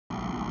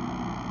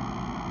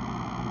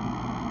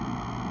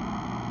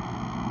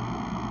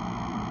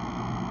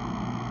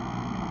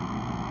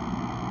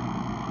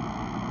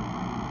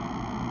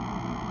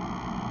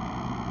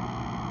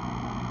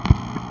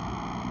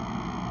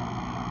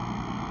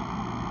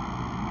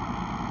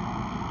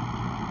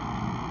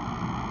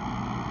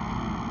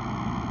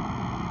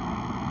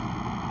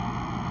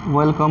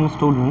Welcome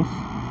students,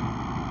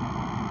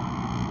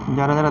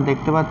 যারা যারা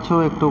দেখতে পাচ্ছ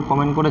একটু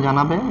কমেন্ট করে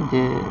জানাবে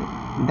যে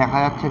দেখা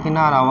যাচ্ছে কিনা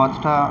আর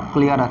আওয়াজটা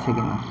ক্লিয়ার আছে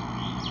কিনা।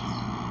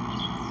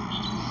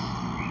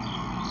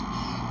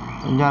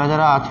 যারা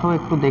যারা আছো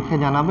একটু দেখে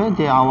জানাবে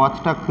যে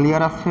আওয়াজটা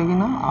ক্লিয়ার আসছে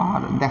কিনা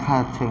আর দেখা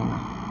যাচ্ছে কিনা।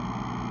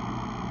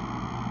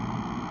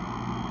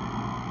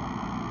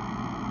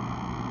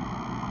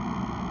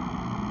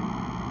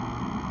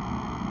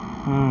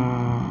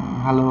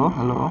 হ্যালো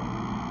হ্যালো,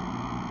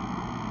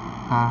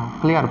 হ্যাঁ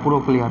ক্লিয়ার, পুরো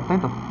ক্লিয়ার, তাই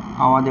তো?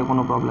 আওয়াজে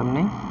কোনো প্রবলেম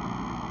নেই,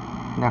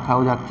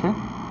 দেখাও যাচ্ছে।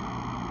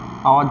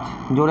 আওয়াজ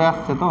জোরে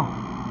আসছে তো?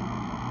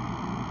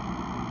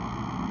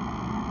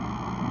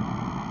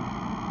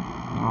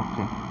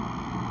 ওকে,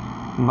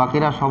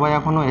 বাকিরা সবাই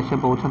এখনও এসে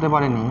পৌঁছাতে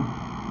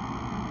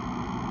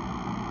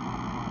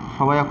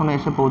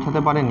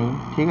পারেনি,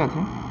 ঠিক আছে।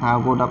 হ্যাঁ,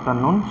 গুড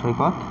আফটারনুন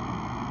সৈকত।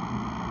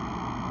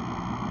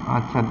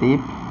 আচ্ছা,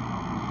 দীপ,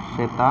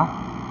 Shweta,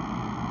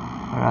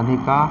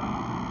 Radhika,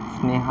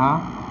 Sneha,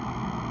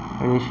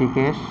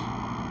 Rishikesh,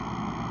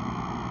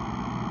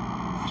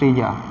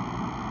 Srija,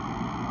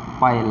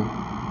 Payel,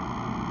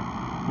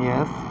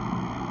 yes,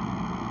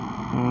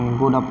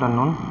 good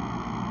afternoon.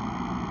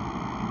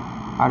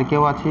 আর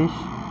কেউ আছিস?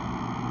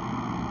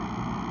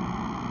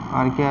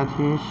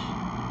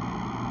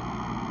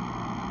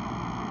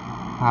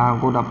 হ্যাঁ,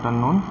 গুড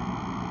আফটারনুন।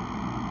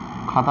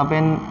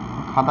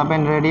 খাতা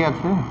পেন রেডি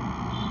আছে?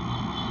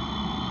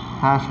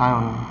 হ্যাঁ,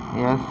 সায়ন,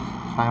 ইয়েস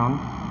সায়ন,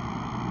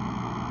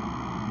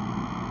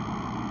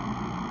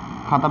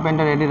 খাতা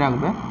পেনটা রেডি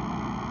রাখবে।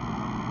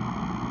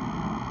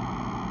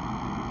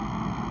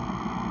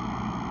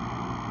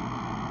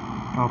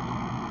 ওকে,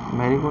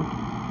 ভেরি গুড।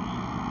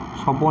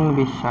 স্বপন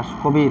বিশ্বাস,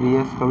 কবির,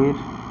 ইয়েস কবির,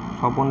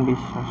 স্বপন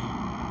বিশ্বাস,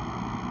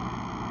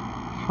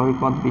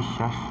 সৈকত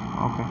বিশ্বাস,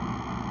 ওকে,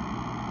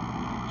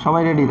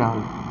 সবাই রেডি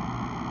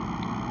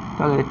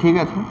তাহলে ঠিক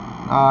আছে।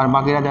 আর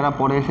বাকিরা যারা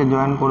পরে এসে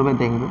জয়েন করবে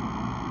দেখবে।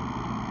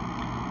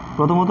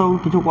 প্রথমত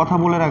কিছু কথা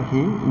বলে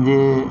রাখি যে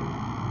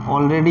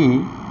অলরেডি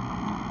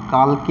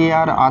কালকে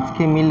আর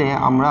আজকে মিলে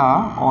আমরা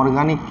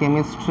অর্গানিক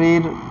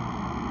কেমিস্ট্রির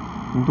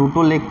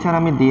 2টো লেকচার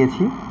আমি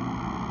দিয়েছি,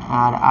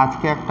 আর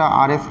আজকে একটা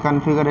আরএস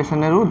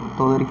কনফিগারেশনেরও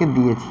তোদেরকে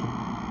দিয়েছি।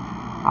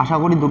 আশা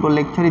করি 2টো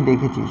লেকচারই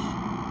দেখেছিস।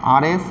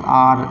 আরএস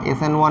আর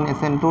SN1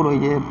 SN2-র ওই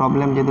যে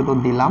প্রবলেম যে দুটো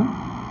দিলাম,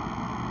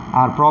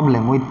 আর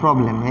প্রবলেম উইথ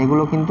প্রবলেম,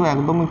 এগুলো কিন্তু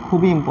একদমই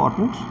খুবই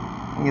ইম্পর্ট্যান্ট।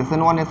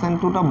 SN1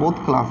 SN2টা বোথ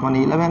ক্লাস মানে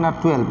 11 আর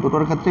 12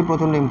 দুটোর ক্ষেত্রেই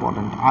প্রচণ্ড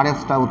ইম্পর্ট্যান্ট।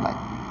 আরএসটাও তাই,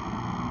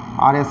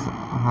 আরএস,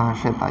 হ্যাঁ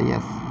সেটা,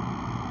 ইয়েস,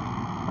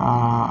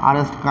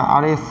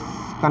 আরএস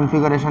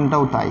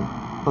কনফিগারেশনটাও তাই।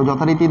 তো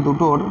যথারীতি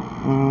দুটোর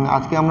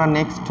আজকে আমরা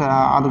নেক্সট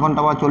আধ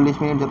ঘন্টা বা 40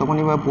 মিনিট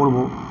যতক্ষণইভাবে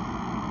পড়বো,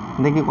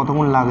 দেখি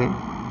কতক্ষণ লাগে।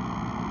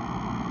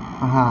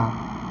 হ্যাঁ,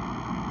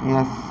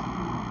 ইয়েস,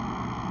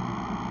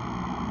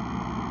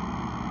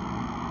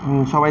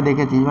 সবাই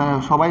দেখেছি, মানে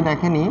সবাই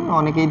দেখেনি,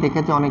 অনেকেই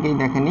দেখেছে অনেকেই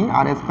দেখেনি।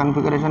 আরএস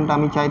কনফিগারেশনটা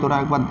আমি চাই তোরা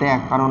একবার দেখ,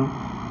 কারণ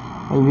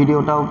ওই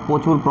ভিডিওটাও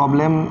প্রচুর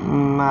প্রবলেম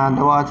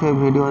দেওয়া আছে ওই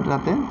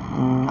ভিডিওটাতে,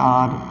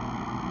 আর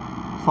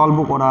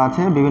সলভও করা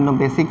আছে, বিভিন্ন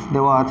বেসিক্স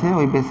দেওয়া আছে,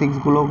 ওই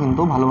বেসিক্সগুলো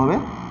কিন্তু ভালোভাবে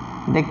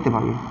দেখতে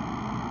পাবি।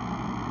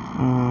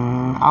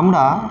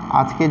 আমরা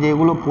আজকে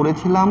যেগুলো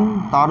পড়েছিলাম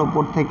তার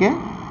উপর থেকে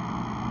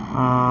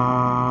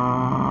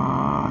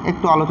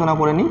একটু আলোচনা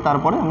করে নিই,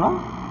 তারপরে আমরা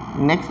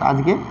নেক্সট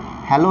আজকে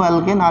হ্যালো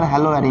অ্যালকেন আর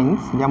হ্যালো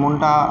অ্যারিনস,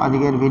 যেমনটা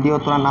আজকের ভিডিও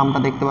তোরা নামটা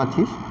দেখতে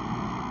পাচ্ছিস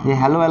যে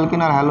হ্যালো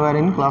অ্যালকেন আর হ্যালো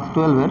অ্যারিন ক্লাস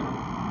 12-এর,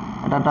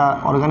 এটা একটা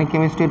অর্গানিক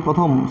কেমিস্ট্রির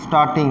প্রথম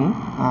স্টার্টিং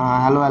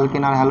হ্যালো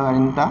অ্যালকেন আর হ্যালো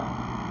অ্যারিনটা,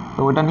 তো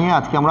ওটা নিয়ে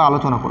আজকে আমরা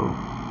আলোচনা করব।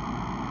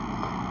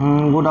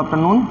 Good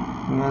afternoon,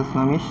 yes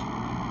নামিশ।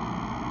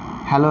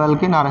 Hello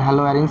alkane আর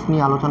হ্যালো অ্যারিনস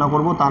নিয়ে আলোচনা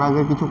করব। তার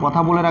আগে কিছু কথা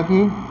বলে রাখি,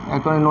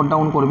 একটু নোট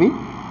ডাউন করবি।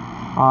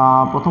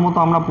 প্রথমত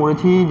আমরা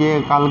পড়েছি যে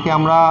কালকে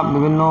আমরা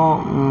বিভিন্ন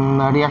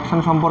রিয়াকশান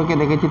সম্পর্কে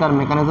দেখেছি, তার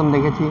মেকানিজম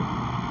দেখেছি।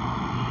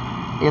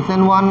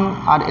 SN1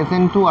 আর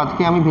SN2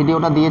 আজকে আমি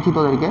ভিডিওটা দিয়েছি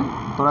তোদেরকে,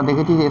 তোরা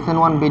দেখেছিস।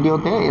 SN1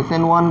 ভিডিওতে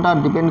SN1টা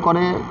ডিপেন্ড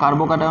করে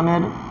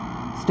কার্বোক্যাটায়নের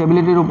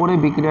স্টেবিলিটির উপরে।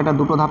 বিক্রিয়াটা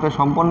 2টো ধাপে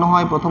সম্পন্ন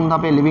হয়। প্রথম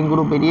ধাপে লিভিং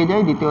গ্রুপ বেরিয়ে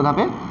যায়, দ্বিতীয়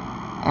ধাপে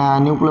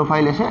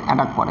নিউক্লিওফাইল এসে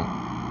অ্যাটাক করে।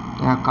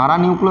 কারা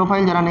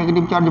নিউক্লিওফাইল? যারা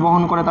নেগেটিভ চার্জ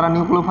বহন করে তারা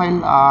নিউক্লিওফাইল,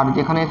 আর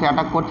যেখানে এসে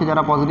অ্যাটাক করছে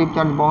যারা পজিটিভ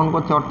চার্জ বহন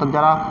করছে, অর্থাৎ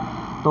যারা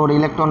তোর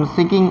ইলেকট্রন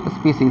সিকিং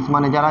স্পিসিস,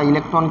 মানে যারা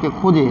ইলেকট্রনকে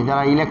খোঁজে,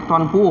 যারা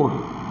ইলেকট্রন পুওর,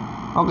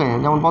 ওকে,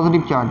 যেমন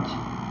positive charge,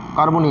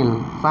 carbonyl,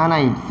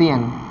 cyanide,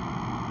 CN,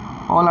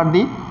 all আর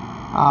দি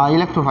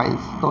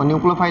ইলেকট্রোফাইলস। তো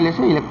নিউক্লিওফাইল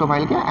এসে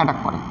ইলেকট্রোফাইলকে অ্যাটাক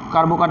করে।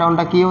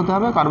 কার্বোক্যাটায়নটা কী হতে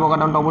হবে?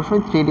 কার্বোক্যাটায়নটা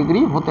অবশ্যই 3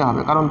 ডিগ্রি হতে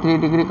হবে, কারণ 3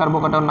 ডিগ্রি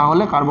কার্বোক্যাটায়ন না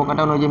হলে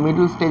কার্বোক্যাটায়ন ওই যে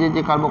মিডল স্টেজে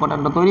যে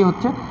কার্বোক্যাটায়নটা তৈরি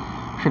হচ্ছে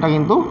সেটা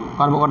কিন্তু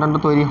কার্বোক্যাটায়নটা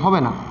তৈরি হবে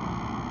না।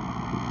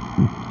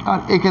 আর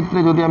এক্ষেত্রে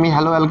যদি আমি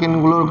হ্যালো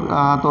অ্যালকেনগুলোর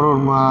তোর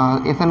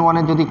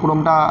SN1-এর যদি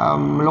ক্রমটা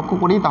লক্ষ্য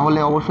করি তাহলে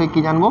অবশ্যই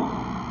কী জানবো?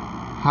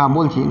 হ্যাঁ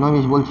বলছি,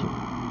 নৈমিষ বলছি।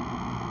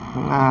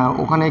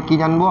 ওখানে কি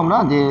জানবো আমরা?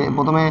 যে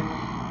প্রথমে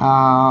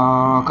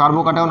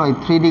কার্বোক্যাটায়ন ওই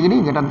 3 degree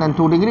greater than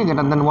 2 degree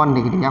greater than 1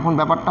 degree. এখন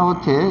ব্যাপারটা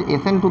হচ্ছে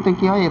SN2-তে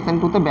কী হয়?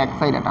 SN2-তে ব্যাক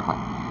সাইড অ্যাটাক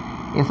হয়।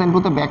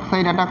 SN2-তে ব্যাক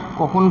সাইড অ্যাটাক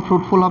কখন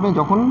ফ্রুটফুল হবে?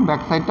 যখন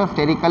ব্যাক সাইডটা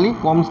স্টেরিক্যালি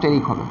কম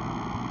স্টেরিক হবে।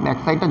 ব্যাক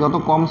সাইডটা যত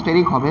কম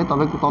স্টেরিক হবে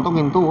তত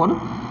কিন্তু ওর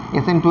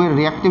SN2 এর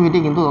রিঅ্যাক্টিভিটি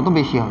কিন্তু তত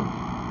বেশি হবে।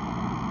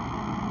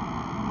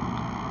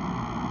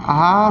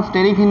 হ্যাঁ,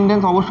 স্টেরিক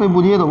হিন্ডেন্স অবশ্যই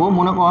বুঝিয়ে দেবো।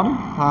 মনে কর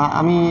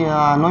আমি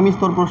নৈমিষ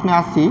তোর প্রশ্নে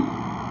আসছি।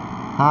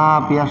 হ্যাঁ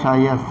পিয়াসা,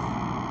 ইয়েস।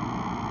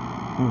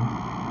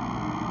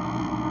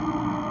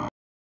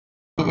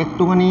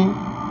 একটুখানি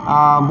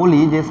বলি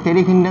যে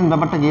স্টেরিক হিন্ডেন্স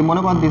ব্যাপারটা কি।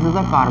 মনে কর this is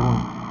a carbon,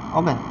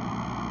 okay,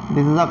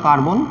 this is a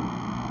carbon.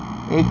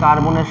 এই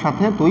কার্বনের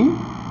সাথে তুই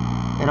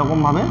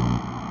এরকমভাবে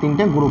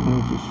 3টে গ্রুপ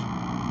নিয়েছিস।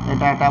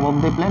 এটা একটা অ্যাবভ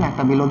দি প্লেন,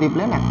 একটা বিলো দি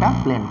প্লেন, একটা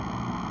প্লেন,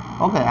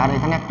 ওকে। আর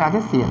এখানে একটা আছে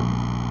Cl,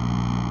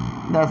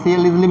 the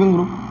Cl is living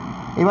group.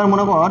 এবার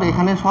মনে কর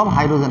এখানে সব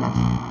হাইড্রোজেন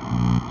আছে,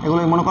 এগুলো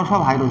মনে কর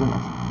সব হাইড্রোজেন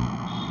আছে।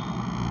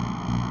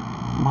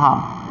 ভাব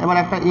এবার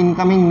একটা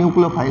ইনকামিং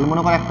নিউক্লিওফাইল,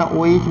 মনে কর একটা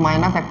OH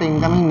মাইনাস একটা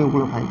ইনকামিং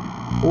নিউক্লিওফাইল,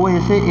 ও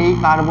এসে এই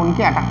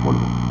কার্বনকে অ্যাটাক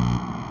করবে,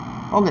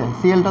 ওকে।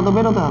 Clটা তো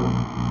বেরোতে হবে।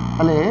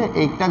 তাহলে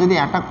এইটা যদি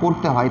অ্যাটাক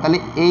করতে হয় তাহলে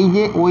এই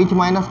যে OH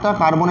মাইনাসটা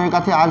কার্বনের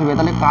কাছে আসবে,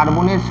 তাহলে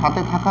কার্বনের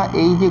সাথে থাকা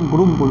এই যে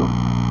গ্রুপগুলো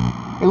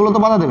এগুলো তো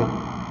বাধা দেবে,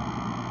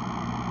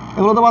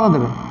 এগুলো তো বাধা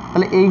দেবে।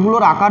 তাহলে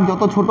এইগুলোর আকার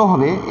যত ছোট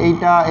হবে,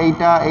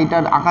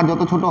 এইটার আকার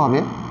যত ছোট হবে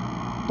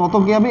তত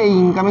কী হবে, এই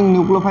ইনকামিং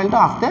নিউক্লিওফাইলটা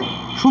আসতে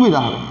সুবিধা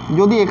হবে।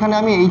 যদি এখানে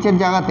আমি এইচের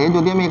জায়গাতে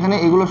যদি আমি এখানে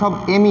এগুলো সব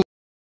এমই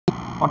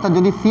অর্থাৎ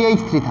যদি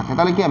CH3 থাকে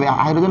তাহলে কী হবে,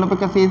 হাইড্রোজেন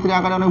অপেক্ষা CH3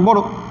 আকারে অনেক বড়,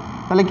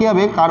 তাহলে কী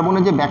হবে,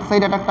 কার্বনের যে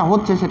ব্যাকসাইড অ্যাটাকটা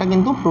হচ্ছে সেটা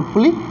কিন্তু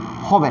ফ্রুটফুলি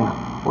হবে না।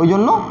 ওই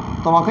জন্য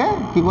তোমাকে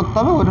কী করতে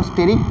হবে, ওইটা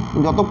স্টেরিক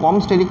যত কম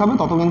স্টেরিক হবে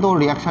তত কিন্তু ওর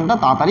রিয়াকশানটা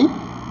তাড়াতাড়ি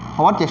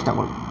হওয়ার চেষ্টা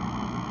করবে।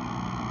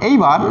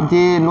 এইবার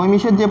যে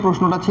নৈমিষের যে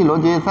প্রশ্নটা ছিল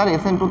যে স্যার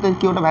SN2তে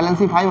কি ওটা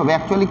ভ্যালেন্সি 5 হবে,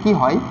 অ্যাকচুয়ালি কী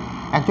হয়,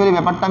 অ্যাকচুয়ালি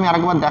ব্যাপারটা আমি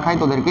আরেকবার দেখাই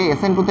তোদেরকে।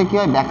 SN2তে কী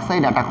হয়,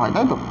 ব্যাকসাইড অ্যাটাক হয়,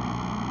 তাই তো।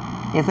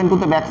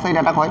 SN2তে ব্যাকসাইড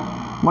অ্যাটাক হয়।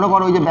 মনে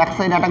করো ওই যে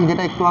ব্যাকসাইড অ্যাটাক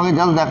যেটা একটু আগে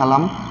জাস্ট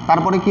দেখালাম,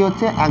 তারপরে কি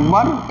হচ্ছে,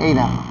 একবার এই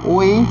দেখ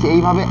OH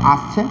এইভাবে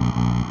আসছে,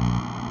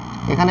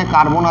 এখানে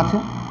কার্বন আছে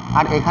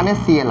আর এখানে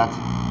Cl আছে।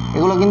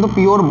 এগুলো কিন্তু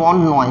পিওর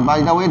বন্ড নয়, বাই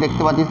দ্য ওয়ে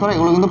দেখতে পাচ্ছিস তোরা,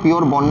 এগুলো কিন্তু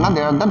পিওর বন্ড না, দে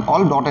are the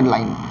all dotted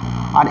line.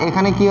 আর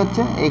এখানে কি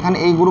হচ্ছে, এখানে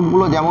এই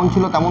গ্রুপগুলো যেমন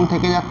ছিল তেমন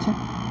থেকে যাচ্ছে,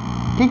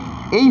 ঠিক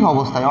এই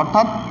অবস্থায়,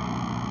 অর্থাৎ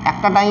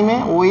একটা টাইমে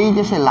OH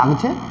এসে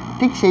লাগছে,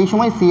 ঠিক সেই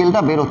সময়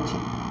Clটা বেরোচ্ছে,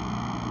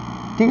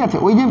 ঠিক আছে।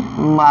 ওই যে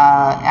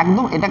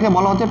একদম এটাকে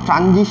বলা হচ্ছে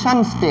ট্রানজিশন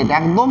স্টেট,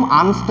 একদম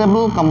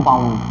unstable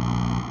compound,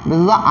 this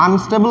is the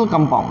unstable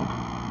compound.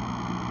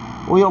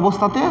 ওই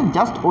অবস্থাতে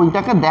জাস্ট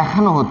ওইটাকে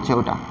দেখানো হচ্ছে,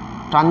 ওটা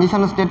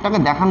ট্রানজিশন স্টেটটাকে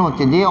দেখানো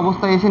হচ্ছে, যে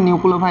অবস্থায় এসে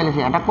নিউক্লিওফাইল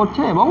এসে অ্যাটাক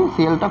করছে এবং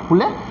Clটা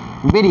খুলে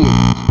বেরিয়ে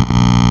যাচ্ছে,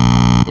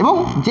 এবং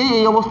যে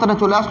এই অবস্থাটা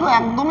চলে আসলো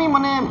একদমই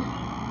মানে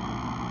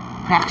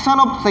ফ্র্যাকশন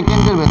অফ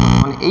সেকেন্ডের ভেতরে,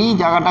 মানে এই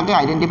জায়গাটাকে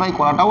আইডেন্টিফাই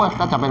করাটাও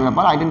একটা চাপের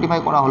ব্যাপার। আইডেন্টিফাই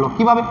করা হলো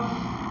কীভাবে,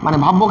 মানে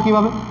ভাববো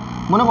কীভাবে।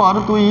 মনে কর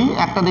তুই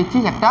একটা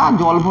দেখছিস একটা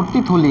জল ভর্তি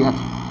থলি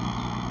আছে,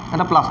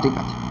 একটা প্লাস্টিক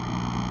আছে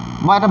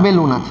বা একটা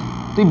বেলুন আছে,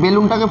 তুই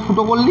বেলুনটাকে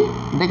ফুটো করলি,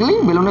 দেখলি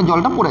বেলুনের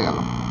জলটা পড়ে গেল।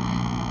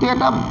 তুই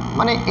একটা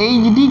মানে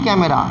HD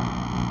ক্যামেরা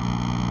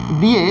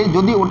দিয়ে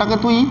যদি ওটাকে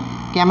তুই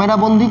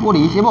ক্যামেরাবন্দি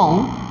করিস এবং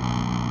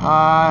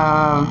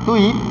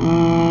তুই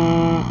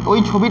ওই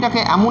ছবিটাকে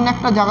এমন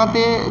একটা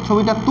জায়গাতে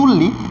ছবিটা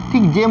তুললি,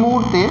 ঠিক যে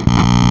মুহূর্তে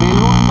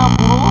বেলুনটা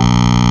পুরো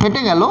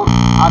ফেটে গেল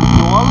আর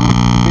জল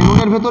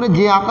বেলুনের ভেতরে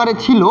যে আকারে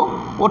ছিল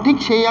ও ঠিক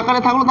সেই আকারে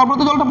থাকলো, তারপরে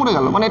তো জলটা পড়ে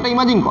গেল। মানে এটা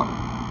ইমাজিন কর,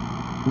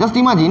 জাস্ট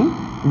ইমাজিন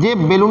যে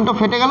বেলুনটা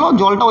ফেটে গেল,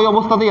 জলটা ওই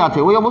অবস্থাতেই আছে,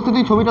 ওই অবস্থায়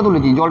তুই ছবিটা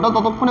তুলেছি, জলটা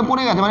ততক্ষণে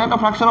পড়ে গেছে, মানে একটা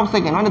ফ্র্যাকশন অফ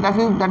সেকেন্ড, মানে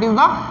দ্যাট ইজ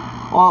দ্য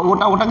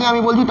ওটাকে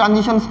আমি বলছি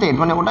ট্রানজিশন স্টেট,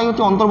 মানে ওটাই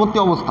হচ্ছে অন্তর্বর্তী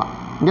অবস্থা,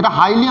 যেটা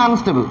হাইলি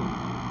আনস্টেবল,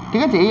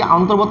 ঠিক আছে। এই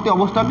অন্তর্বর্তী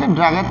অবস্থাকে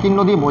ড্র্যাগের চিহ্ন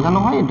দিয়ে বোঝানো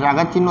হয়,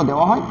 ড্র্যাগের চিহ্ন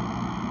দেওয়া হয়,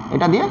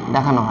 এটা দিয়ে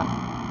দেখানো হয়।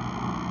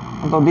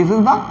 তো this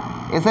is the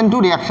SN2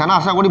 reaction,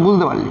 আশা করি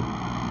বুঝতে পারলি।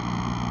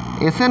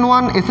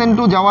 SN1 SN2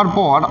 যাওয়ার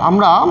পর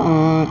আমরা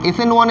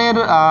SN1-এর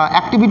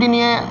অ্যাক্টিভিটি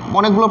নিয়ে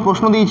অনেকগুলো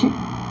প্রশ্ন দিয়েছি।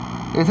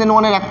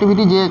 SN1-এর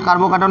অ্যাক্টিভিটি যে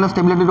কার্বোকার্বনের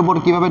স্টেবিলিটির উপর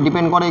কীভাবে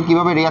ডিপেন্ড করে,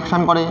 কীভাবে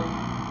রিয়াকশান করে,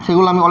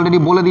 সেগুলো আমি অলরেডি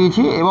বলে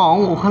দিয়েছি। এবং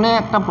ওখানে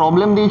একটা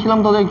প্রবলেম দিয়েছিলাম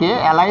তোদেরকে,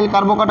 অ্যালাইল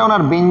কার্বোকার্বন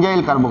আর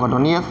বেঞ্জাইল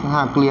কার্বোকার্বন। ইয়েস,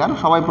 হ্যাঁ ক্লিয়ার,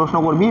 সবাই প্রশ্ন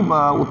করবি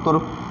বা উত্তর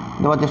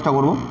দেওয়ার চেষ্টা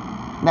করব।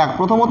 দেখ,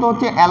 প্রথমত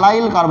হচ্ছে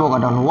allyl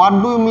কার্বোকার্বন। What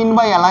do you mean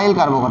by allyl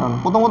কার্বোকার্বন?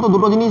 প্রথমত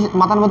দুটো জিনিস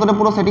মাথার ভেতরে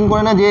পুরো সেটিং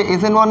করে না, যে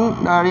SN1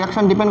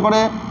 reaction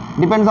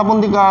depends upon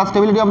the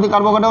stability of the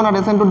কার্বোকার্বন R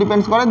SN2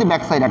 depends করে দি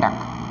ব্যাক সাইড অ্যাটাক।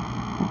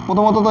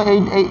 প্রথমত তো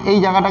এই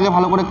জায়গাটাকে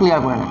ভালো করে ক্লিয়ার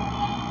করে নেয়।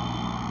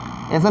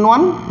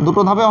 SN1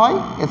 দুটো ধাপে হয়,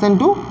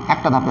 SN2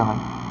 একটা ধাপে হয়।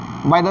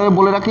 বাই দ্য ওয়ে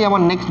বলে রাখি,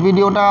 আমার নেক্সট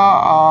ভিডিওটা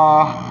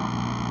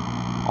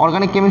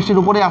অর্গানিক কেমিস্ট্রির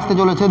উপরে আসতে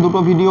চলেছে। দুটো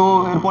ভিডিও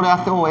এরপরে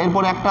আসতে,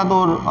 এরপরে একটা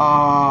তোর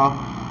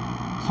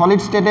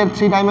সলিড স্টেটের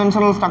 3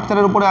 ডাইমেনশনাল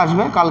স্ট্রাকচারের উপরে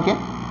আসবে কালকে,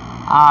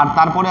 আর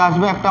তারপরে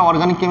আসবে একটা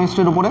অর্গানিক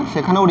কেমিস্ট্রির উপরে,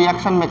 সেখানেও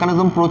রিয়াকশান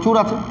মেকানিজম প্রচুর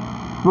আছে,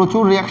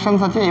 প্রচুর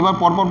রিয়াকশানস আছে। এবার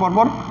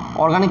পরপর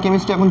অর্গানিক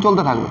কেমিস্ট্রি এখন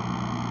চলতে থাকবে,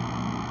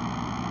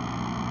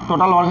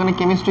 টোটাল অর্গানিক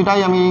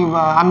কেমিস্ট্রিটাই আমি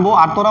আনবো।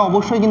 আর তোরা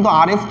অবশ্যই কিন্তু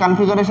RS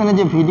কনফিগারেশনের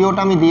যে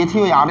ভিডিওটা আমি দিয়েছি,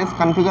 ওই RS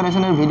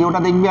কনফিগারেশনের ভিডিওটা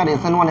দেখবি, আর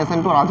SN1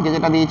 SN2 আজকে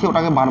যেটা দিয়েছি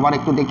ওটাকে বারবার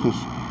একটু দেখিস।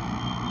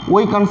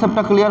 ওই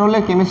কনসেপ্টটা ক্লিয়ার হলে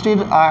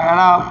কেমিস্ট্রির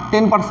একটা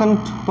 10%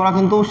 তোরা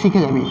কিন্তু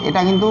শিখে যাবি,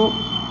 এটা কিন্তু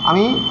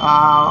আমি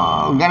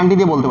গ্যারান্টি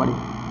দিয়ে বলতে পারি।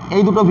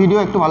 এই দুটো ভিডিও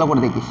একটু ভালো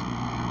করে দেখিস।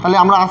 তাহলে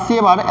আমরা আসছি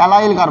এবার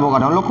অ্যালাইল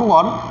কার্বোক্যাটায়ন। লক্ষ্য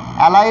কর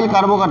allyl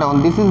carbocation,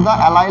 this is the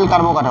allyl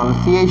carbocation,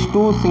 CH2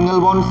 single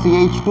bond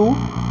CH2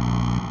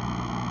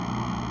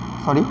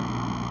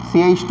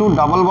 CH2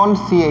 double bond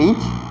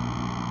CH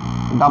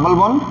double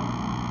bond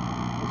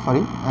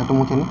একটু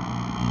মুছে নি,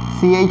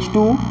 CH2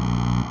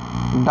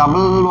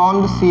 double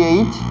bond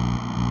CH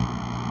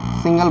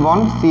single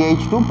bond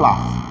CH2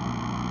 plus,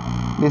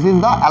 this is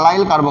the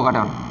allyl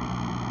carbocation.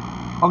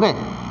 Okay,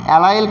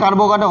 allyl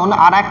carbocation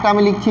আর একটা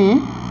আমি লিখছি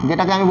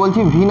যেটাকে আমি বলছি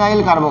vinyl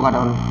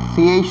carbocation,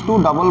 CH2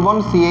 double bond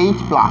CH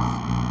plus.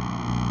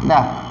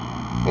 দেখ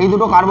এই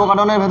দুটো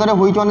কার্বোক্যাটায়নের ভেতরে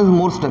which one is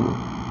more stable,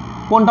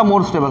 কোনটা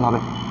মোর স্টেবল হবে?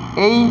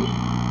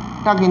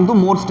 এইটা কিন্তু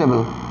মোর স্টেবল,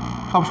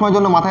 সবসময়ের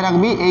জন্য মাথায়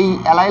রাখবি এই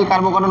allyl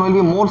carbocation will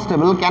be more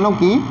stable. কেন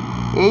কি?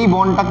 এই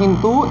বন্ডটা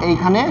কিন্তু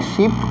এইখানে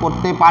শিফট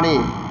করতে পারে,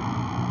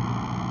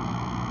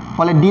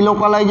 ফলে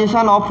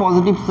ডিলোকালাইজেশন অফ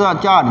পজিটিভ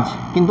চার্জ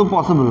কিন্তু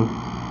possible,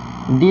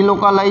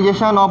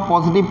 delocalisation of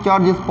positive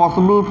charge is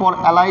possible for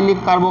allylic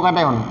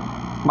carbocation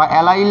বা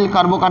অ্যালাইল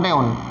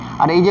কার্বোক্যাটায়ন।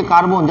 আর এই যে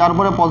কার্বন যার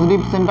উপরে পজিটিভ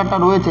সেন্টারটা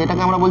রয়েছে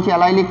এটাকে আমরা বলছি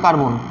allylic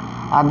carbon,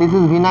 R this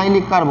is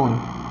ভিনাইলিক carbon.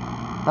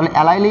 তাহলে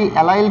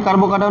অ্যালাইল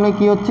কার্বোক্যাটায়নে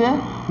কী হচ্ছে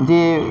যে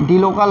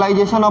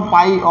ডিলোকালাইজেশন অফ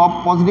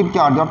পজিটিভ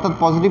চার্জ, অর্থাৎ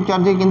পজিটিভ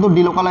চার্জে কিন্তু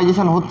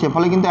ডিলোকালাইজেশন হচ্ছে,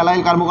 ফলে কিন্তু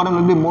allyl carbocation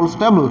will be more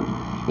stable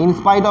in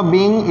spite of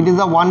being it is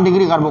a 1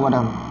 degree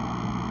carbocation.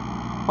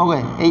 ওকে,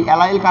 এই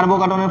অ্যালাইল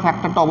কার্বোক্যাটায়নের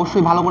ফ্যাক্টরটা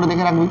অবশ্যই ভালো করে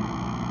দেখে রাখবি।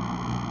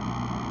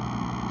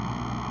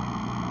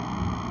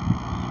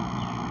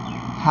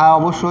 হ্যাঁ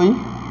অবশ্যই,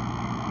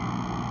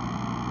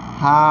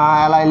 হ্যাঁ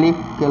অ্যালাইলিক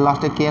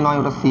লাস্টে কে নয়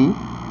ওটা সি।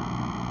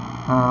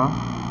 হ্যাঁ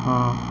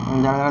হ্যাঁ,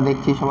 যারা যারা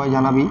দেখছি সবাই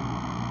জানাবি।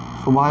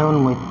 শুভায়ন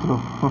মৈত্র,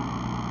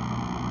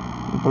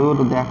 তবু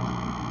একটু দেখ।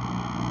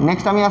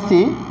 নেক্সট আমি আসছি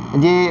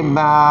যে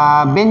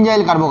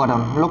বেনজাইল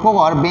কার্বোক্যাটায়ন। লক্ষ্য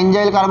কর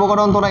বেনজাইল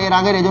কার্বোক্যাটায়ন তোরা এর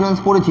আগে রেজোনেন্স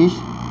পড়েছিস,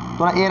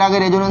 তোরা এর আগে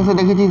রেজোনেন্সে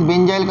দেখেছিস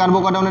বেনজাইল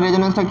কার্বোক্যাটায়নের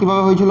রেজোনেন্সটা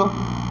কীভাবে হয়েছিল।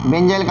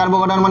 বেনজাইল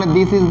কার্বোক্যাটায়ন মানে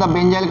this is the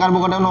benzyl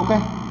carbocation. ওকে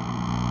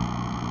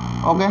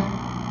ওকে,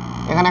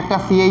 এখানে একটা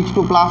CH2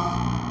 প্লাস,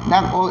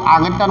 দেখ ও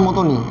আগেরটার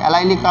মতনই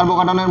অ্যালাইলিক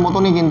কার্বোক্যাটায়নের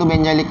মতনই কিন্তু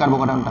বেনজাইলিক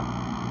কার্বোক্যাটায়নটা,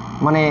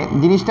 মানে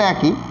জিনিসটা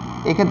একই।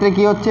 এক্ষেত্রে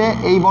কি হচ্ছে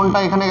এই বন্ডটা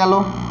এখানে গেল,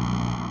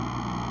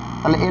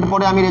 তাহলে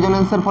এরপরে আমি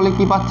রেজোনেন্সের ফলে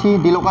কি পাচ্ছি,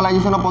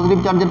 ডিলোকালাইজেশন অফ পজিটিভ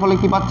চার্জের ফলে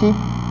কি পাচ্ছি,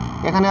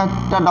 এখানে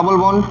একটা ডাবল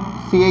বন্ড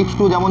CH2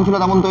 যেমন ছিল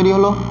তেমন তৈরি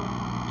হলো,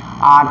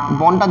 আর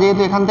বন্ডটা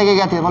যেহেতু এখান থেকে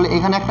গেছে ফলে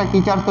এখানে একটা কি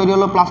চার্জ তৈরি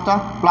হলো,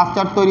 প্লাস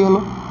চার্জ তৈরি হলো,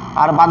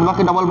 আর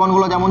বাদবাকি ডাবল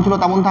বন্ডগুলো যেমন ছিল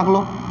তেমন থাকলো।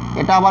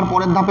 এটা আবার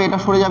পরের ধাপে এটা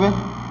সরে যাবে,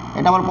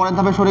 এটা আবার পরের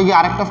ধাপে সরে গিয়ে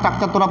আরেকটা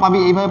স্ট্রাকচার তোরা পাবি,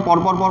 এইভাবে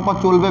পরপর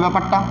চলবে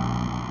ব্যাপারটা।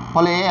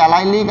 ফলে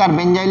অ্যালাইলিক আর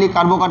বেনজাইলিক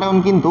কার্বোক্যাটায়ন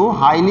কিন্তু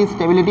হাইলি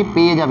স্টেবিলিটি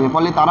পেয়ে যাবে,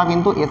 ফলে তারা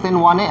কিন্তু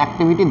SN1-এ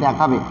অ্যাক্টিভিটি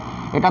দেখাবে।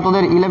 এটা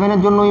তোদের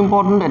 11-এর জন্য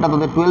ইম্পর্টেন্ট, এটা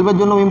তোদের 12-এর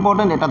জন্য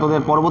ইম্পর্টেন্ট, এটা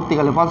তোদের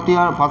পরবর্তীকালে first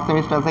year, first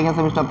semester, second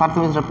semester, third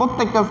semester,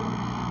 প্রত্যেকটা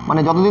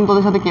মানে যতদিন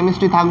তোদের সাথে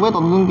কেমিস্ট্রি থাকবে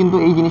ততদিন কিন্তু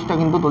এই জিনিসটা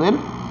কিন্তু তোদের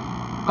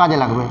কাজে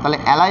লাগবে। তাহলে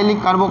অ্যালাইলিক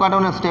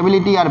কার্বোক্যাটায়নের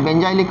স্টেবিলিটি আর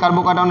বেনজাইলিক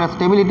কার্বোক্যাটায়নের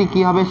স্টেবিলিটি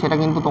কী হবে সেটা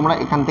কিন্তু তোমরা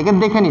এখান থেকে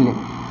দেখে নিলে।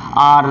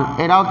 আর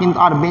এরাও কিন্তু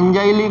আর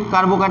বেনজাইলিক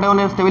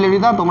কার্বোক্যাটায়নের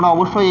স্টেবিলিটিটা তোমরা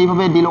অবশ্যই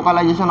এইভাবে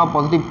ডিলোকালাইজেশন অফ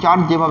পজিটিভ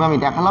চার্জ যেভাবে আমি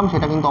দেখালাম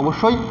সেটা কিন্তু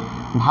অবশ্যই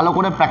ভালো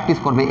করে প্র্যাকটিস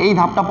করবে। এই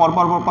ধাপটা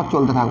পরপর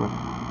চলতে থাকবে,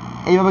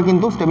 এইভাবে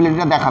কিন্তু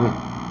স্টেবিলিটিটা দেখাবে।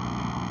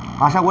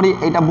 আশা করি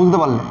এইটা বুঝতে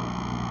পারলে।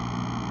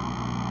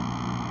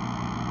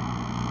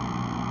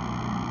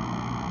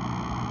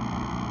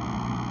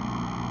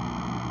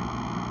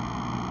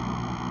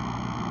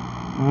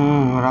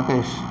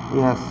 রাকেশ,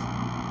 ইয়েস,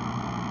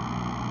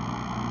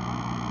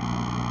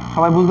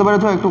 সবাই বুঝতে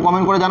পেরেছো? একটু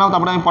কমেন্ট করে জানাও,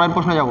 তারপরে আমি পরের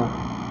প্রশ্নে যাব।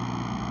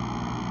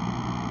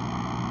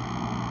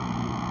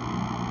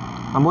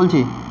 বলছি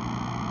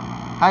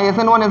হ্যাঁ,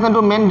 SN1 SN2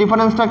 মেন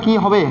ডিফারেন্সটা কী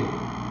হবে?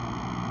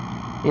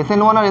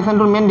 SN1 আর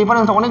SN2 মেন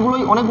ডিফারেন্সটা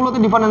অনেকগুলোতে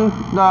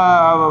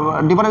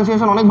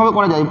ডিফারেন্সিয়েশন অনেকভাবে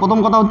করা যায়। প্রথম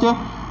কথা হচ্ছে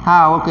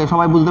হ্যাঁ ওকে,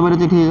 সবাই বুঝতে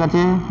পেরেছে, ঠিক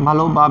আছে,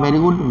 ভালো বা ভেরি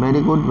গুড।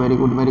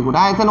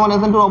 হ্যাঁ SN1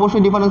 SN2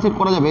 অবশ্যই ডিফারেন্সিয়েট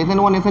করা যাবে।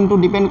 SN1 SN2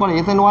 ডিপেন্ড করে।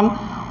 SN1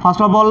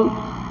 ফার্স্ট অফ অল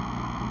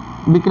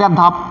বিক্রিয়ার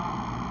ধাপ,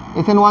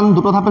 SN1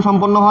 দুটো ধাপে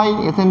সম্পন্ন হয়,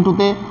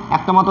 SN2-তে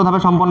একটা মাত্র ধাপে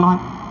সম্পন্ন হয়।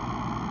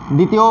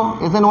 দ্বিতীয়,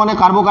 SN1-এ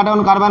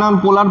কার্বোক্যাটায়ন কার্বানায়ন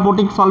পোলার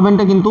প্রোটিক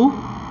সলভেন্টে কিন্তু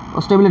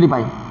স্টেবিলিটি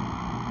পায়।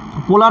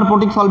 পোলার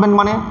প্রোটিক সলভেন্ট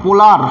মানে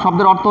পোলার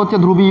শব্দের অর্থ হচ্ছে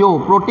ধ্রুবীয়,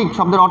 প্রোটিক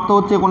শব্দের অর্থ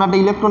হচ্ছে কোনো একটা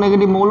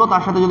ইলেকট্রোনেগেটিভ মৌল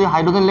তার সাথে যদি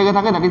হাইড্রোজেন লেগে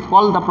থাকে, দ্যাট ইজ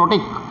কল্ড দ্য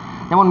প্রোটিক,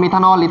 যেমন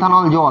মিথানল,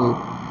 ইথানল, জল।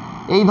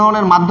 এই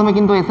ধরনের মাধ্যমে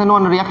কিন্তু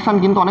SN1 রিয়াকশান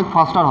কিন্তু অনেক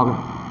ফাস্টার হবে।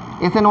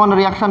 SN1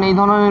 রিয়াকশান এই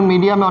ধরনের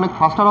মিডিয়ামে অনেক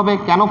ফাস্টার হবে।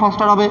 কেন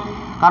ফাস্টার হবে?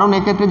 কারণ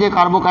এক্ষেত্রে যে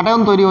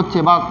কার্বোক্যাটায়ন তৈরি হচ্ছে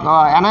বা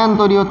অ্যানায়ন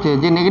তৈরি হচ্ছে,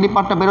 যে নেগেটিভ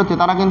পার্টটা বেরোচ্ছে,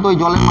 তারা কিন্তু ওই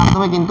জলের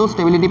মাধ্যমে কিন্তু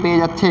স্টেবিলিটি পেয়ে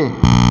যাচ্ছে,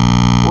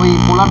 ওই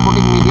পোলার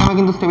প্রোটিক মিডিয়ামে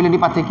কিন্তু স্টেবিলিটি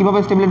পাচ্ছে। কীভাবে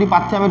স্টেবিলিটি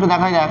পাচ্ছে আমি একটু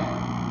দেখাই।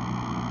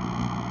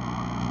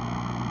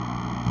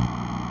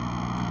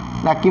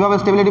 দেখ কীভাবে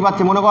স্টেবিলিটি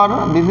পাচ্ছে। মনে কর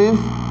দিস ইজ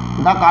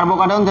দ্য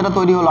কার্বোক্যাটায়ন যেটা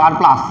তৈরি হলো আর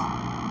প্লাস,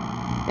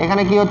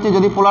 এখানে কি হচ্ছে,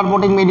 যদি পোলার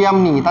প্রোটিক মিডিয়াম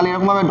নিই তাহলে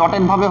এরকমভাবে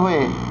ডটেডভাবে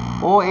হয়ে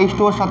ও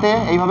H2-ওর সাথে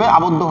এইভাবে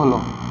আবদ্ধ হলো,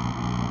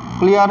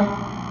 ক্লিয়ার?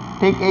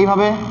 ঠিক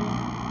এইভাবে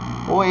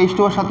ও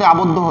H2-ওর সাথে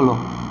আবদ্ধ হলো।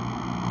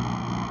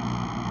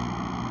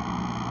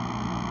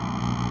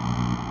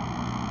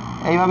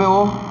 এইভাবে ও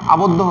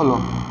আবদ্ধ হলো,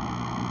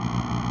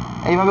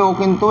 এইভাবে ও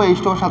কিন্তু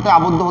H2ওর সাথে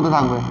আবদ্ধ হতে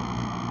থাকবে।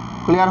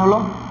 ক্লিয়ার হলো?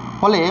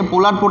 ফলে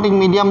পোলার প্রোটিক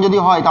মিডিয়াম যদি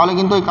হয় তাহলে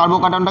কিন্তু এই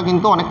কার্বোকার্বনটা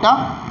কিন্তু অনেকটা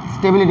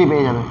স্টেবিলিটি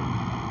পেয়ে যাবে।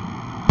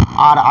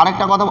 আর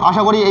আরেকটা কথা,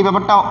 আশা করি এই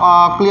ব্যাপারটা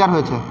ক্লিয়ার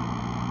হয়েছে।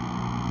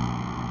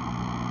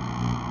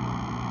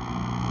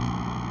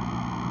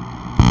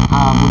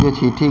 হ্যাঁ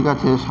বুঝেছি, ঠিক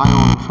আছে।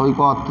 সায়ন,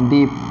 সৈকত,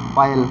 দীপ,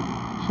 পায়েল,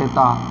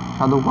 শ্বেতা,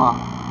 সাধুকা,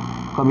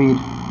 কবির,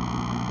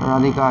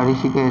 রাধিকা,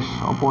 ঋষিকেশ,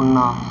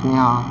 অপর্ণা,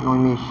 স্নেহা,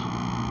 নৈমিষ,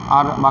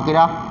 আর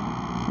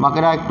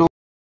বাকিরা একটু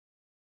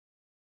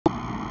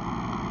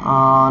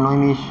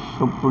নৈমিষ,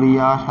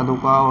 সুপ্রিয়া,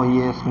 সাধুকা, ও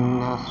ইয়েস,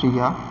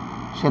 শ্রিয়া,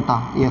 শ্বেতা,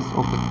 ইয়েস,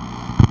 ওকে।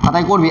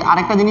 তাই করবি।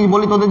 আরেকটা জিনিস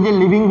বলি তোদের, যে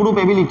living group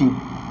ability,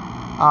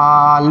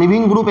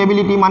 living group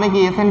ability মানে কি,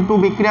 SN2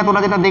 বিক্রিয়া তোরা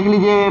যেটা দেখলি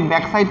যে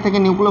ব্যাক সাইড থেকে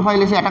নিউক্লিওফাইল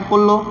এসে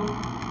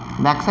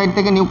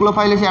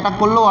অ্যাটাক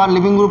করলো, আর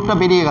লিভিং গ্রুপটা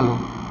বেরিয়ে গেল।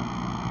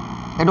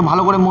 একটু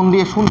ভালো করে মন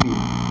দিয়ে শুনবি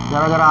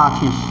যারা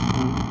আছিস,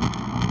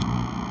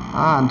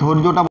 হ্যাঁ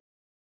ধৈর্যটা।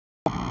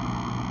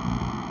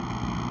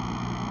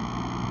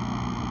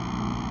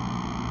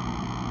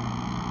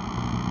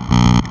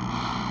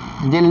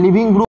 যে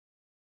লিভিং গ্রুপ,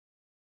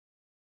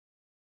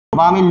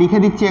 বা আমি লিখে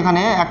দিচ্ছি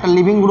এখানে একটা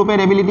লিভিং গ্রুপের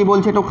এবিলিটি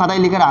বলছে, একটু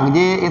খাতায় লিখে রাখ,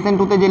 যে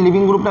SN2তে যে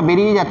লিভিং গ্রুপটা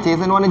বেরিয়ে যাচ্ছে,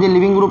 SN1-এ যে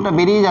লিভিং গ্রুপটা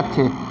বেরিয়ে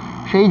যাচ্ছে,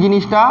 সেই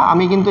জিনিসটা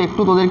আমি কিন্তু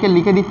একটু তোদেরকে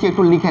লিখে দিচ্ছি,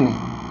 একটু লিখে নে।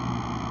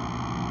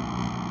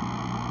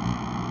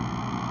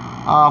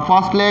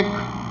 First leg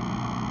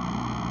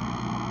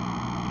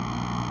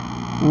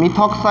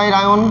মিথক্সাইড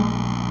ion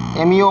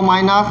MeO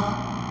minus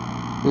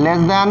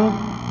less than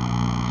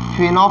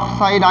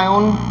phenoxide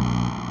ion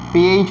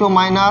PHO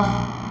minus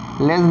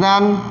less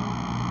than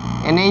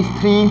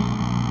NH3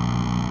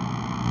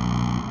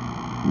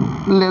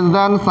 less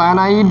than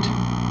cyanide,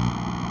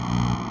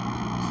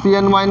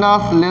 Cn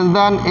minus less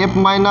than F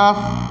minus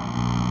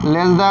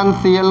less than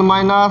Cl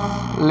minus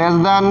less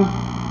than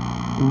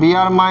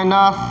Br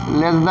minus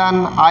less than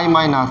I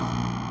minus.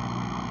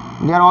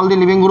 They are all the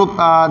living group.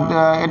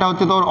 এটা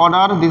হচ্ছে তোর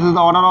order, this is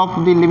the order of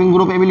the living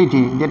group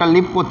ability, যেটা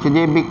leave করছে,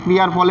 যে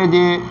বিক্রিয়ার ফলে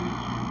যে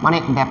মানে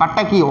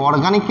ব্যাপারটা কি,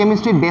 অর্গানিক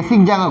কেমিস্ট্রির বেসিক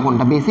জায়গা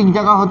কোনটা? বেসিক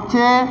জায়গা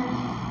হচ্ছে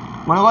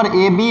মনে কর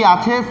AB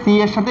আছে, C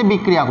এর সাথে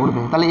বিক্রিয়া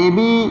করবে, তাহলে AB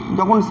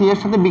যখন C এর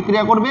সাথে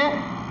বিক্রিয়া করবে,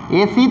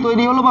 AC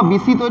তৈরি হলো বা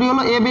BC তৈরি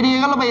হলো, A বেরিয়ে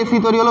গেল, বা AC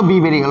তৈরি হলো, B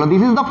বেরিয়ে গেল।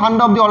 This is the fund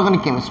of the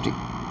organic chemistry.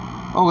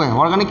 Okay,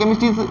 organic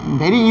chemistry is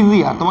very easy.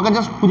 আর তোমাকে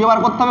জাস্ট খুঁজে বার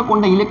করতে হবে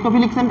কোনটা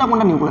ইলেকট্রোফিলিক সেন্টার,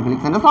 কোনটা নিউক্লিওফিলিক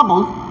সেন্টার।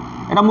 সাপোজ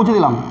এটা মুছে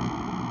দিলাম,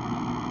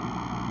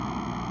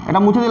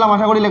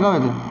 আশা করি লেখা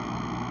হয়েছে।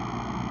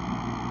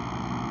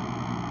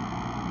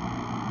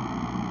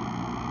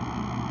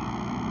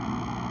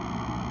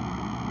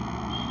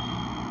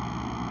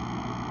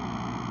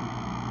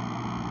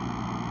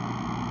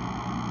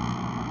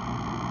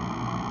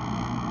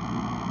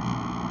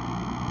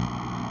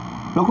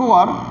 লক্ষ্য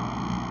কর,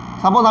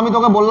 সাপোজ আমি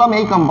তোকে বললাম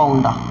এই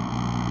কম্পাউন্ডটা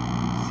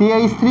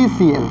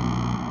CH3Cl,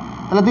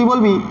 তাহলে তুই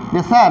বলবি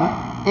যে স্যার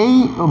এই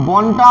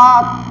বন্ডটা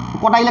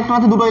কটা ইলেকট্রন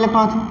আছে? দুটো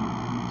ইলেকট্রন আছে।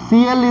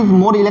 Cl ইজ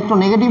মোর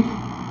ইলেকট্রোনেগেটিভ,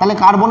 তাহলে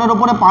কার্বনের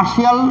ওপরে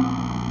পার্শিয়াল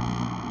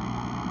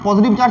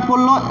পজিটিভ চার্জ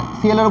পড়লো,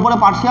 Cl এর উপরে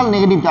পার্শিয়াল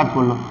নেগেটিভ চার্জ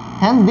পড়লো,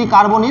 hence the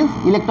carbon is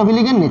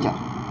electrophilic in nature.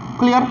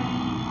 Clear?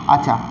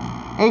 আচ্ছা,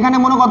 এইখানে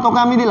মনে কর তোকে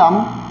আমি দিলাম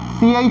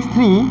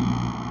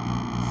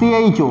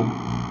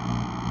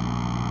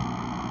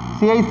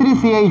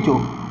CH3CHO,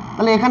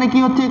 তাহলে এখানে কি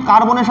হচ্ছে,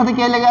 কার্বনের সাথে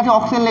কে লেগে আছে?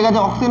 অক্সিজেন লেগে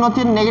আছে। অক্সিজেন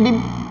হচ্ছে নেগেটিভ,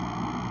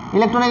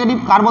 ইলেকট্রোনেগেটিভ,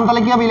 কার্বন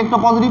তাহলে কী হবে?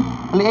 ইলেকট্রোপজিটিভ।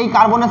 তাহলে এই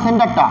কার্বনের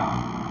সেন্টারটা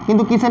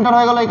কিন্তু কি সেন্টার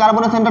হয়ে গেল? এই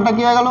কার্বনের সেন্টারটা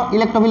কী হয়ে গেল?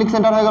 ইলেকট্রোফিলিক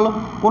সেন্টার হয়ে গেল।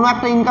 কোনো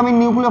একটা ইনকামিং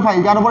নিউক্লিওফাইল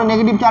যার উপরে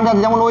নেগেটিভ চার্জ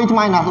আছে, যেমন OH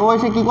মাইনাস, ও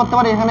এসে কী করতে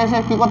পারে? এখানে এসে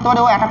কী করতে পারে?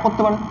 ও অ্যাটাক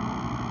করতে পারে।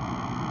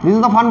 This is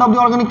the fund of the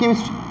organic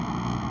chemistry.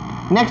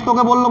 Next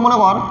তোকে বললো মনে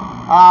কর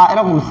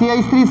এরকম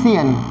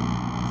CH3CN,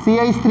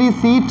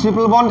 CH3C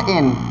triple bond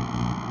N,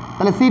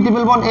 তাহলে C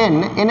triple bond N,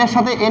 N এর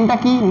সাথে Nটা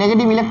কি?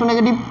 নেগেটিভ,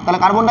 ইলেকট্রোনেগেটিভ, তাহলে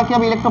কার্বনটা কী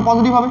হবে?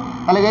 ইলেকট্রোপজিটিভ হবে।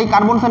 তাহলে এই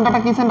কার্বন সেন্টারটা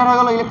কী সেন্টার হয়ে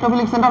গেল?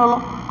 ইলেকট্রোফিলিক সেন্টার হলো।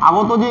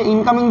 আগত যে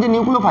ইনকামিং যে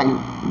নিউক্লিওফাইল,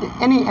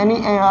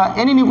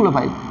 এনি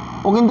নিউক্লিওফাইল,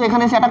 ও কিন্তু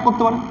এখানে এসে অ্যাটাক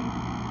করতে পারে।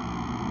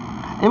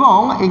 এবং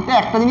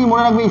একটা জিনিস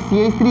মনে রাখবে, এই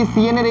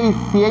CH3CN এর এই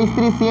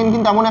CH3CN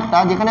কিন্তু এমন একটা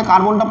যেখানে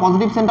কার্বনটা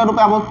পজিটিভ সেন্টার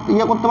রূপে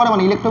ইয়ে করতে পারে,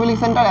 মানে electrophilic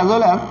centre, as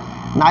well as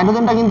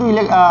নাইট্রোজেনটা কিন্তু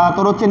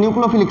তোর হচ্ছে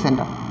নিউক্লিওফিলিক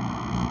সেন্টার।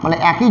 মানে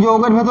একই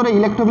যৌগের ভেতরে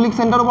ইলেকট্রোফিলিক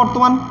সেন্টারও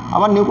বর্তমান,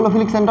 আবার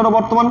নিউক্লিওফিলিক সেন্টারও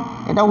বর্তমান।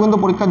 এটাও কিন্তু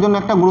পরীক্ষার জন্য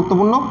একটা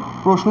গুরুত্বপূর্ণ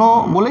প্রশ্ন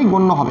বলেই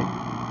গণ্য হবে।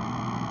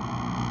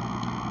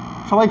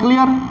 সবাই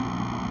ক্লিয়ার?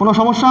 কোনো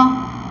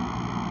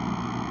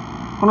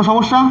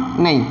সমস্যা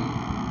নেই?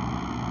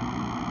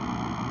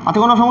 আছে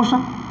কোনো সমস্যা?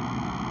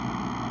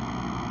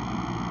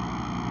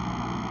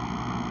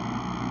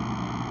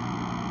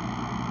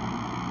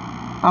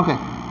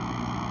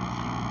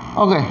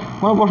 ওকে,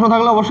 কোনো প্রশ্ন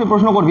থাকলে অবশ্যই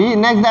প্রশ্ন করবি।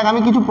 নেক্সট দেখ,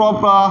 আমি কিছু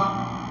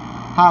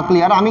হ্যাঁ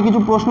ক্লিয়ার, আমি কিছু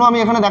প্রশ্ন আমি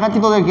এখানে দেখাচ্ছি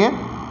তোদেরকে।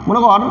 মনে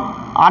কর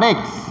RX,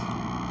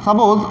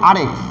 সাপোজ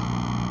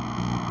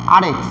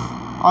RX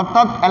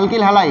অর্থাৎ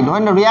alkyl halide,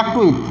 when react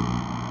with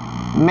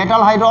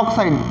metal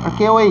hydroxide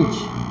KOH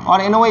or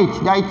NOH,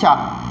 যা ইচ্ছা,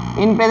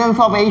 in presence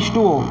of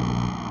H2O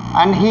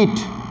and heat,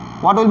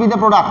 what will be the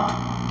product?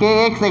 K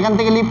x এখান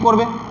থেকে লিভ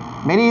করবে,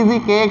 ভেরি ইজি,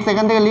 কে এক্স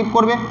এখান থেকে লিভ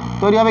করবে,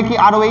 তৈরি হবে কি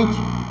আর OH.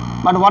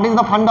 But what is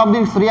the fund of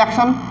this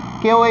reaction,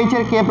 K OH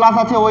এর কে প্লাস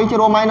আছে, ওএইচ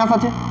এর ও মাইনাস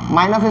আছে,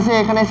 মাইনাস এসে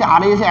এখানে এসে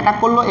আর এসে অ্যাটাক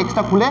করলো,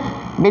 এক্সটা খুলে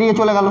বেরিয়ে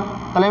চলে গেল।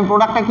 তাহলে আমি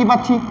প্রোডাক্টটা কী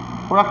পাচ্ছি,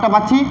 প্রোডাক্টটা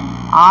পাচ্ছি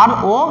আর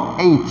ও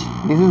H,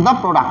 this is the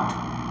product.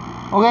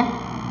 Okay,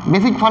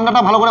 basic ফান্ডাটা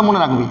ভালো করে মনে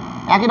রাখবি।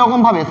 একই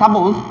রকমভাবে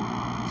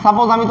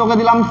সাপোজ আমি তোকে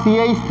দিলাম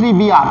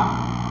CH3Br,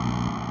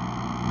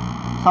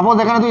 সাপোজ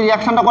এখানে তুই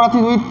রিয়াকশনটা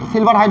করাচ্ছিস with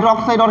silver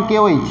hydroxide or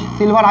KOH,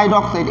 silver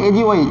hydroxide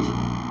AgOH,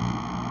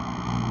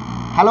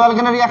 hello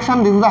অ্যালকেনের reaction,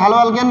 this is the hello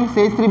alkane,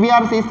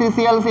 CH3Br,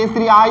 CH3Cl,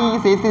 CH3I,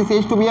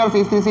 CH3CH2Br,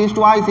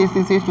 CH3CH2I,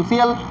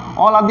 CH3CH2Cl,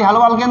 all R the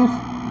hello alkenes.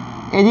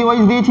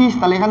 AgOH দিয়েছিস,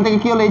 তাহলে এখান থেকে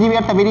কী হলো,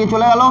 AgBrটা বেরিয়ে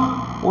চলে গেল,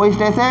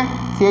 OHটা এসে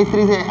CH3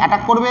 তে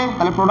অ্যাটাক করবে,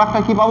 তাহলে প্রোডাক্টটা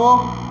কী পাবো,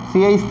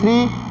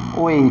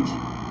 CH3OH।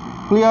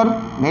 Clear,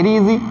 very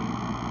easy.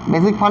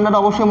 Basic ফান্ডাটা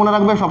অবশ্যই মনে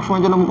রাখবে,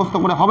 সবসময়ের জন্য মুখস্থ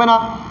করে হবে না।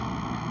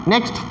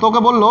 নেক্সট তোকে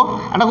বললো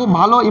একটা খুব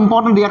ভালো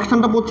ইম্পর্টেন্ট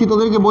রিয়াকশানটা পড়ছি,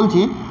 তোদেরকে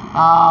বলছি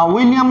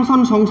উইলিয়ামসন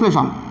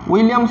সংশ্লেষণ।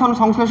 উইলিয়ামসন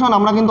সংশ্লেষণ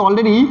আমরা কিন্তু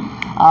অলরেডি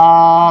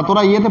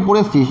তোরা ইয়েতে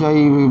পড়েছিস, ওই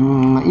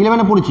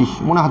 11-এ পড়েছিস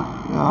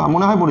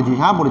মনে হয় পড়েছিস,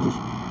 হ্যাঁ পড়েছিস।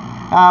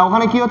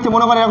 ওখানে কী হচ্ছে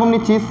মনে করে এরকম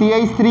নিচ্ছি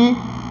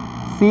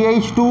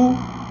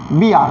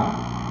CH3CH2Br,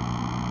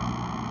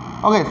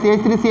 ওকে,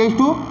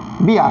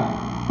 CH3CH2Br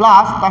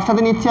প্লাস তার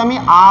সাথে নিচ্ছি আমি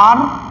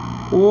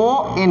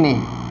RONA,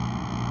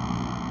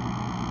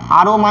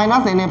 RO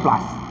minus NA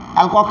plus,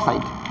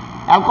 alkoxide.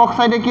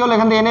 অ্যালকক্সাইডে কী হলো,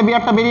 এখান থেকে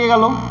NaBrটা বেরিয়ে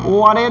গেল,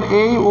 OR এর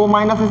এই O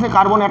মাইনাস এসে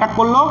কার্বন অ্যাটাক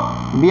করলো,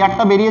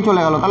 বিআরটা বেরিয়ে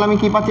চলে গেল, তাহলে আমি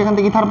কী পাচ্ছি, এখান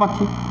থেকে ইথার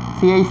পাচ্ছি,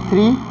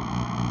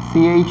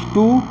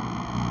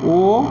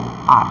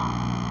 CH3CH2OR।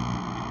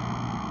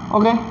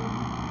 ওকে,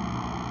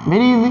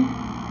 ভেরি ইজি।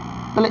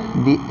 তাহলে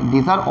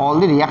this R all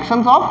the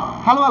reactions of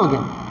hello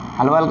alkane.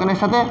 Hello অ্যালকেনের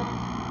সাথে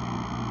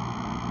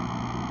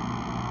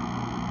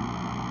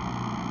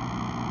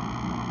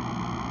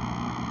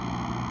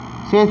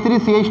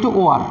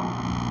CH3CH2OR,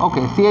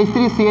 okay,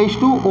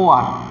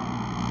 CH3CH2OR,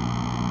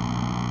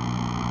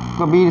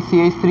 Kabir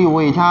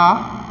CH3OH, हाँ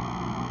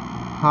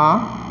हाँ,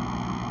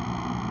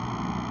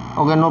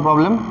 ओके, नो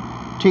प्रॉब्लेम,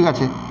 ठीक है।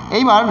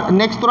 এইবার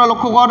নেক্সট তোরা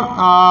লক্ষ্য কর,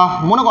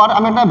 মনে কর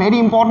আমি একটা ভেরি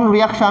ইম্পর্টেন্ট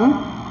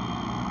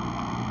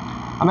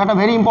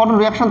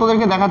রিয়াকশান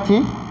তোদেরকে দেখাচ্ছি।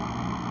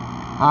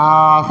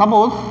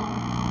 Suppose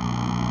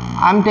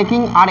I am taking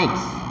RX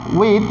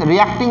with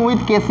reacting with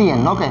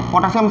KCN, okay,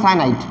 potassium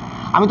cyanide.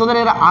 আমি তোদের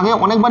এর আগে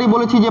অনেকবারই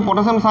বলেছি যে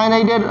পটাশিয়াম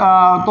সায়ানাইডের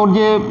তোর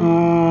যে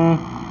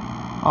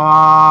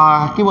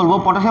কী বলবো,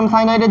 পটাশিয়াম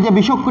সায়ানাইডের যে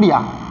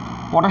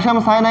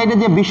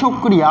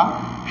বিষক্রিয়া,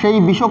 সেই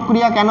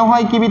বিষক্রিয়া কেন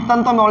হয়, কী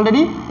বৃত্তান্ত আমি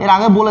অলরেডি এর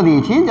আগে বলে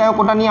দিয়েছি, যাই হোক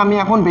ওটা নিয়ে আমি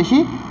এখন বেশি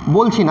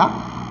বলছি না।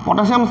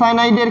 পটাশিয়াম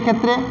সায়ানাইডের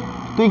ক্ষেত্রে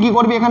তুই কী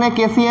করবি, এখানে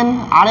KCN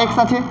RX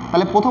আছে,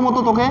 তাহলে প্রথমত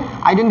তোকে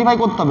আইডেন্টিফাই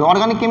করতে হবে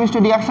অর্গানিক কেমিস্ট্রি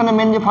রিয়াকশানের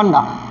মেন যে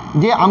ফান্ডা,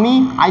 যে আমি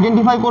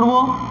আইডেন্টিফাই করব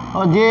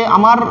যে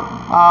আমার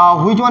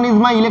which one is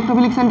my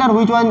electrophilic centre,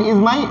 which one is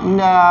my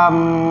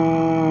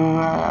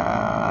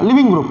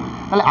living group.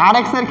 তাহলে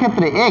RX এর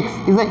ক্ষেত্রে X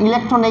is a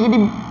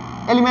electronegative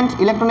element,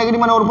 electronegative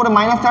মানে ওর উপরে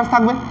মাইনাস চার্জ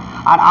থাকবে,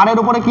 আর R এর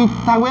উপরে কী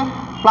থাকবে,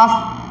 প্লাস,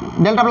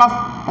 ডেল্টা প্লাস।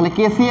 তাহলে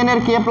KCN এর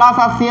K প্লাস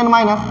আর CN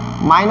মাইনাস,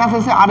 মাইনাস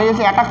এসে আর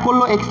এসে অ্যাটাক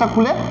করলো, এক্সটা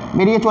খুলে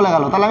বেরিয়ে চলে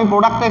গেল, তাহলে আমি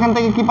প্রোডাক্টটা এখান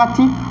থেকে কী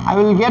পাচ্ছি, I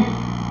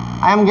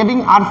am getting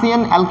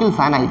RCN alkyl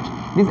cyanide.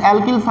 This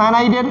alkyl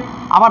সায়ানাইডের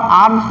আবার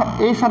আর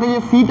এর সাথে যে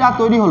সিটা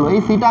তৈরি হলো,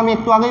 এই সিটা আমি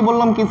একটু আগেই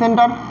বললাম কি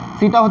সেন্টার,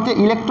 সিটা হচ্ছে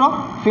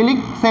ইলেকট্রোফিলিক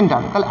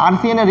সেন্টার। তাহলে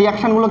RCN এর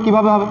রিয়াকশানগুলো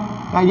কীভাবে হবে,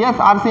 ইয়েস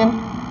RCN,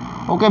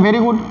 ওকে, ভেরি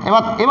গুড।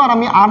 এবার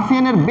আমি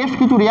RCN এর বেশ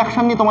কিছু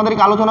রিয়াকশান নিয়ে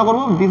তোমাদেরকে আলোচনা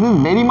করবো, this is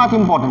very much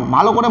important,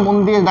 ভালো করে মন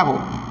দিয়ে দেখো,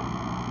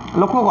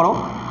 লক্ষ্য করো।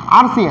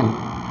 RCN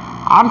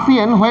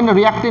when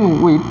reacting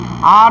with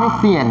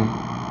RCN,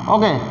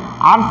 okay,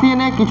 RCN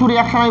এ কিছু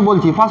রিয়াকশান আমি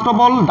বলছি। First of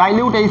all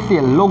dilute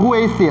HCl, লঘু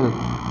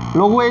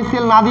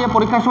HCl না দিয়ে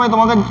পরীক্ষার সময়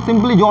তোমাকে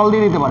সিম্পলি জল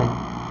দিয়ে দিতে পারে,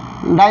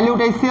 dilute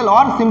HCl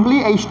or simply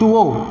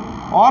H2O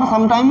or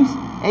sometimes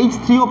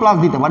H3O plus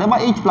দিতে পারে বা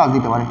H প্লাস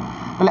দিতে পারে।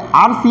 তাহলে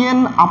RCN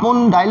আপন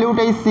ডাইলিউট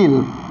HCl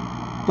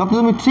যত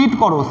তুমি ট্রিট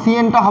করো,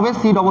 CNটা হবে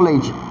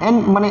COOH,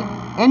 মানে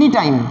এনি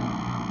টাইম,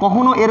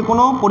 কখনো এর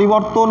কোনো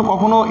পরিবর্তন,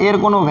 কখনো এর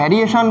কোনো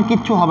ভ্যারিয়েশন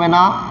কিচ্ছু হবে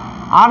না।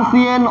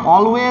 RCN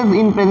always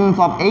in presence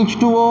of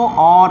H2O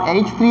or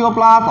H3O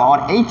plus or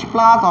H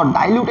plus or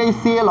dilute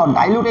HCl or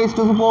dilute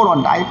H2SO4 or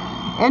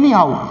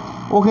anyhow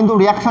ও কিন্তু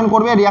রিয়াকশান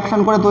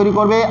করে তৈরি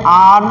করবে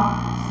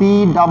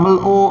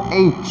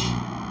RCOOH।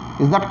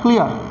 Is that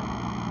clear?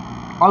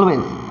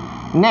 Always.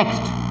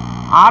 Next,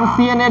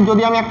 RCN এর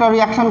যদি আমি একটা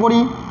রিয়াকশান করি,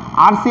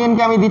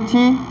 RCNকে আমি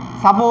দিচ্ছি,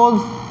 সাপোজ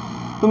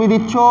তুমি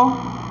দিচ্ছ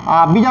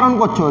বিজারণ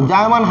করছো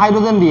জায়মান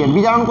হাইড্রোজেন দিয়ে,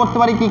 বিজারণ করতে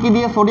পারি কী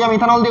দিয়ে, সোডিয়াম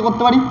ইথানল দিয়ে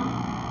করতে পারি,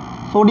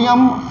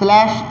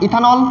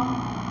 সোডিয়াম/ইথানল,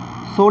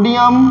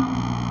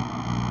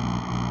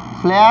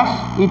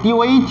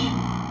 সোডিয়াম/ETOH,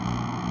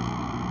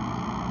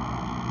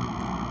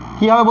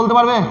 কী হবে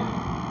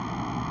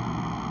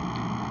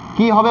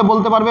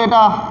বলতে পারবে,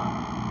 এটা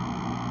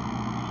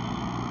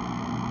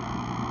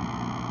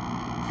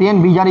CN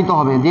বিজারিত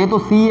হবে, যেহেতু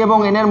C এবং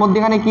N এর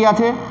মধ্যেখানে কি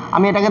আছে,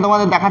 আমি এটাকে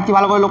তোমাদের দেখাচ্ছি,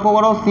 ভালো করে লক্ষ্য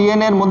করো।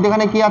 CN এর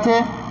মধ্যেখানে কি আছে,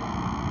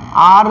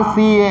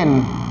 RCN,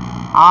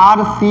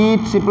 RC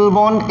triple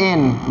bond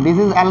N, this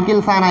is alkyl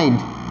cyanide.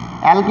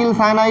 Alkyl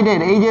সায়ানাইডের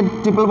এই যে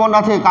ট্রিপল বন্ড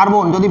আছে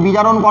কার্বন, যদি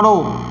বিজারণ করো,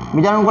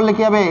 বিজারণ করলে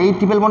কী হবে, এই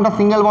ট্রিপল বন্ডটা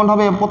সিঙ্গেল বন্ড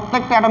হবে,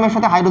 প্রত্যেকটা অ্যাটমের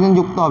সাথে হাইড্রোজেন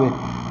যুক্ত হবে,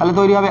 তাহলে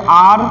তৈরি হবে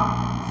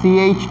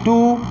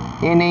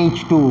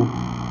RCH2NH2,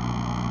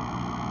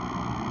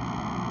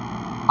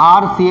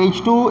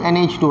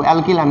 RCH2NH2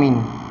 অ্যালকিল অ্যামিন।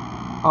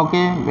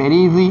 ওকে, ভেরি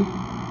ইজি।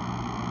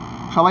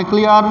 সবাই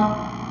ক্লিয়ার?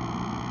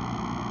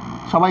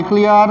 সবাই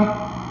ক্লিয়ার?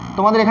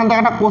 তোমাদের এখান থেকে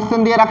একটা কোশ্চেন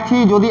দিয়ে রাখছি,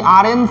 যদি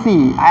RNC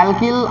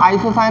অ্যালকিল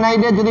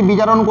আইসোসায়ানাইডের যদি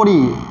বিজারণ করি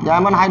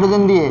জার্মান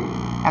হাইড্রোজেন দিয়ে,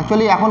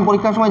 অ্যাকচুয়ালি এখন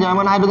পরীক্ষার সময়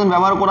জার্মান হাইড্রোজেন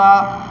ব্যবহার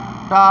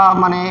করাটা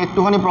মানে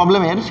একটুখানি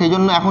প্রবলেমের, সেই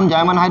জন্য এখন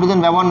জার্মান হাইড্রোজেন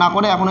ব্যবহার না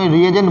করে এখন ওই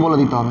রিয়েজেন্ট বলে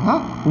দিতে হবে।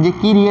 হ্যাঁ, যে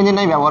কী রিয়েজেন্ট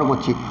আমি ব্যবহার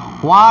করছি,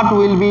 what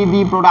will be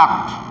the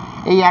product,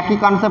 এই একই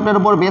কনসেপ্টের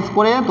উপর বেস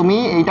করে তুমি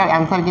এইটার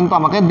অ্যান্সার কিন্তু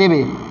আমাকে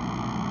দেবে।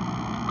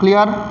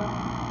 ক্লিয়ার?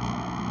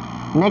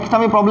 নেক্সট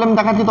আমি প্রবলেম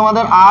দেখাচ্ছি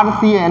তোমাদের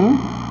RCN।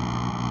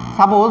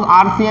 সাপোজ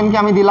RCNকে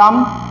আমি দিলাম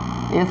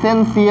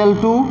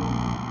SnCl2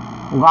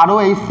 গাঢ়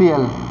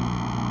HCl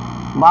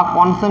বা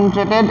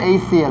কনসেন্ট্রেটেড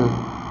HCl,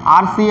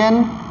 RCN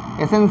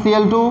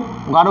SnCl2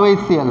 গাঢ়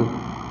HCl।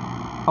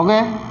 ওকে,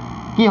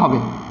 কি হবে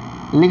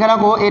লিখে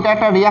রাখো, এটা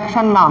একটা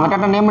রিয়াকশান নাম, এটা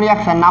একটা নেম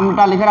রিয়াকশান,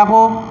 নামটা লিখে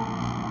রাখো,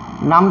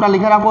 নামটা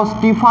লিখে রাখো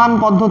স্টিফান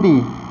পদ্ধতি,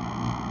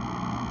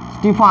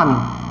 স্টিফান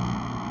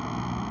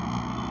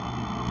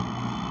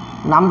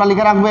নামটা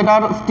লিখে রাখবে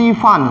এটার,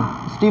 স্টিফান,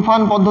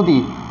 স্টিফান পদ্ধতি।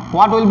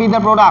 What will be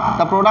the product?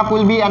 The product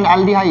will be an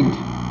aldehyde,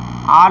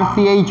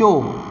 RCHO.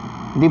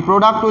 The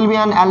product will be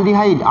an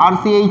aldehyde,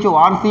 RCHO.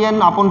 RCN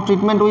upon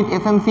treatment with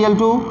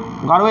SnCl2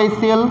 গাঢ়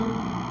HCl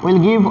will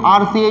give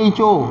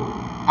RCHO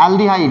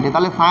aldehyde।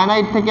 তাহলে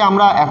cyanide থেকে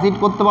আমরা acid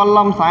করতে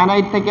পারলাম,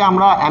 cyanide থেকে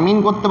আমরা amine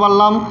করতে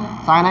পারলাম,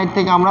 সায়ানাইড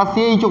থেকে আমরা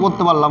CHO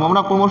করতে পারলাম।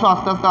 আমরা ক্রমশ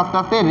আস্তে আস্তে আস্তে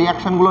আস্তে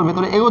রিয়াকশানগুলোর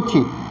ভেতরে এগোচ্ছি।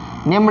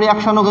 নেম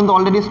রিয়াকশানও কিন্তু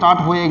অলরেডি স্টার্ট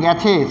হয়ে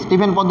গেছে।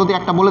 স্টিফেন পদ্ধতি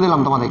একটা বলে দিলাম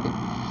তোমাদেরকে,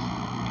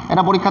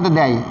 এটা পরীক্ষাতে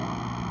দেয়।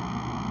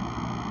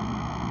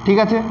 ঠিক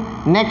আছে,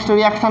 নেক্সট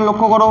রিয়াকশান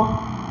লক্ষ্য করো।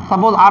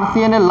 সাপোজ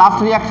RCN এর লাস্ট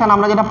রিয়াকশান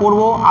আমরা যেটা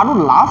পড়বো, আরও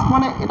লাস্ট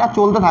মানে এটা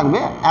চলতে থাকবে,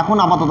 এখন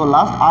আপাতত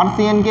লাস্ট।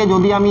 RCNকে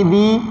যদি আমি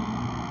দিই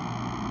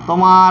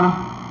তোমার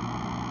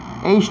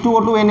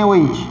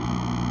H2O2NaOH,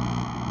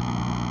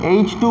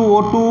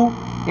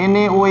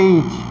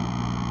 H2O2NaOH,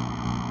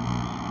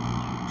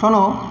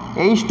 শোনো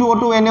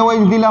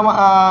H2O2NaOH দিলাম,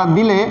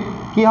 দিলে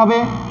কি হবে,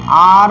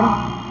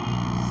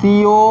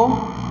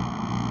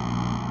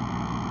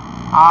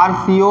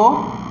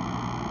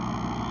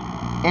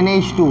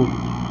 RCONH2,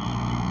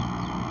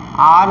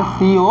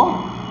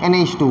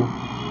 RCONH2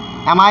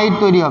 অ্যামাইড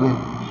তৈরি হবে।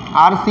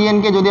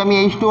 RCNকে যদি আমি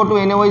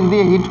H2O2NaOH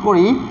দিয়ে হিট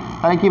করি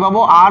তাহলে কী পাবো,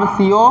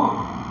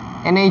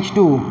 RCONH2।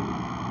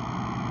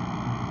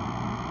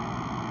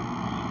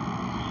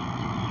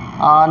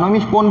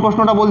 নমিশ কোন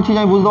প্রশ্নটা বলছি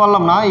আমি বুঝতে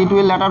পারলাম না, it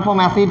will letter form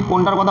acid,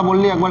 কোনটার কথা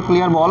বললি একবার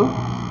ক্লিয়ার বল,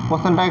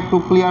 কোশ্চেনটা একটু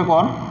ক্লিয়ার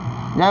কর।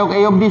 যাই হোক,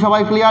 এই অবধি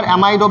সবাই ক্লিয়ার?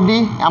 অ্যামাইড অবধি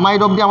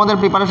আমাদের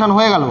প্রিপারেশান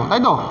হয়ে গেল,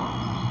 তাই তো?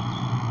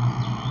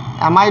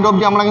 অ্যামাইড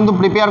অবধি আমরা কিন্তু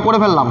প্রিপেয়ার করে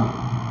ফেললাম।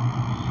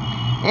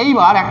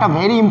 এইবার একটা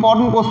ভেরি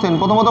ইম্পর্টেন্ট কোশ্চেন।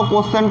 প্রথমত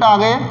কোশ্চেনটা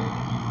আগে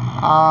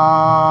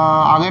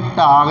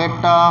আগেরটা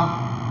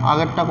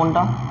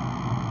কোনটা,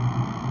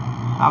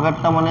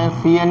 আগেরটা মানে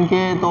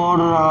CNকে তোর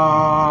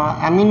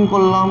অ্যামিন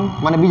করলাম,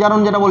 মানে বিজারণ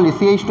যেটা বললি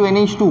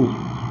CH2NH2,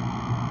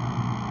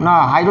 না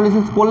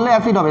হাইড্রোলিসিস করলে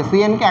অ্যাসিড হবে।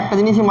 CNকে একটা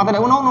জিনিসই মাথায়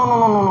রাখবো,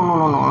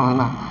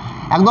 না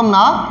একদম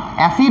না।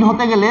 অ্যাসিড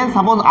হতে গেলে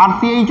সাপোজ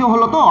RCHO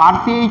হলো, তো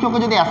RCHOকে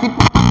যদি অ্যাসিড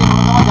করতে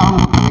হয় আবার জারণ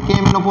করতে হবে,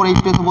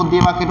 KMNO4H2SO4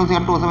 দিয়ে বা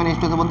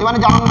K2CR2O7H2SO4 দিয়ে, মানে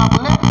জারণ না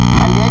করলে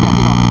অ্যালডিহাইড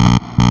অ্যাসিড হবে।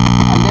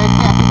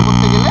 অ্যালডিহাইডকে অ্যাসিড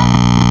করতে গেলে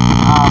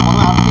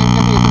প্রথমে RCNকে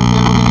তুই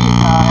এসেনশিয়াল যদি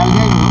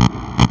অ্যালডিহাইড হলো,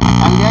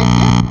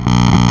 অ্যালডিহাইডকে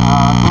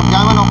তোর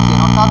জার্মান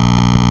অক্সিজেন অর্থাৎ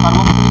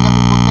কার্বক্সিলিক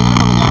অ্যাসিড করতে গেলে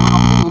তোকে জার্মান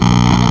অক্সিজেন ইউজ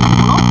করতে হবে, মানে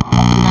কোনো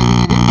অক্সিডাইজিং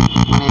এজেন্ট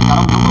মানে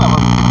কারক দ্রব্য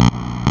ব্যবহার করতে হবে।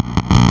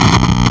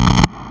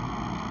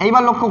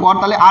 এইবার লক্ষ্য কর,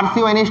 তাহলে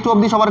RCONH2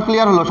 অবধি সবার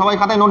ক্লিয়ার হলো? সবাই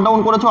খাতায় নোট ডাউন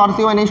করেছো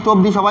RCONH2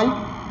 অবধি সবাই?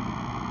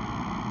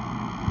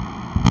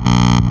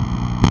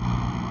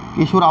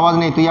 কিশোর আওয়াজ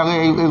নেই, তুই আগে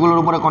এগুলোর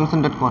উপরে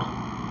কনসেন্ট্রেট কর।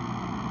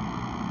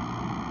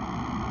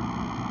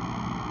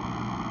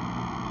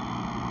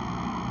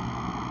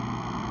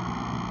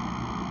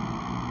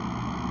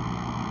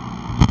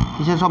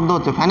 কিসের শব্দ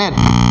হচ্ছে? ফ্যানের?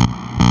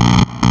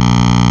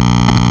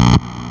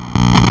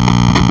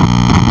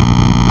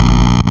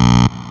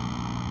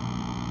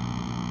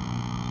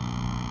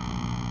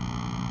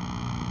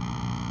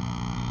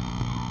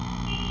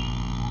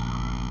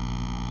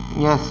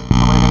 ইয়েস,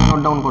 সবাই এটাকে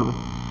নোট ডাউন করবে।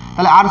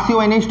 তাহলে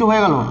RCONH2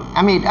 হয়ে গেল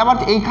অ্যামিড। এবার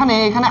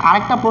এইখানে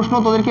আরেকটা প্রশ্ন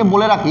তোদেরকে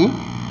বলে রাখি,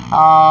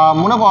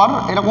 মনে কর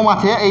এরকম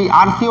আছে, এই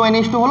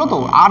RCONH2 হলো, তো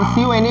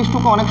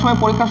RCONH2কে অনেক সময়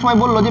পরীক্ষার সময়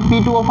বললো যে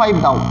P2O5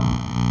 দাও,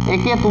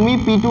 একে তুমি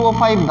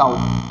P2O5 দাও।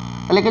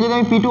 তাহলে একে যদি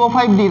আমি P2O5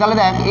 দিই তাহলে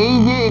দেখ এই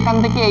যে এখান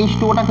থেকে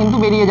H2ওটা কিন্তু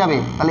বেরিয়ে যাবে।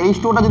 তাহলে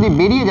H2ওটা যদি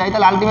বেরিয়ে যায়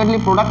তাহলে আলটিমেটলি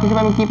প্রোডাক্ট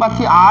হিসেবে আমি কী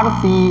পাচ্ছি,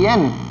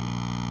 RCN।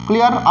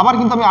 ক্লিয়ার? আবার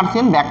কিন্তু আমি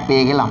RCN ব্যাক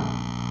পেয়ে গেলাম।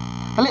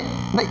 তাহলে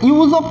the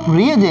use of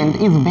reagent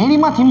is very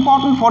much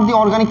important for the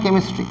organic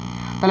chemistry.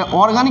 তাহলে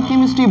অর্গানিক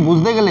কেমিস্ট্রি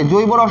বুঝতে গেলে,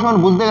 জৈব রসায়ন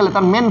বুঝতে গেলে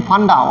তার main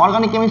funda,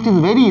 organic chemistry is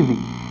very easy,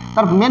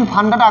 তার মেন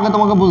ফান্ডাটা আগে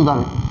তোমাকে বুঝতে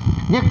হবে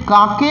যে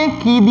কাকে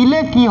কি দিলে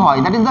কি হয়,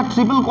 দ্যাট ইজ দ্য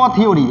ট্রিপল ক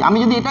থিওরি। আমি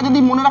যদি এটা যদি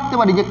মনে রাখতে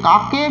পারি যে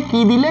কাকে কি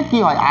দিলে কি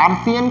হয়,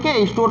 RCN-কে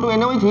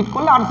H2O2NaOH হিট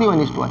করলে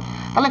RCONH2 হয়,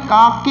 তাহলে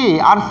কাকে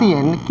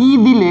RCN কি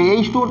দিলে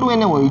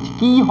H2O2NaOH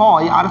কি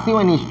হয়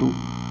RCONH2,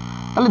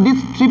 তাহলে দিস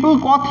ট্রিপল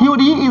ক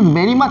theory is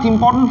very much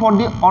important for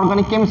the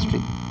organic chemistry.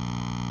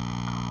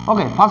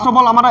 Okay, first of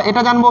all আমরা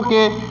এটা জানবো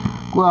কে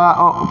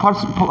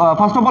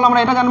ফার্স্ট অফ অল আমরা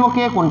এটা জানবো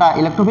কে কোনটা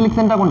ইলেকট্রোফিলিক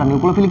সেন্টার, কোনটা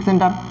নিউক্লিওফিলিক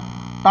সেন্টার।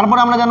 তারপরে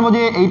আমরা জানবো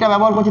যে এইটা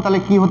ব্যবহার করছি তাহলে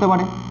কি হতে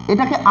পারে,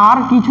 এটাকে আর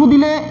কিছু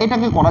দিলে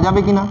এটাকে করা যাবে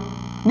কিনা।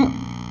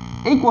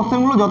 এই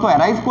কোশ্চেনগুলো যত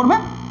অ্যারাইজ করবে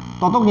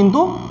তত কিন্তু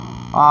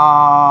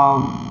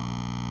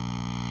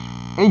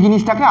এই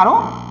জিনিসটাকে আরো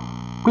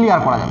ক্লিয়ার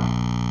করা যাবে।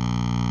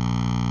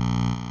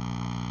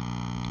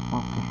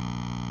 ওকে,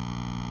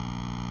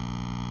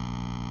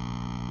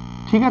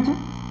 ঠিক আছে,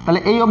 তাহলে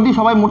এই অবধি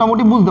সবাই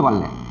মোটামুটি বুঝতে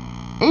পারলে।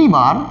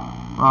 এইবার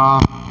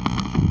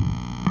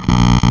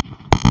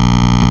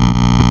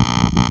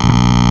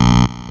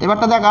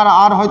এবারটা দেখ,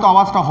 আর হয়তো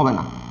আওয়াজটা হবে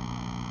না,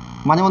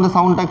 মাঝে মধ্যে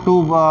সাউন্ডটা একটু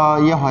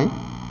ইয়ে হয়।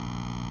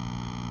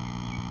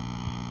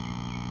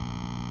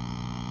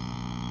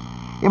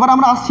 এবার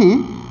আমরা আসছি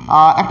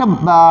একটা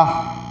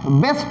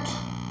বেস্ট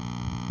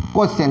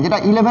কোয়েশ্চেন, যেটা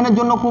 11-এর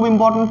জন্য খুব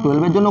ইম্পর্টেন্ট,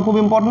 12-এর জন্য খুব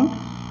ইম্পর্টেন্ট,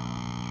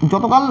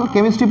 যতকাল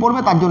কেমিস্ট্রি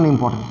পড়বে তার জন্য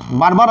ইম্পর্টেন্ট।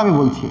 বারবার আমি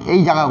বলছি এই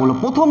জায়গাগুলো।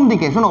 প্রথম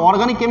দিকে শোনো,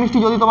 অর্গানিক কেমিস্ট্রি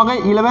যদি তোমাকে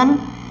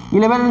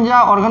 11 যা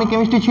অর্গানিক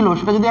কেমিস্ট্রি ছিল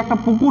সেটা যদি একটা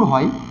পুকুর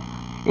হয়,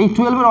 এই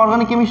 12-এর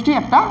অর্গানিক কেমিস্ট্রি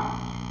একটা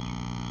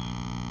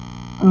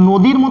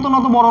নদীর মতন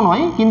অত বড়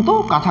নয় কিন্তু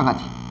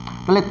কাছাকাছি।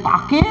 তাহলে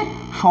তাকে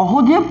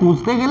সহজে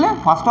বুঝতে গেলে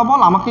ফার্স্ট অফ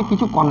অল আমাকে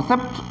কিছু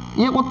কনসেপ্ট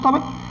করতে হবে,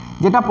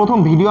 যেটা প্রথম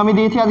ভিডিও আমি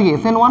দিয়েছি আজকে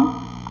SN1,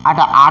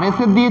 একটা RS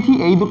দিয়েছি,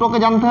 এই দুটোকে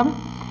জানতে হবে।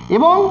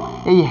 এবং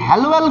এই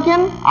হ্যালো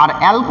অ্যালকেন আর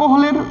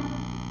অ্যালকোহলের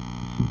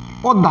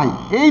অধ্যায়,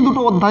 এই দুটো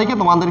অধ্যায়কে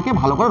তোমাদেরকে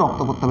ভালো করে রপ্ত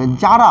করতে হবে।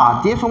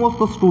 যে সমস্ত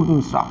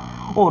স্টুডেন্টসরা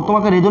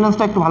তোমাকে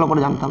রেজোনেন্সটা একটু ভালো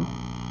করে জানতে হবে।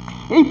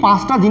 এই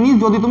 5টা জিনিস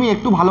যদি তুমি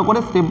একটু ভালো করে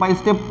স্টেপ বাই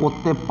স্টেপ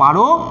করতে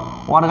পারো,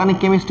 অর্গানিক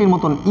কেমিস্ট্রির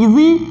মতন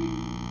ইজি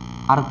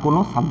আর কোনো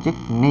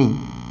সাবজেক্ট নেই,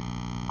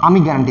 আমি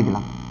গ্যারান্টি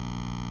দিলাম।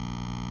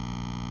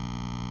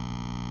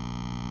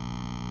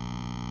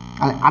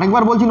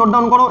 আরেকবার বলছি, নোট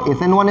ডাউন করো,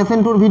 SN1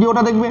 SN2-র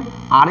ভিডিওটা দেখবে,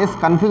 RS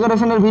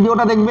কনফিগারেশনের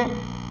ভিডিওটা দেখবে,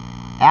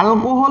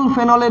 অ্যালকোহল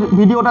ফেনলের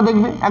ভিডিওটা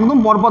দেখবে, একদম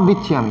পরপর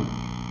দিচ্ছি আমি।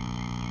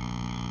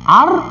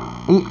 আর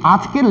এই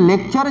আজকের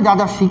লেকচারে যা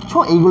যা শিখছো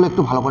এইগুলো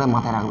একটু ভালো করে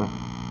মাথায় রাখবে।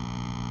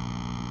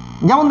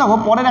 যেমন দেখো,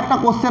 পরের একটা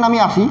কোশ্চেন আমি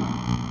আসি,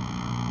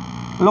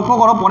 লক্ষ্য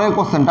করো পরের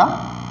কোশ্চেনটা।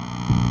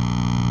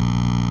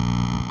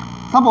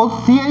 Suppose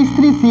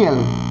CH3Cl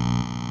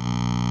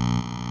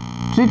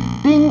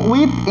treating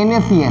with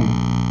NaCN,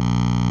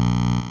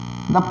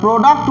 the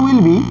product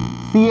will be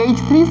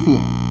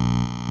CH3Cl,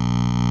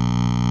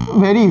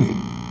 very easy,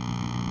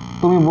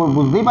 তুমি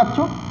বুঝতেই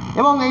পারছো।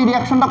 এবং এই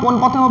রিয়াকশনটা কোন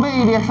পথে হবে?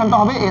 এই রিয়াকশনটা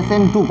হবে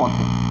SN2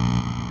 পথে।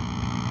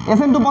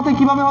 SN2 পথে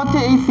কিভাবে হচ্ছে?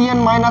 এই CN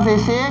মাইনাস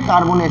এসে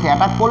কার্বনে এসে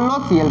অ্যাটাক করলো,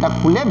 Clটা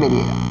খুলে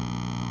বেরিয়ে গেল,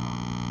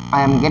 I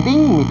am getting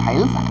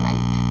methyl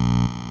cyanide.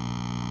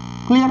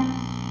 Clear?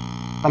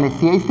 তাহলে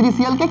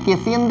CH3Cl কে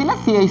KCN দিলে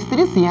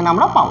CH3CN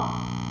আমরা পাবো।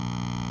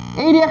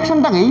 এই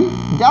রিয়াকশনটাকেই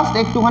জাস্ট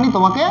একটুখানি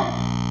তোমাকে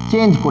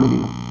চেঞ্জ করে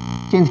দিল।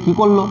 চেঞ্জ কি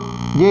করলো?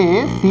 যে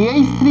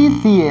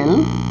CH3Cl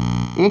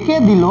একে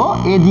দিল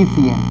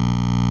AgCN,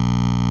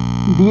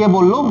 দিয়ে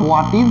বললো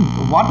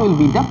what will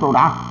be the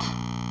product,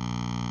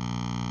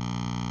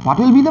 what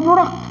will be the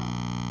product?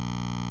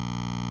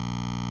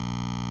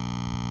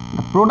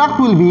 The product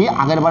will be,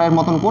 আগের বারের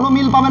মতন কোনো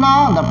মিল পাবে না,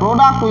 the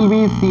product will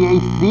be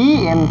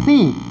CH3NC,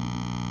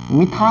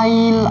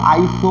 methyl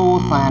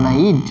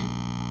isocyanide.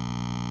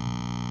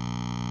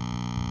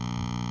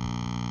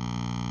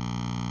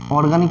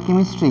 Organic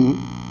chemistry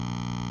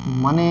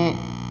মানে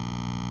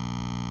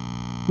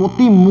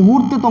প্রতি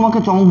মুহূর্তে তোমাকে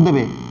চমক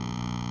দেবে,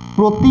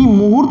 প্রতি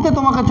মুহূর্তে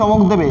তোমাকে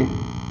চমক দেবে।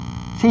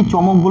 সেই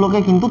চমকগুলোকে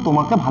কিন্তু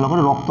তোমাকে ভালো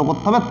করে রপ্ত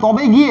করতে হবে,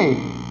 তবে গিয়ে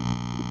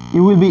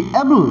you will be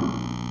able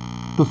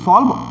to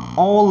solve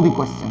all the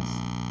questions.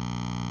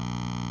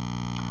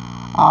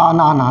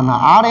 না না না,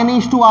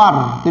 RNH2R,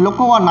 তুই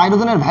লক্ষ্য কর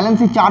নাইট্রোজেনের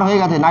ভ্যালেন্সি 4 হয়ে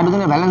গেছে।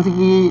 নাইট্রোজেনের ভ্যালেন্সি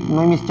কি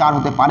নৈমিষ 4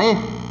 হতে পারে?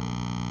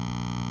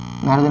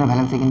 নাইট্রোজেনের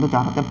ভ্যালেন্সি কিন্তু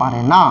 4 হতে পারে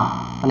না।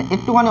 তাহলে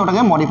একটুখানি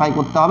ওটাকে মডিফাই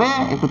করতে হবে,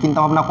 একটু চিন্তা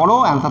ভাবনা করো।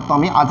 অ্যান্সার তো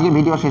আমি আজকে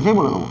ভিডিও শেষেই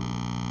বলে দেবো,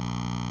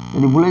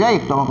 যদি ভুলে যাই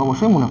একটু আমাকে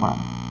অবশ্যই মনে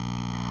করাবে।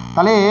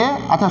 তাহলে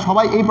আচ্ছা,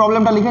 সবাই এই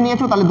প্রবলেমটা লিখে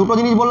নিয়েছো? তাহলে দুটো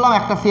জিনিস বললাম,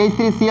 একটা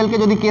CH3Cl কে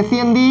যদি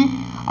KCN দিই,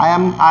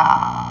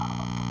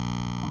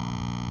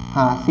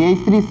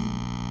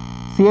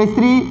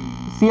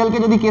 CH3Cl কে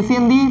যদি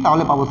KCN দিই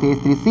তাহলে পাবো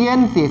CH3CN,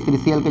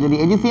 CH3Cl কে যদি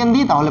AgCN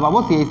দিই তাহলে পাবো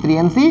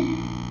CH3NC।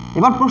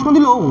 এবার প্রশ্ন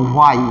দিল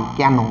হোয়াই,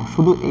 কেন?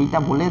 শুধু এইটা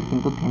বলে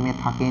কিন্তু থেমে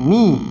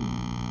থাকেনি,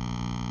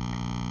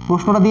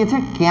 প্রশ্নটা দিয়েছে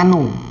কেন,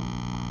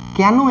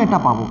 কেন এটা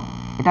পাবো।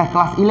 এটা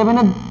ক্লাস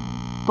 11-এ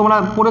তোমরা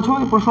পড়েছো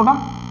এই প্রশ্নটা,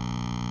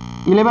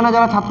 11-এ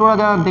যারা ছাত্ররা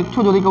যারা দেখছো,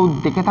 যদি কেউ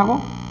দেখে থাকো,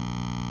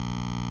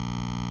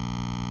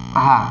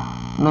 হ্যাঁ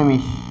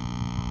নৈমিষ,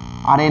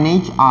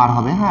 RNHR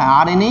হবে। হ্যাঁ,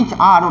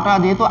 RNHR ওটা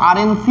যেহেতু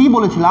RNC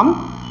বলেছিলাম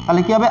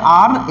তাহলে কি হবে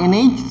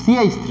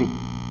RNHCH3,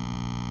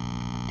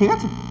 ঠিক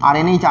আছে,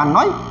 RNHR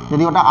নয়,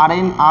 যদি ওটা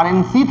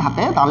RNC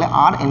থাকে তাহলে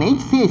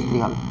RNHCH3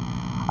 হবে।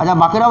 আচ্ছা,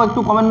 বাকিরাও একটু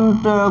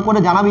কমেন্ট করে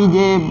জানাবি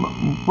যে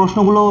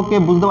প্রশ্নগুলোকে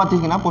বুঝতে পারছিস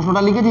কিনা।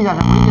 প্রশ্নটা লিখেছিস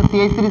আশা করি যে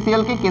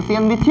CH3Cl কে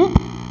KCN দিচ্ছি,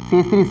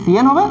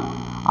 CH3CN হবে,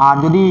 আর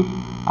যদি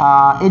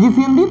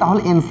AgCN দিই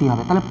তাহলে NC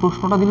হবে। তাহলে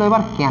প্রশ্নটা দিল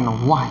এবার কেন,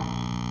 ওয়াই,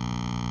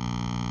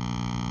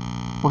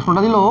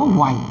 প্রশ্নটা দিল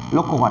ওয়াই,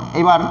 লক্ষ্য কর।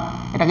 এবার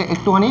এটাকে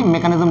একটুখানি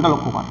মেকানিজমটা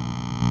লক্ষ্য কর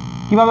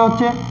কীভাবে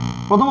হচ্ছে।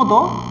 প্রথমত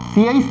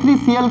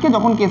CH3Cl কে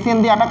যখন KCN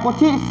দিয়ে অ্যাটাক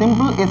করছি,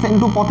 সিম্পল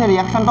SN2 পথে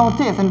রিয়াকশানটা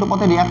হচ্ছে, SN2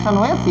 পথে রিয়াকশান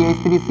হয়ে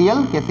CH3Cl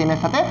KCN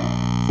এর সাথে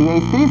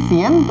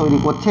CH3CN তৈরি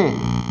করছে।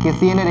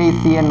 KCN এর এই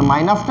CN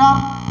মাইনাসটা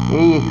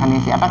এই এখানে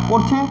এসে অ্যাটাক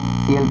করছে,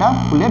 Clটা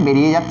খুলে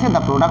বেরিয়ে যাচ্ছে,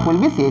 the product will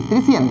be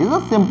CH3CN। This is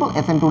a simple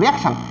SN2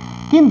 reaction.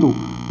 কিন্তু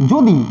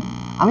যদি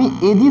আমি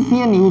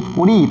AgCN ইউজ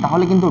করি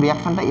তাহলে কিন্তু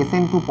রিয়াকশানটা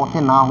SN2 পথে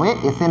না হয়ে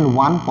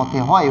SN1 পথে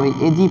হয়। ওই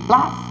Ag+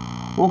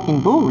 ও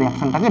কিন্তু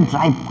রিয়াকশানটাকে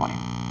ড্রাইভ করে,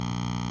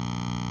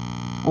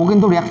 ও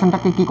কিন্তু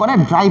রিয়াকশানটাকে কি করে,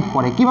 ড্রাইভ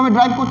করে। কিভাবে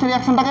ড্রাইভ করছে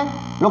রিয়াকশানটাকে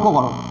লক্ষ্য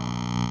করো।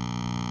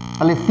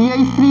 তাহলে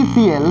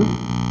CH3Cl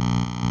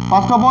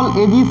first of all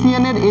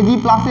AgCN এর Ag+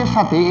 এর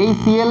সাথে এই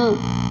Cl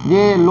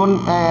যে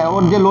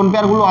ওর যে লোন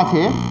পেয়ারগুলো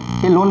আছে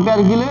সেই লোন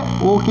পেয়ারগুলো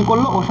ও কি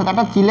করলো, ওর সাথে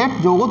একটা চিলেট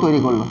যৌগ তৈরি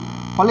করলো।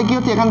 ফলে কি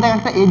হচ্ছে, এখান থেকে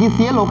একটা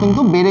AgCl ও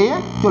কিন্তু বেরিয়ে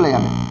চলে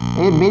যাবে।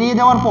 এই বেরিয়ে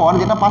যাওয়ার পর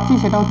যেটা পাচ্ছি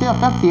সেটা হচ্ছে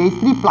একটা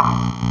CH3+।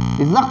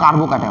 This is a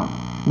carbocation,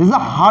 this is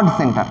a hard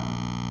centre.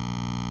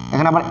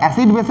 এখানে আবার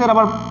অ্যাসিড বেসের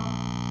আবার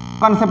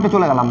কনসেপ্টে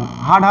চলে গেলাম,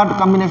 হার্ড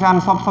কম্বিনেশান,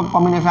 সব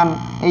কম্বিনেশান,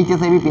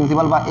 HSAB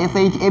প্রিন্সিপাল বা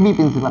SHAB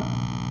principal,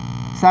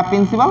 sap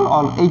principal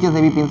or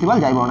HSAB principal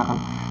যাই বলো না কেন।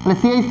 তাহলে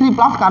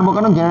CH3+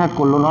 কার্বোক্যাটায়ন জেনারেট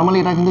করলো। নর্মালি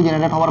এটা কিন্তু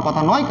জেনারেট হওয়ার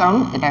কথা নয়, কারণ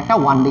এটা একটা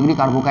 1 ডিগ্রি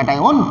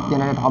কার্বোক্যাটায়ন,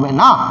 জেনারেট হবে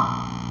না।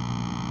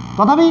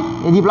 তথাপি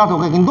Ag+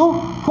 ওকে কিন্তু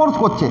ফোর্স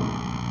করছে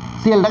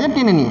Clটাকে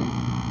টেনে নিয়ে।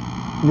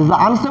 This the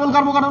unstable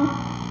carbocation.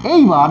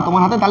 এইবার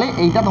তোমার হাতে তাহলে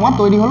এইটা তোমার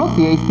তৈরি হলো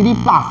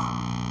CH3+।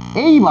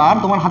 এইবার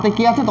তোমার হাতে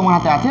কি আছে, তোমার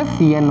হাতে আছে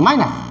CN-।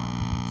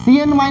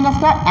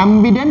 CN-টা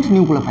অ্যাম্বিডেন্ট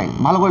নিউক্লিওফাইল,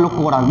 ভালো করে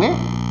লক্ষ্য করে রাখবে।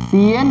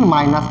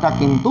 CN-টা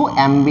কিন্তু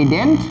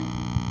অ্যাম্বিডেন্ট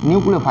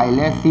নিউক্লিওফাইল,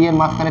 এর C এর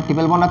মাঝখানে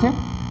ট্রিপল বন্ড আছে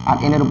আর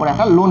N এর উপরে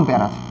একটা লোন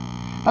পেয়ার আছে।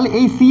 তাহলে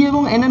এই C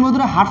এবং N এর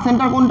মধ্যে হার্ড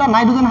সেন্টার কোনটা,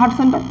 নাইট্রোজেন হার্ড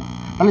সেন্টার।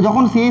 তাহলে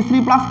যখন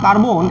CH3+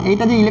 কার্বন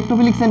এইটা যে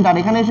ইলেকট্রোফিলিক সেন্টার,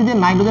 এখানে এসে যে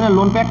নাইট্রোজেনের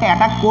লোন পেয়ারটা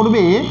অ্যাটাক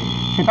করবে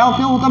সেটাও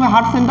কেউ হতে হবে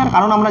হার্ড সেন্টার,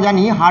 কারণ আমরা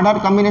জানি harder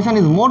combination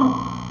is more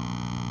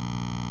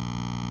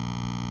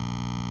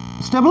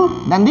stable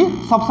than the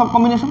সব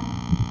কম্বিনেশন।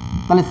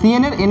 তাহলে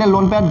CN এর N এর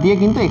লোন পেয়ার দিয়ে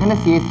কিন্তু এখানে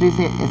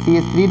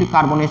CH3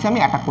 কার্বন এসে আমি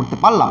অ্যাটাক করতে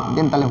পারলাম।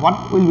 দেন তাহলে what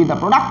will be the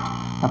product,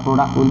 the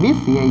product will be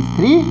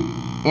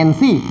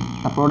CH3NC,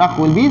 the product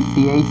will be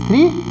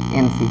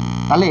CH3NC।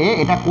 তাহলে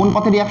এটা কোন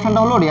পথে রিয়াকশানটা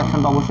হলো,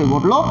 রিয়াকশানটা অবশ্যই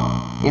ঘটলো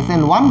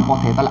SN1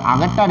 পথে। তাহলে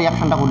আগেরটা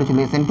রিয়াকশানটা ঘটেছিল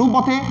SN2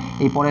 পথে,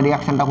 এই পরের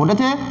রিয়াকশানটা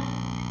ঘটেছে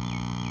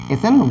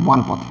SN1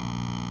 পথে।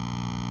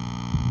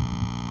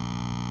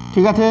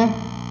 ঠিক আছে,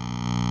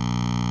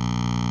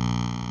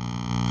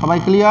 সবাই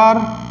ক্লিয়ার?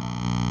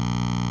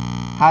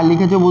 হ্যাঁ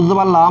লিখেছো, বুঝতে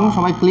পারলাম।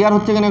 সবাই ক্লিয়ার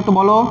হচ্ছে কিনা একটু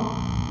বলো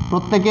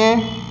প্রত্যেকে।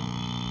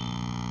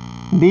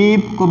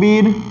 দীপ,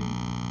 কবির,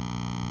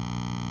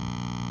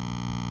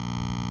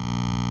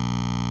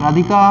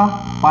 রাধিকা,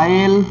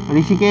 পায়েল,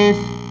 ঋষিকেশ,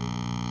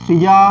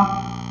 সৃজা,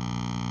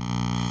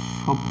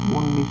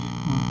 স্বপন,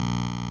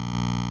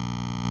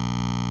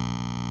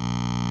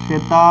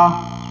 শ্বেতা,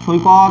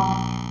 সৈকত,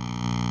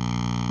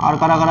 আর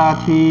কারা কারা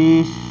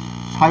আছিস,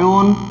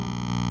 সায়ন,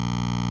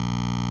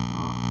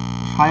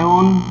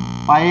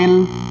 পায়েল,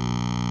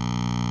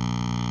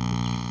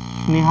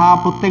 স্নেহা,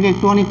 প্রত্যেকে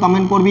একটুখানি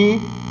কমেন্ট করবি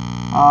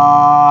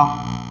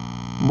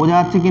বোঝা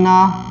যাচ্ছে কিনা,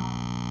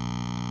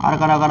 আর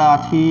কারা কারা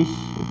আছিস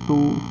একটু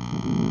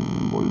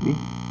বলবি।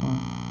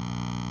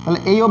 তাহলে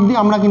এই অবধি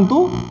আমরা কিন্তু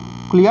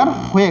ক্লিয়ার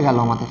হয়ে গেল,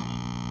 আমাদের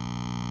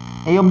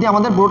এই অবধি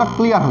আমাদের পুরোটা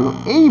ক্লিয়ার হলো।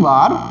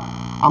 এইবার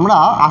আমরা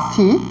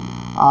আসছি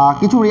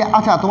কিছু।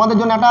 আচ্ছা, তোমাদের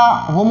জন্য একটা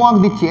হোমওয়ার্ক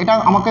দিচ্ছি, এটা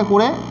আমাকে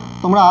করে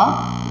তোমরা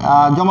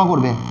জমা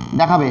করবে,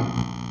 দেখাবে।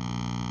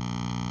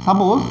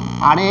 সাপোজ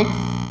RX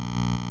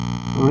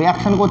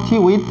রিয়াকশান করছি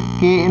উইথ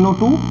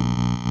KNO2,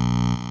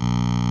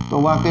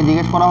 তোমাকে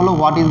জিজ্ঞেস করা হলো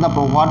what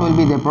will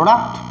be the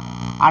product.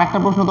 আরেকটা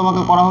প্রশ্ন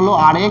তোমাকে করা হলো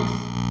RX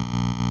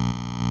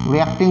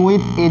reacting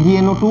with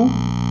AgNO2,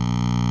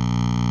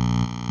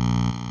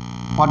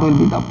 what will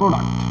be the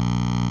product.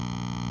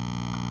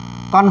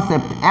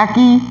 Concept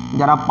একই,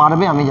 যারা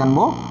পারবে আমি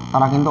জানবো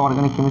তারা কিন্তু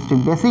অর্গানিক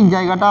কেমিস্ট্রির বেসিক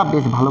জায়গাটা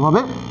বেশ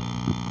ভালোভাবে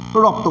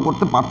রপ্ত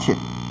করতে পারছে।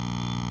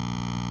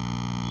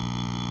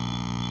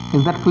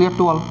 Is that clear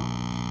to all?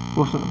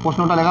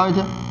 প্রশ্নটা লেখা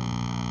হয়েছে,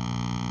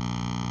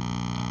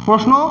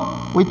 প্রশ্ন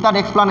উইথ তার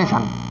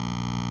এক্সপ্লানেশন।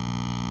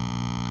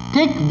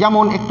 ঠিক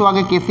যেমন একটু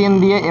আগে KCN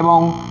দিয়ে এবং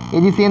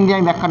AgCN দিয়ে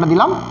আমি ব্যাখ্যাটা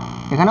দিলাম,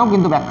 এখানেও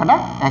কিন্তু ব্যাখ্যাটা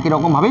একই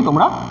রকমভাবেই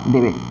তোমরা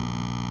দেবে।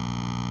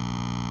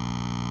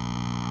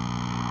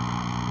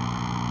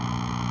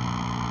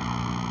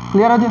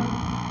 ক্লিয়ার আছে?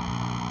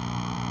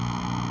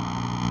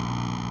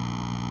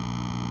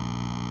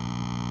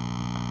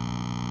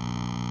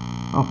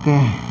 ওকে,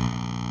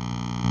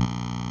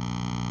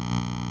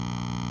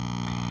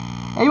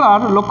 এইবার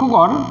লক্ষ্য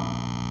কর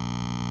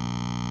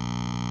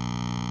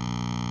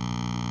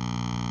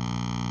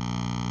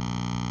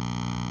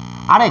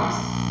RX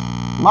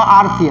বা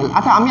RCl।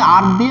 আচ্ছা, আমি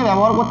আর দিয়ে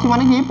ব্যবহার করছি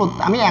মানে কি,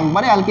 আমি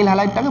একবারে অ্যালকিল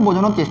হ্যালাইডটাকে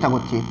বোঝানোর চেষ্টা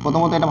করছি।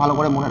 প্রথমত এটা ভালো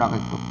করে মনে রাখো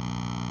একটু।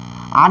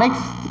 RX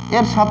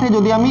এর সাথে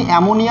যদি আমি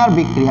অ্যামোনিয়ার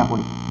বিক্রিয়া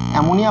করি,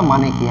 অ্যামোনিয়া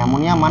মানে কি?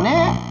 অ্যামোনিয়া মানে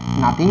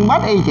নাথিং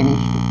বাট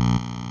HNH2।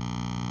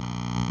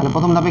 তাহলে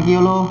প্রথম ধাপে কি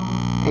হলো,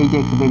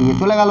 HX বেরিয়ে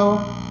চলে গেল।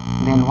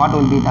 দেন what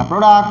will be the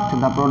product?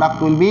 The product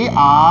will be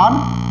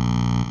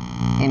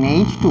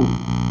RNH2।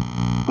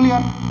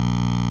 Clear?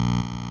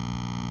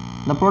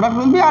 The product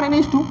will be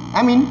RNH2,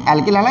 amine.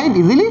 Alkyl halide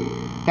easily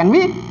can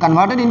be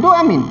converted into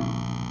amine.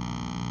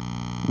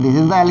 This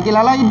is the alkyl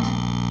halide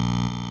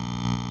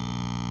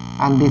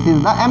and this is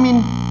the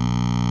amine.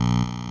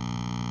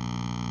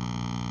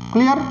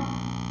 Clear?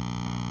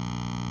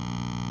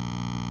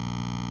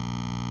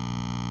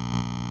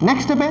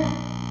 Next step,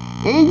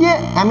 এই যে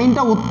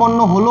অ্যামিনটা উৎপন্ন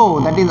হলো,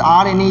 that is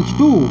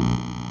RNH2,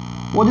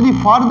 ও যদি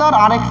further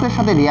RX এর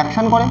সাথে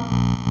reaction করে,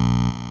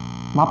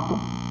 ভাবতো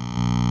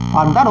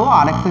further ও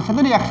RX এর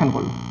সাথে রিয়াকশন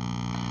করলো,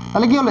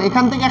 তাহলে কি হলো,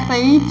 এখান থেকে একটা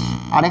H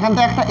আর এখান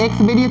থেকে একটা X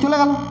বেরিয়ে চলে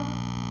গেল।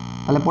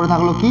 তাহলে পড়ে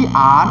থাকলো কি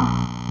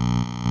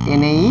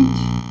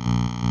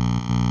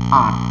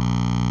RNHR।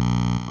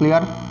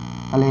 ক্লিয়ার?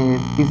 তাহলে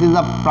this is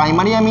the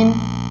primary amine,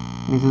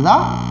 this is the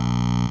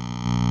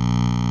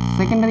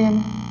secondary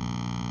amine.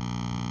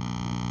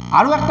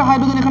 আরও একটা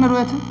হাইড্রোজেন এখানে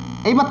রয়েছে।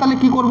 এইবার তাহলে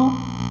কি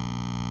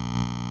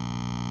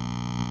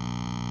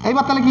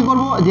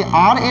করব? যে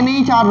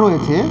RNHR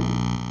রয়েছে,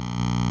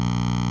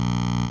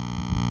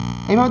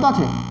 এইভাবে তো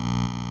আছে।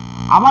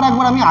 আবার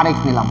একবার আমি RX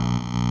নিলাম,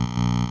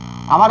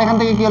 আবার এখান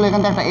থেকে কি হলো, এখান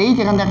থেকে একটা H,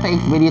 এখান থেকে একটা X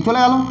বেরিয়ে চলে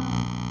গেল।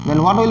 দেন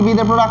what will be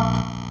the product?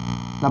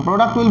 The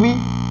product will be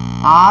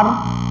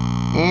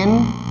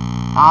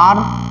RNR।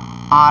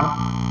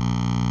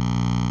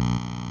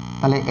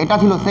 তাহলে এটা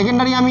ছিল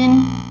সেকেন্ডারি অ্যামিন,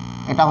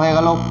 এটা হয়ে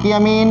গেল কি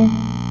amine?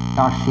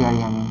 Tertiary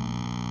amine.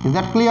 Is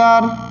that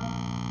clear?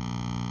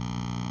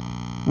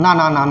 না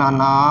না না না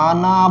না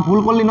না, ভুল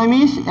করলি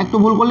নৈমিষ, একটু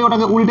ভুল করলি,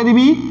 ওটাকে উল্টে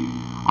দিবি।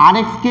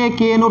 RX কে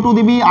KNO2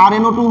 দিবি,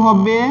 RNO2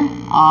 হবে,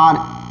 আর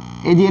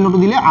AgNO2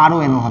 দিলে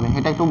RONO হবে।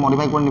 এটা একটু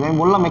মডিফাই করে নিবি, আমি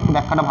বললাম একটু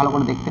ব্যাখ্যাটা ভালো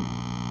করে দেখতে।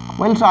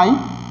 Well try,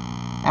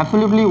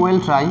 absolutely well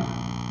try.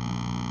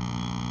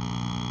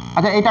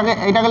 আচ্ছা,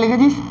 এইটাকে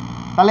লিখেছিস,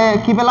 তাহলে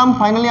কি পেলাম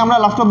ফাইনালি আমরা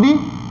লাস্ট অবধি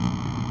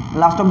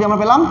আমরা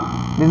পেলাম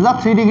this is the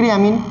 3 degree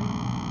amine,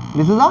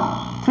 this is the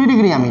 3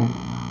 degree amine.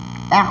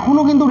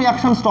 এখনও কিন্তু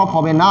রিয়াকশন স্টপ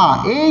হবে না।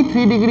 এই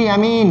 3 ডিগ্রি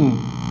অ্যামিন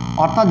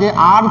অর্থাৎ যে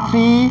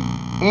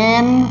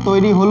R3N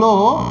তৈরি হলো,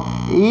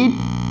 ইট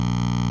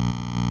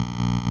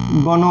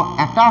গণ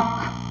অ্যাটাক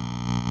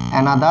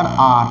অ্যানাদার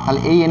R। তাহলে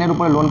এই এনের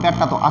উপরে লোন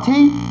প্যাডটা তো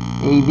আছেই,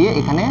 এই দিয়ে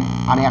এখানে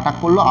আর অ্যাটাক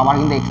করলো, আবার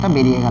কিন্তু এক্সট্রা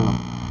বেরিয়ে গেল।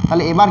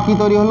 তাহলে এবার কি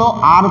তৈরি হলো?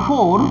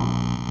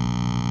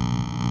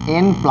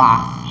 R4N+,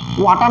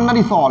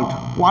 quaternary salt,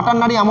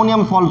 quaternary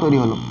ammonium salt তৈরি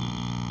হলো।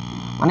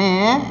 মানে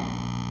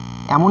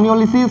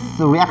অ্যামোনিওলিসিস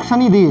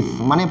রিয়াকশনই দিস,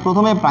 মানে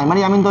প্রথমে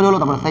প্রাইমারি অ্যামিন তৈরি হলো,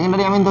 তারপর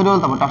সেকেন্ডারি অ্যামিন তৈরি হলো,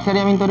 তারপর টারশিয়ারি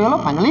অ্যামিন তৈরি হলো,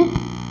 ফাইনালি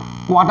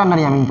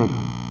কোয়াটারনারি অ্যামিন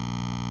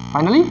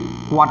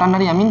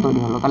তৈরি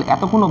হলো। তাহলে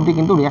এতক্ষণ অবধি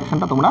কিন্তু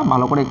রিয়াকশনটা তোমরা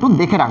ভালো করে একটু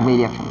দেখে রাখবে। এই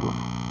রিয়াকশনগুলো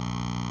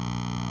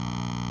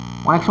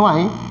অনেক সময়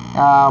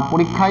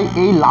পরীক্ষায়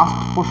এই লাস্ট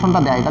পোর্শনটা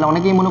দেয়, তাহলে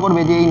অনেকেই মনে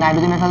করবে যে এই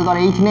নাইট্রোজেনের সাথে তো আর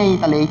H নেই,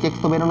 তাহলে HX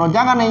তো বেরোনোর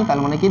জায়গা নেই,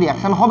 তাহলে মানে কি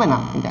রিয়াকশন হবে না।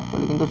 কিন্তু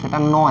অ্যাকচুয়ালি কিন্তু সেটা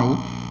নয়,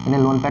 এনে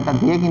লোন প্যাডটা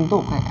দিয়ে কিন্তু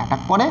ওখানে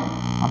অ্যাটাক করে,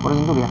 তারপরে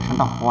কিন্তু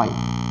রিয়াকশনটা হয়।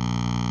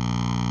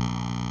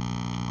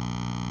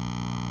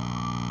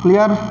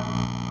 ক্লিয়ার?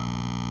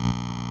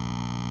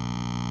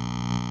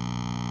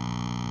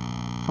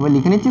 সবাই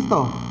লিখে নিচ্ছিস তো?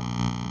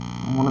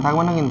 মনে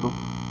থাকবে না কিন্তু।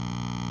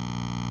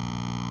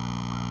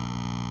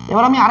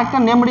 এবার আমি আরেকটা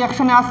নেম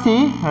রিয়াকশনে আসছি।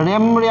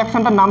 নেম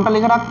রিয়াকশনটার নামটা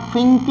লিখে রাখ,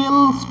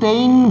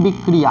 ফিঙ্কেলস্টাইন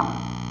বিক্রিয়া।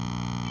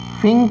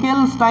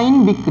 ফিঙ্কেলস্টাইন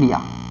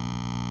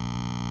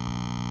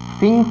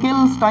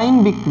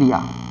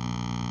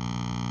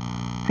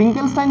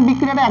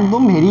বিক্রিয়াটা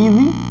একদম ভেরি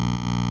ইজি।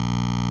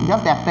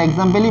 জাস্ট একটা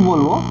এক্সাম্পলই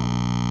বলবো,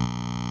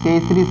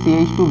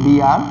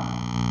 CH3CH2Br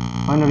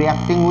when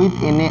reacting with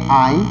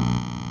NaI,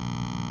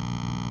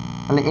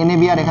 তাহলে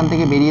NaBr এখান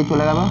থেকে বেরিয়ে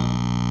চলে যাবে।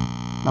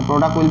 the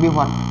product will be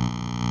what?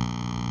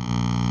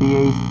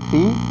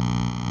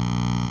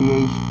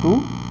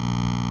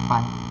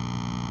 CH3CH2I.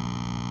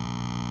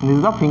 This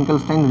is the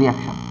Finkelstein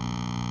reaction.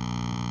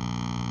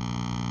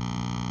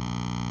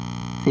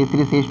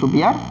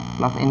 CH3CH2Br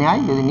plus NaI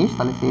যদি নিস,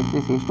 তাহলে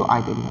CH3CH2I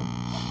তৈরি হবে।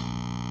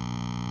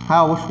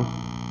 হ্যাঁ অবশ্যই,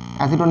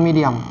 acetone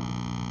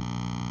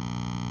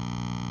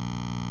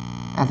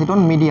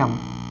medium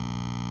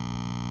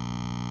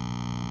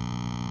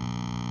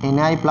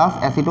NaI plus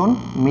acetone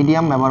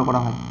medium ব্যবহার করা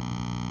হয়।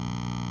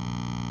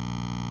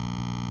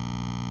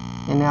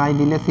 NaI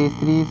দিলে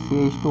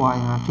CH3CH2I,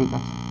 হ্যাঁ ঠিক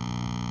আছে।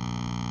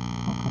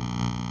 ওকে,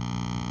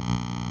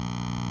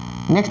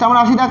 নেক্সট আমরা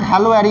আসি দেখ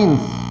হ্যালো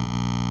অ্যারিনস।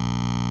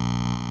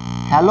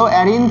 হ্যালো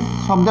অ্যারিনস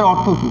শব্দের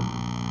অর্থ কি?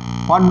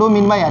 What do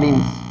mean by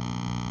অ্যারিনস?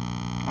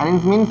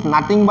 অ্যারিনস means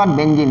nothing but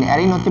benzene.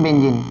 Arene হচ্ছে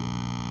বেঞ্জিন।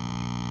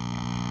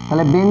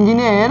 তাহলে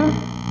বেঞ্জিনের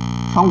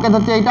সংকেত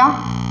হচ্ছে এইটা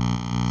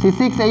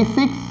C6H6।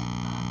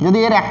 যদি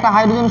এর একটা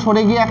হাইড্রোজেন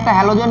সরে গিয়ে একটা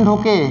হ্যালোজেন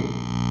ঢোকে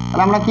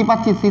তাহলে আমরা কি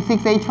পাচ্ছি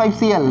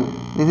C6H5Cl।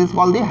 This is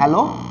called the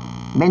hello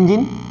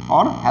benzene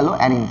or hello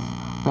অ্যারিনস।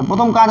 তো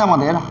প্রথম কাজ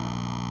আমাদের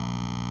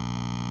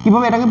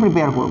কিভাবে এটাকে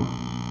প্রিপেয়ার করব।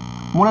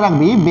 মনে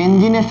রাখবি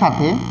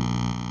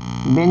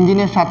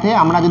বেঞ্জিনের সাথে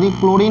আমরা যদি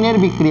ক্লোরিনের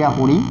বিক্রিয়া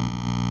করি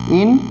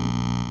ইন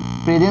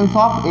প্রেজেন্স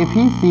অফ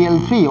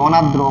FeCl3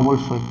 অনাদ্র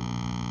অবশ্যই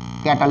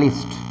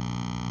ক্যাটালিস্ট,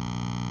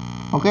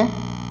 ওকে,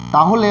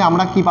 তাহলে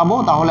আমরা কি পাবো?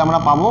 তাহলে আমরা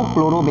পাবো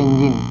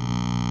ক্লোরোবেঞ্জিন।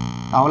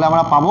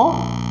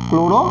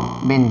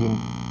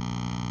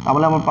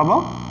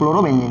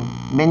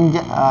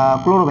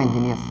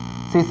 Chlorobenzene yes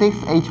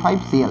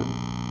C6H5Cl।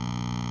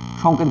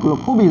 সংকেতগুলো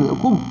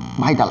খুব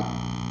ভাইটাল,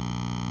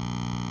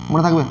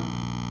 মনে থাকবে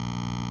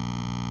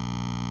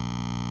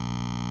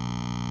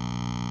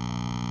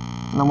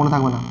না? মনে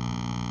থাকবে না?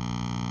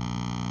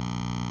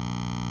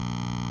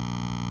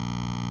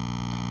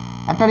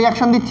 একটা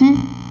রিয়াকশন দিচ্ছি,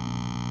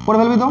 করে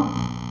ফেলবি তো।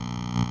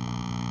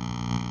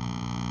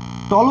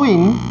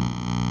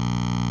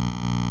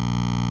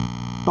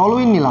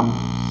 টলুইন নিলাম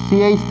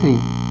CH3,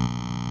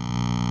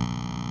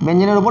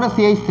 বেঞ্জিনের উপরে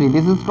CH3,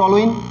 দিস ইজ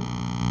টলুইন।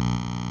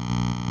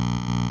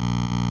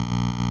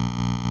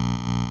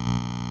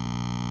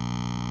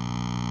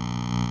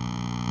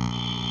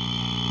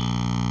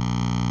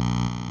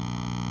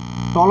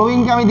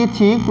 টলুইনকে আমি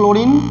দিচ্ছি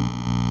chlorine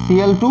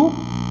Cl2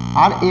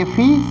 R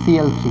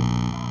FeCl3।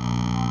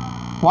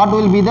 What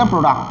will be the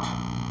product?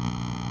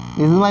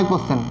 This is my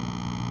question.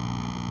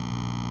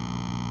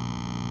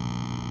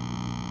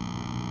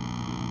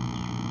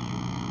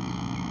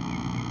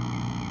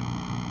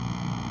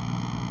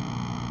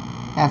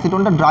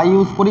 অ্যাসিটনটা dry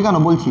use করি কেন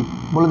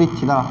বলে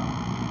দিচ্ছি দাঁড়া।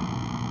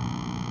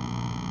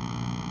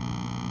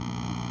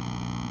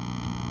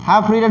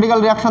 হ্যাঁ, ফ্রি রেডিক্যাল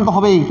রিয়াকশান তো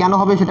হবেই, কেন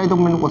হবে সেটাই তো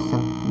মেন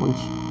কোশ্চেন।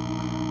 বলছি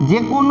যে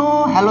কোনো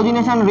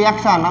হ্যালোজিনেশন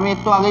রিয়াকশান, আমি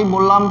একটু আগেই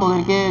বললাম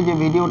তোদেরকে, যে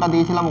ভিডিওটা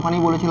দিয়েছিলাম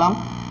ওখানেই বলেছিলাম,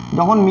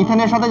 যখন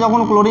মিথেনের সাথে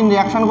যখন ক্লোরিন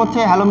রিয়াকশান করছে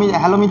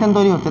হ্যালোমিথেন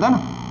তৈরি হচ্ছে, তাই না?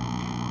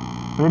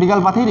 রেডিক্যাল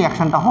পাথেই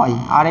রিয়াকশানটা হয়,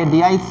 আর এ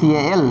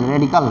DiCal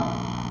রেডিক্যাল।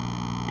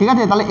 ঠিক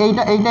আছে, তাহলে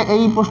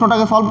এই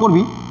প্রশ্নটাকে সলভ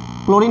করবি।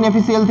 ক্লোরিন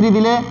FeCl3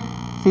 দিলে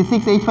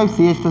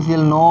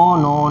C6H5CH2Cl,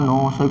 নো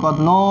সৈকত,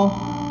 নো,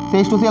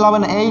 CH2Cl হবে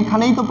না।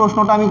 এইখানেই তো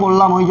প্রশ্নটা আমি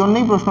করলাম, ওই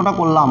জন্যই প্রশ্নটা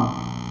করলাম।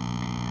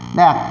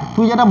 দেখ,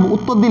 তুই যেটা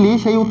উত্তর দিলি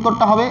সেই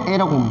উত্তরটা হবে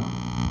এরকম।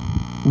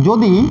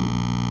 যদি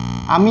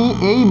আমি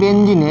এই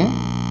বেঞ্জিনে,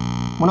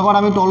 মনে কর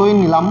আমি টলুইন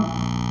নিলাম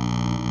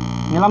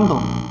তো,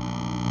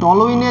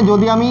 টলুইনে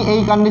যদি আমি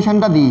এই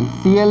কন্ডিশনটা দিই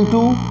Cl2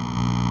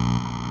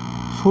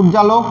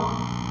 সূর্যালোক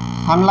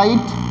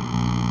সানলাইট,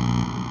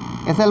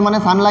 Sl মানে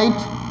সানলাইট,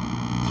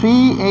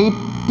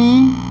 380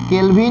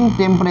 কেলভিন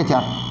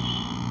টেম্পারেচার,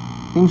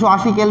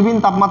 380 কেলভিন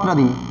তাপমাত্রা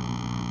দিই,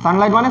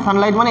 সানলাইট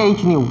মানে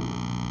H নিউ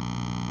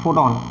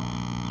ফোটন,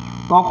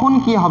 তখন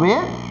কি হবে?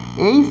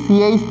 এই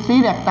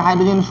CH3-র একটা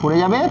হাইড্রোজেন সরে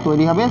যাবে,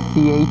 তৈরি হবে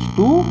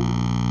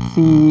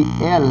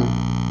CH2Cl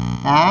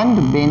অ্যান্ড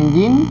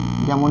বেঞ্জিন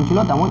যেমন ছিল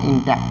তেমন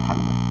ইনট্যাক্ট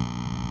থাকবে।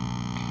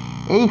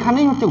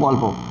 এইখানেই হচ্ছে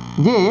গল্প,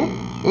 যে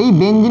এই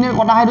বেঞ্জিনের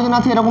কটা হাইড্রোজেন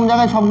আছে, এরকম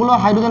জায়গায় সবগুলো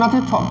হাইড্রোজেন আছে,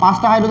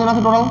 5টা হাইড্রোজেন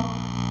আছে টোটাল,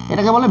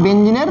 এটাকে বলে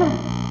বেঞ্জিনের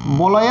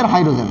বলয়ের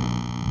হাইড্রোজেন।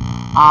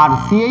 আর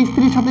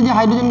CH3-র সাথে যে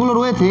হাইড্রোজেনগুলো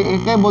রয়েছে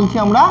একে বলছি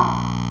আমরা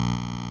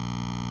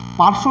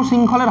পার্শ্ব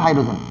শৃঙ্খলের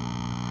হাইড্রোজেন।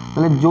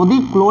 তাহলে যদি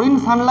ক্লোরিন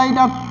সানলাইট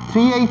আর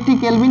 380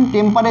 কেলভিন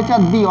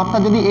টেম্পারেচার দিই,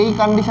 অর্থাৎ যদি এই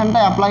কন্ডিশনটা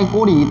অ্যাপ্লাই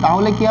করি,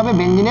 তাহলে কি হবে?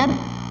 বেঞ্জিনের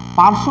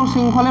পার্শ্ব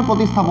শৃঙ্খলের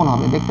প্রতিস্থাপন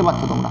হবে। দেখতে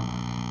পাচ্ছ তোমরা,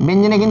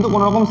 বেঞ্জিনে কিন্তু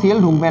কোনো রকম Cl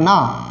ঢুকবে না।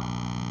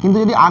 কিন্তু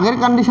যদি আগের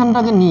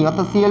কন্ডিশনটাকে নিই,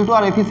 অর্থাৎ Cl2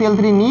 আর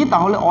FeCl3 নিই,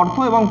 তাহলে অর্থ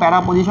এবং প্যারা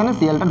পজিশনে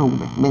Clটা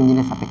ঢুকবে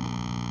বেঞ্জিনের সাপেক্ষে।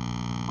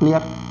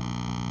 ক্লিয়ার?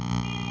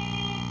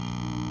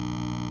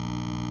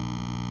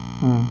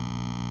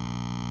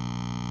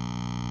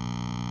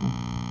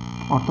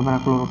 অর্থ প্যারা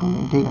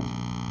ক্লোরোটলুইন, ঠিক আছে,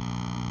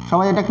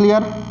 সবাই এটা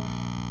ক্লিয়ার?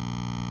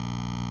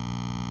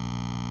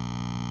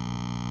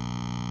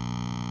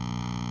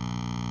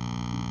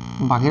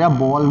 বাকিরা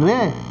বল রে,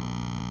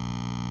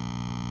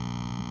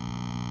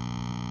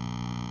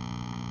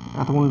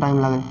 এতক্ষণ টাইম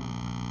লাগে?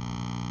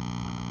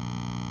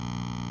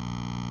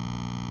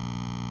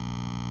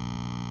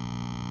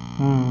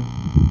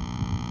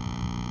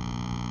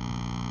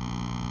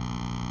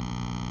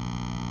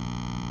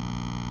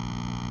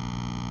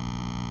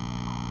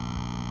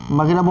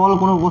 বাকিরা বল,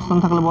 কোনো কোশ্চেন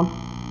থাকলে বল।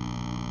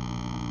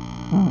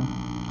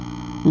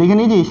 লিখে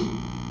নিয়েছিস?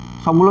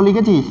 সবগুলো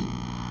লিখেছিস?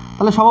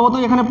 তাহলে স্বভাবত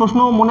এখানে প্রশ্ন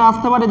মনে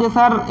আসতে পারে যে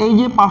স্যার এই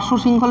যে পার্শ্ব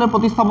শৃঙ্খলের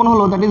প্রতিস্থাপন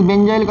হলো, দ্যাট ইজ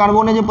বেঞ্জাইল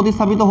কার্বনে যে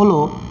প্রতিস্থাপিত হলো,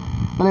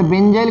 তাহলে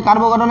বেঞ্জাইল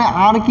কার্বোকার্বনে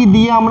আর কি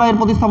দিয়ে আমরা এর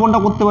প্রতিস্থাপনটা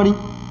করতে পারি?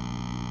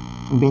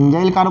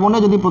 বেঞ্জাইল কার্বনে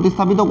যদি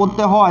প্রতিস্থাপিত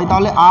করতে হয়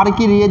তাহলে আর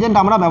কি রিয়েজেন্ট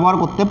আমরা ব্যবহার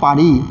করতে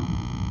পারি?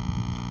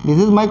 This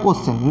is my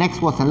question. Next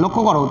question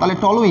লক্ষ্য করো, তাহলে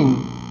টলুইন,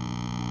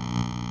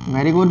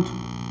 ভেরি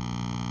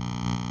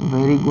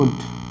গুড,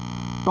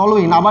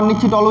 টলুইন আবার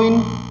নিচ্ছি, টলুইন,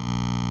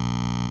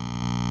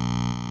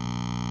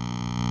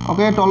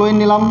 ওকে, টলুইন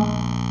নিলাম,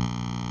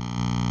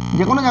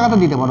 যে কোনো জায়গাতে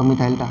দিতে পারো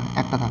মিথাইলটা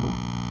একটা থাকলে।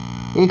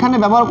 এখানে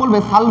ব্যবহার করবে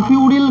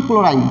সালফিউরিল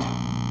ক্লোরাইড,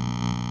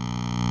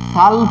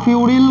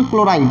 সালফিউরিল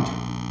ক্লোরাইড,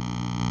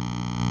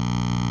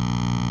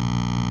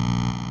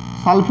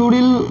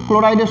 সালফিউরিল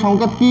ক্লোরাইডের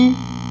সংকেত কি?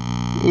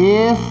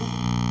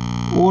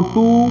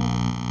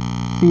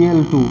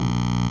 SO2Cl2।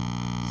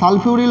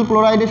 সালফিউরিল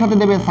ক্লোরাইডের সাথে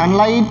দেবে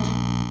Sunlight,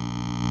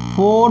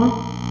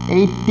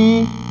 480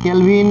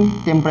 kelvin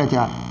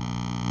temperature,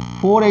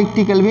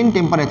 480 kelvin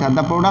temperature.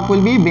 The product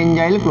will be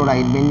benzyl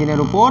chloride, বেঞ্জিনের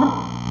উপর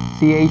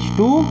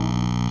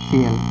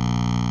CH2Cl,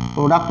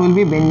 প্রোডাক্ট উইল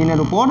বি বেঞ্জিনের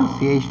উপর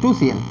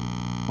CH2Cl।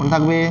 মনে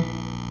থাকবে?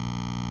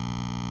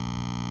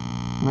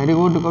 ভেরি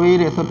গুড কবির,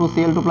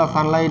 SO2Cl2 প্লাস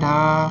সানলাইট।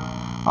 হ্যাঁ,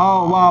 ও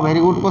বাহ,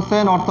 ভেরি গুড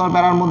কোশ্চেন। অর্থ আর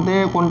প্যারার মধ্যে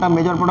কোনটা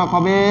মেজর প্রোডাক্ট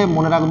হবে?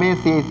 মনে রাখবে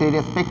CH3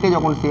 রেসপেক্টে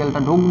যখন Clটা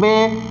ঢুকবে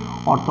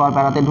অর্থ আর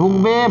প্যারাতে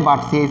ঢুকবে, বাট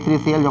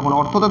CH3Cl যখন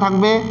অর্থতে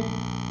থাকবে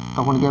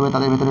তখন কী হবে?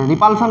 তাদের ভিতরে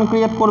রিপালশন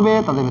ক্রিয়েট করবে,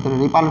 তাদের ভিতরে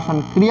রিপালশন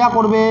ক্রিয়া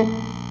করবে,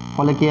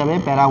 ফলে কী হবে?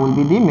 প্যারা will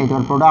be the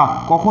major product.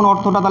 কখন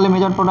অর্থটা তাহলে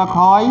মেজর প্রোডাক্ট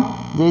হয়?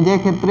 যে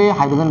ক্ষেত্রে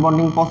হাইড্রোজেন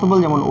বন্ডিং পসিবল,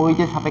 যেমন OH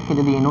এর সাপেক্ষে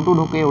যদি NO2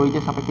 ঢোকে, OH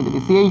এর সাপেক্ষে যদি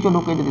CHO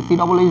ঢোকে, যদি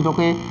COOH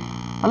ঢোকে,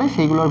 তাহলে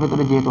সেইগুলোর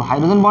ভেতরে যেহেতু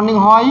হাইড্রোজেন বন্ডিং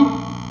হয়,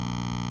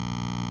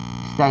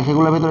 তাই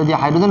সেগুলোর ভেতরে যে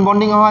হাইড্রোজেন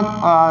বন্ডিং হয়,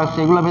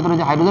 সেগুলোর ভেতরে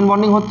যে হাইড্রোজেন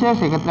বন্ডিং হচ্ছে,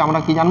 সেক্ষেত্রে আমরা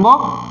কি জানবো?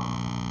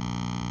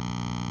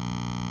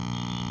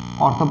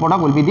 অর্থ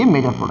product will be the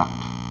major product,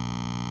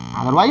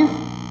 otherwise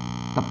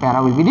the প্যারা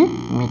will be the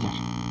major.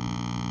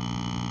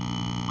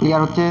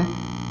 Clear হচ্ছে?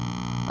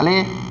 তাহলে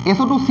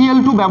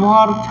SO2Cl2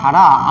 ব্যবহার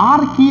ছাড়া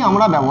আর কি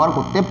আমরা ব্যবহার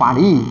করতে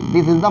পারি?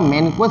 This is the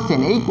main question.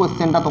 এই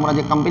কোয়েশ্চেনটা তোমরা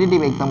যে কম্পিটিটিভ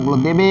এক্সামগুলো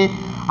দেবে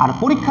আর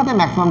পরীক্ষাতে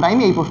ম্যাক্সিমাম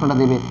টাইমে এই প্রশ্নটা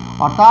দেবে,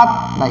 অর্থাৎ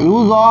the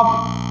use of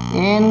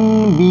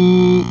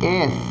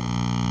NBS,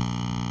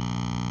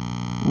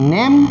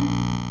 name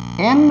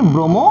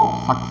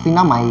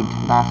N-bromosuccinamide,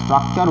 the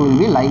structure will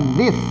be like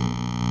this,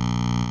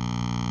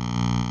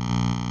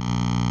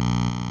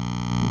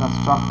 the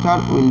structure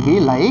will be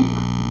like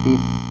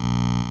this,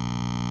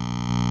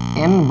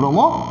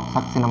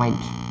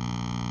 N-bromosuccinamide।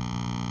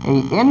 এই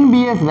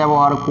NBS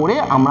ব্যবহার করে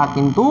আমরা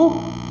কিন্তু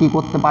কি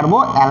করতে পারবো?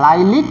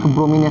 অ্যালাইলিক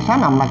ব্রোমিনেশন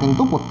আমরা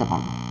কিন্তু করতে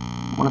পারবো,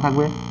 মনে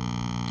থাকবে।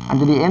 আর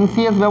যদি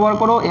NCS ব্যবহার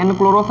করো,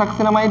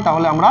 N-chlorosuccinamide,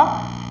 তাহলে আমরা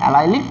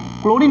অ্যালাইলিক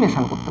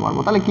ক্লোরিনেশন করতে পারবো।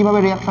 তাহলে কিভাবে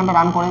রিয়াকশনটা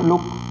রান করে?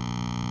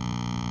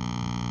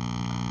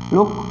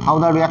 লুক হাউ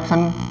দ্য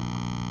রিয়াকশন,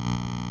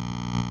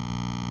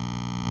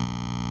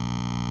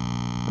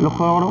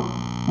 লক্ষ্য করো।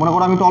 মনে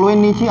করো আমি টলুইন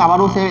নিয়েছি,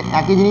 আবারও সে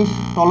একই জিনিস,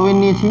 টলুইন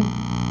নিয়েছি।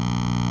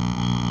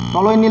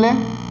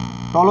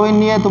 টলুইন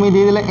নিয়ে তুমি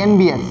দিয়ে দিলে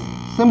NBS,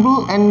 সিম্পল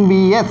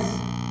NBS,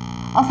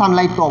 আর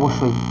সানলাইট তো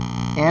অবশ্যই,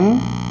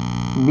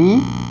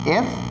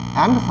 NBS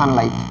অ্যান্ড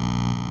সানলাইট।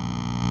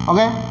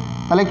 ওকে,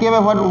 তাহলে কী হবে?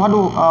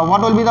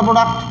 What will be the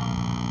product?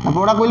 The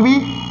product will be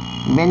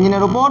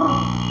বেঞ্জিনের উপর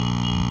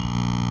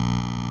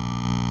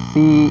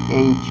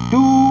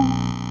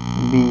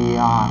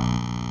CH2Br।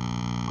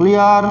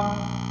 Clear?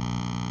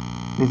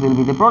 This will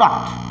be the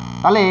product.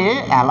 তাহলে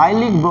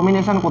অ্যালাইলিক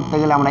ব্রোমিনেশন করতে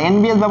গেলে আমরা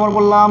NBS ব্যবহার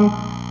করলাম,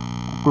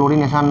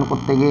 ক্লোরিনেশন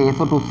করতে গিয়ে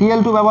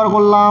SO2Cl2 ব্যবহার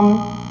করলাম,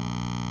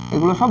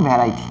 এগুলো সব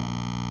ভ্যারাইটি।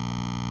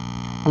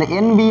 তাহলে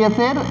NBS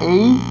এর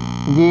এই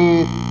যে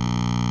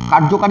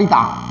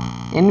কার্যকারিতা,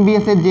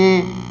 NBS এর যে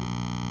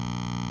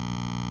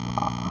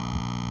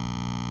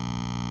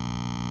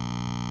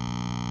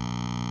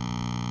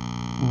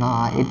না,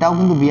 এটাও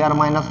কিন্তু Br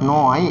মাইনাস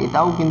নয়,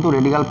 এটাও কিন্তু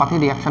রেডিক্যাল পাথে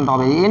রিয়াকশনটা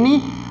হবে।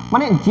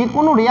 মানে যে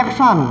কোনো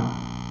রিয়াকশান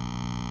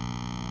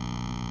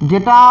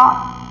যেটা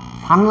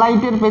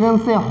সানলাইটের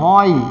প্রেজেন্সে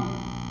হয়,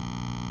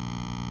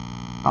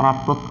 তারা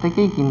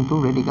প্রত্যেকেই কিন্তু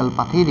রেডিক্যাল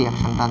পাথেই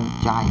রিয়াকশনটা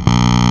যায়।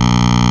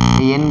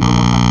 এই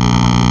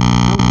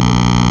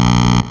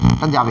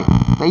N-bromosuccinamide যাবে,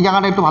 তো এই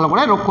জায়গাটা একটু ভালো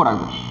করে লক্ষ্য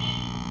রাখবে।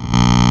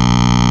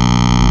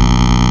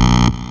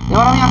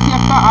 এবার আমি আসছি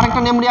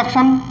আরেকটা নেম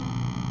রিয়াকশন,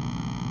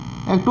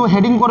 একটু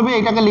হেডিং করবে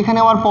এটাকে লিখে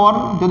নেওয়ার পর,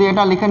 যদি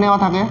এটা লিখে নেওয়া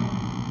থাকে।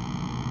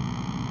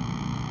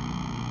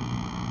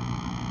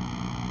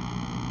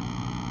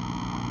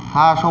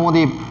 হ্যাঁ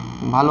সমদীপ,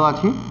 ভালো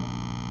আছি,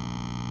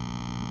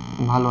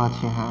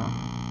 হ্যাঁ।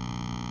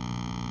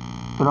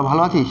 তোরা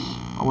ভালো আছিস?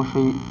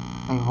 অবশ্যই,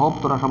 আই হোপ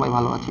তোরা সবাই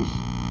ভালো আছিস।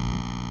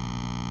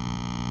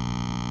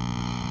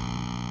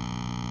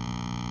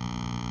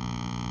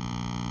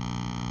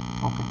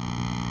 ওকে,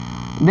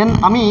 দেন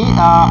আমি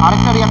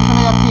আরেকটা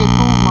রিয়াকশনে যাচ্ছি,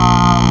 একটু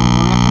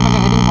রিয়াকশনটাকে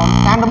হেডিং কর,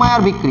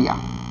 স্যান্ডমায়ার বিক্রিয়া।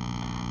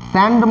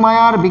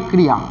 স্যান্ডমায়ার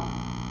বিক্রিয়া,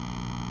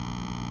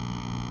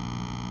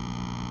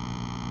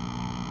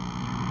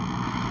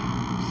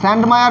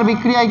 স্যান্ডমায়ার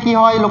বিক্রিয়ায় কি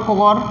হয় লক্ষ্য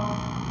কর।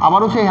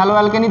 আবারও সেই হ্যালো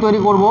অ্যালকেনি তৈরি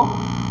করব।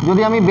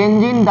 যদি আমি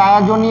বেঞ্জিন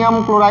ডায়াজোনিয়াম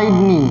ক্লোরাইড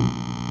নিই,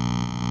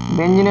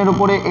 বেঞ্জিনের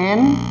উপরে N,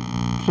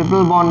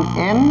 triple bond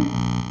N,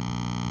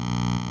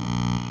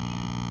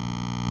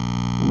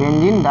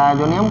 benzene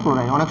diazonium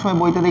chloride. অনেক সময়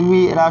বইতে দেখবি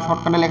এরা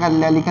শর্টকাটে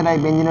লিখে দেয়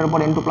বেঞ্জিনের উপর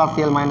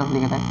N2+Cl-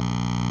 লিখে দেয়।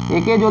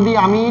 একে যদি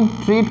আমি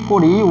ট্রিট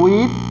করি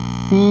with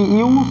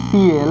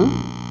CuCl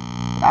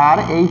R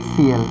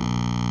HCl,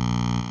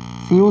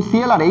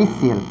 CuCl R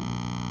HCl,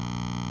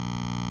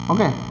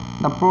 okay,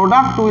 the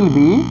product will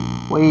be,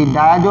 ওই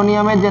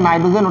ডায়াজোনিয়ামের যে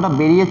নাইট্রোজেন ওটা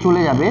বেরিয়ে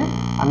চলে যাবে,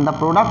 and the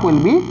product will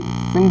be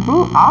simple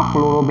a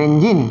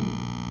chlorobenzene.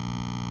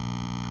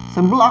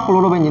 simple a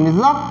chlorobenzene. This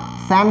is a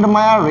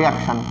Sandmeyer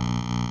reaction.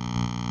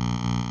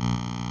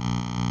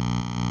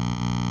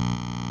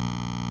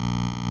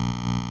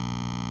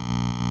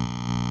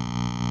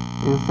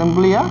 This is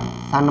simply a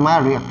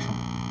Sandmeyer reaction.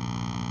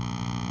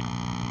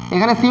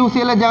 এখানে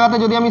CuCl এর জায়গাতে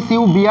যদি আমি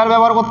CuBr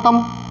ব্যবহার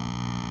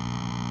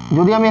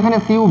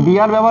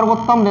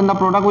করতাম, then the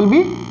product will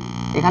be,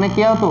 এখানে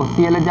কি হতো,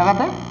 Cl এর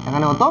জায়গাতে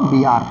এখানে হতো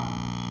Br,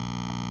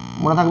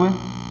 মনে থাকবে।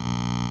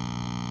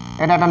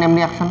 এটা একটা নেম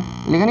রিঅ্যাকশন,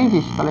 লিখে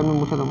নিয়েছিস? তাহলে আমি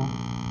মুছে দেবো।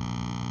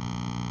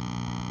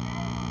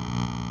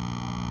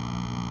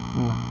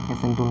 না,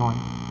 SN2 নয়,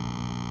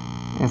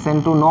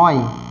 SN2 নয়,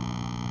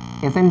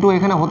 SN2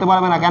 এখানে হতে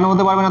পারবে না। কেন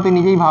হতে পারবে না তুই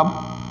নিজেই ভাব।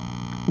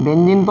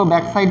 বেঞ্জিন তো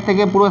ব্যাক সাইড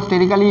থেকে পুরো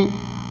স্টেরিক্যালি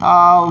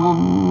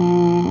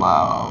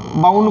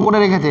বাউন্ড করে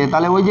রেখেছে,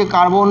 তাহলে ওই যে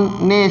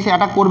কার্বনে এসে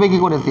অ্যাটাক করবে কি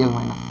করে? Cl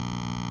মাইনাস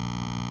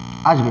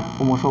আসবে,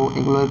 ক্রমশ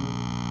এগুলো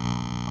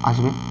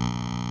আসবে।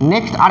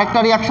 নেক্সট আরেকটা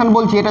রিয়াকশন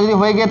বলছি, এটা যদি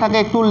হয়ে গিয়ে থাকে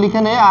একটু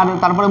লিখে নে আর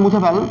তারপরে মুছে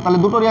ফেল। তাহলে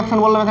দুটো রিয়াকশন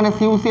বললাম এখানে,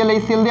 CuCl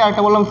HCl দিয়ে,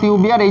 আরেকটা বললাম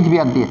CuBr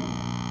HBr দিয়ে।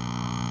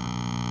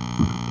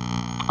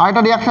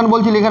 আরেকটা রিয়াকশন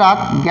বলছি, লিখে রাখ,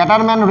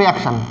 গ্যাটারম্যান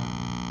রিয়াকশন।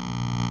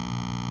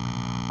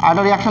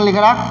 আরেকটা রিয়াকশন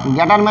লিখে রাখ,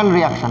 গ্যাটারম্যান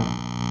রিয়াকশন।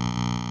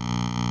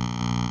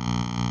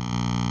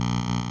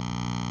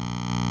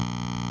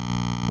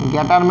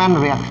 গ্যাটারম্যান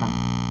রিয়াকশন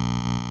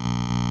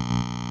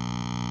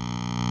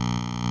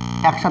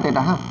একসাথে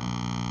এটা, হ্যাঁ।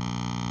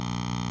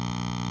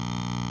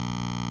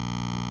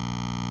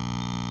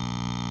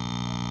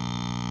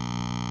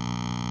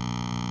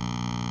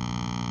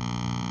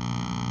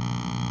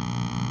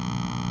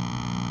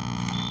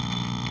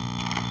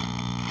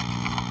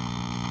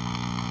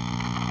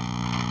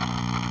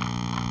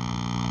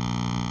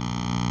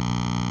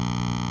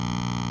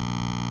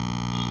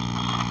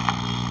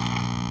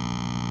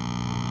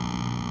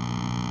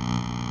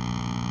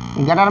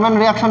 গ্যাটারম্যান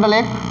রিয়াকশনটা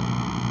লেখ,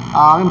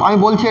 আমি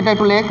বলছি এটা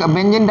একটু লেখ।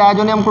 বেঞ্জিন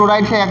ডায়াজোনিয়াম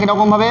ক্লোরাইড সে একই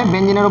রকমভাবে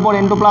বেঞ্জিনের উপর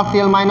N2 +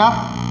 Cl minus,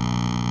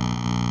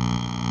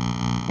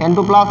 N2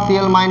 +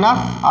 Cl minus,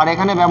 আর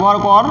এখানে ব্যবহার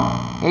কর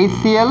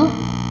HCl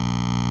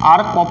আর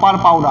কপার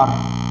পাউডার,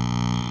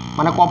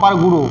 মানে কপার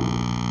গুঁড়ো।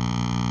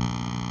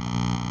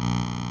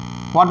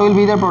 What will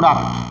be the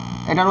product?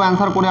 এটারও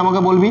অ্যান্সার করে আমাকে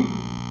বলবি।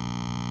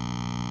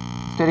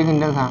 স্টেরিক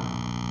ইন্টেন্স, হ্যাঁ,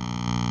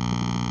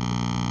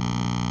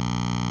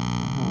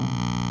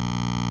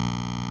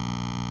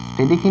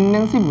 স্টেরিক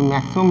ইন্টেন্সি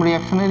ম্যাক্সিমাম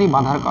রিয়াকশনেরই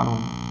বাধার কারণ,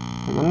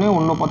 সেই জন্যই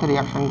অন্য পথে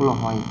রিয়াকশানগুলো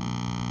হয়।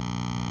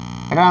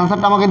 এটার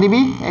অ্যান্সারটা আমাকে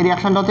দিবি। এই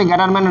রিয়াকশানটা হচ্ছে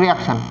গ্যাটারম্যান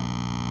রিয়াকশান।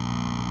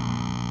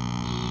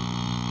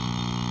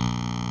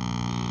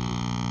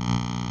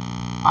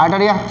 আর একটা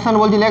রিয়াকশান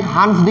বলছি লেখ,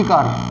 হান্স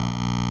ডিকার।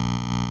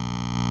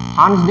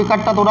 হান্স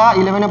ডিকারটা তোরা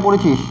 11-এ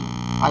পড়েছিস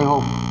I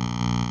hope.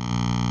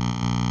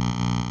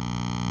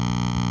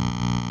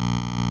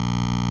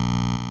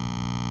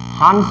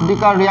 Hans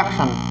ডিকার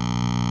reaction,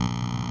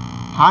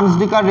 Hans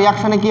ডিকার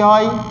রিয়াকশানে কি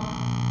হয়?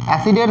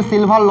 অ্যাসিডের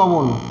সিলভার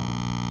লবণ,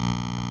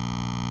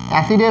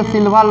 অ্যাসিডের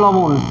সিলভার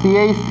লবণ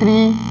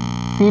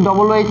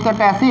CH3COOH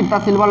একটা অ্যাসিড,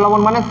 তার সিলভার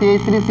লবণ মানে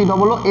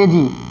CH3COOAG।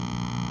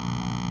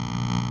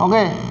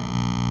 ওকে,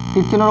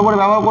 তীরচিহ্নের উপরে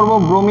ব্যবহার করব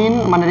ব্রোমিন,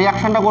 মানে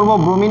রিয়াকশানটা করব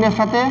ব্রোমিনের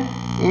সাথে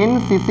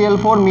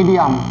NCCl4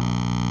 medium,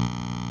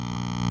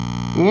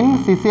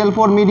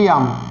 NCCl4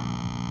 medium,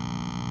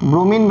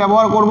 bromine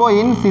ব্যবহার করব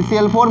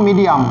NCCl4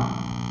 মিডিয়াম।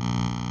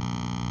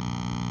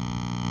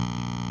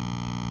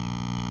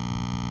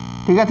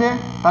 ঠিক আছে,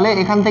 তাহলে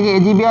এখান থেকে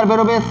AgBr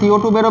বেরোবে,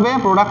 CO2 বেরোবে,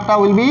 প্রোডাক্টটা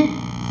উইল বি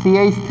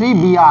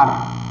CH3Br,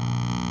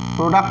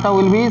 প্রোডাক্টটা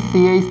উইল বি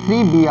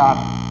CH3Br।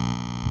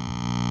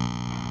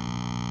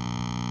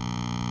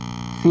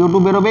 CO2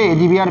 বেরোবে,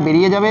 AgBr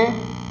বেরিয়ে যাবে।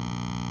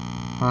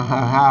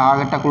 হ্যাঁ,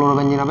 আগেরটা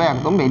ক্লোরোবেঞ্জিন হবে,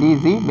 একদম ভেরি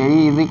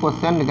ইজি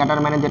কোশ্চেন।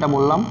 গ্যাটারম্যানে যেটা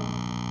বললাম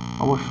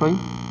অবশ্যই।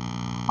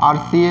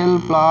 RCl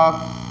plus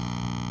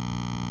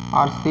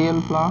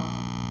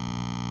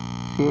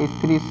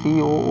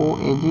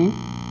CH3COOAG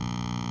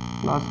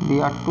plus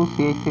Br2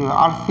 CH3।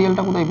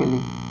 RClটা কোথায় পেলি?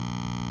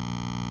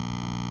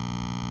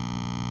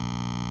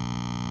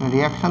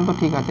 রিয়াকশন তো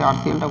ঠিক আছে,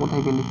 RClটা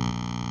কোথায় পেলি?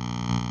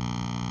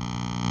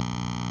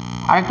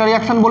 আরেকটা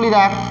রিয়াকশন বলি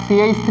দেখ,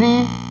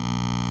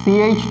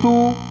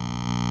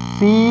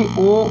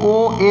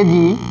 CH3CH2COOAG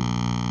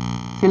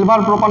সিলভার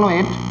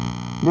প্রোপানোয়েট,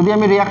 যদি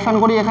আমি রিয়াকশন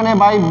করি এখানে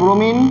by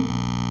bromine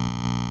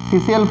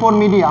CCl4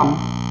 medium,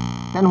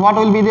 then what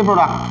will be the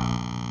product?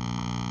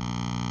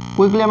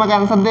 Quickly আমাকে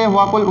answer they,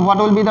 what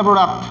will be the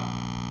product?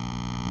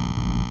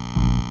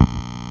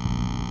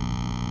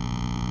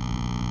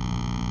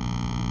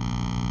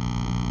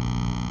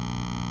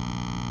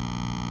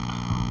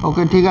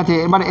 ওকে, ঠিক আছে,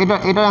 এবার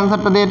এটার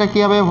অ্যান্সারটা দে, এটা কি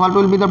হবে? What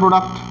will be the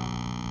product?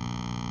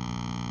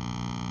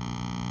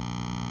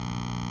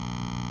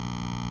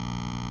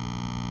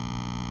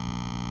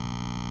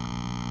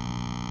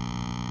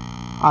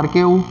 আর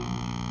কেউ?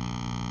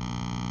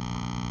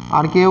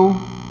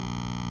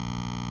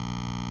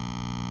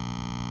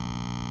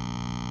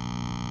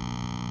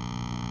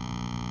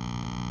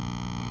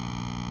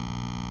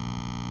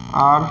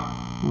 আর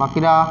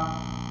বাকিরা?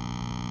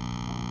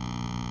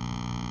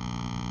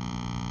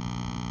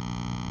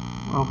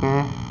 ওকে,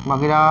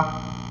 বাকিরা?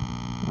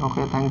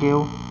 ওকে, থ্যাংক ইউ।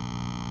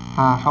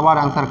 হ্যাঁ, সবার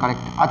অ্যান্সার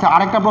কারেক্ট। আচ্ছা,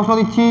 আরেকটা প্রশ্ন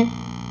দিচ্ছি,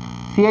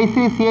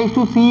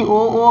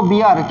 CH3CH2COO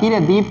Br। কী রে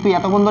দীপ, তুই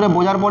এতক্ষণ ধরে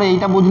বোঝার পরে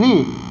এইটা বুঝলি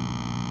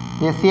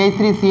যে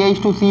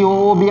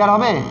CH3CH2COO Br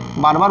হবে?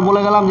 বারবার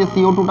বলে গেলাম যে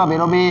CO2টা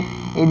বেরোবে,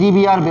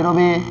 AgBr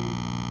বেরোবে,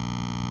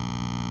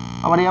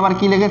 আবার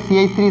কি লেখে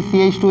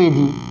CH3CH2Ag।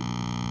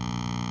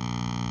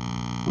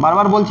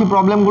 বারবার বলছি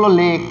প্রবলেমগুলো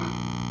লেখ।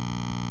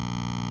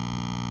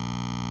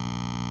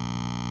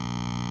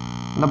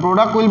 The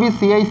product will be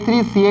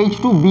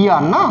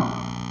CH3CH2Br না,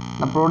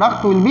 the product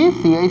will be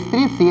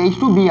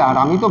CH3CH2Br।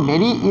 আমি তো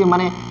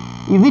মানে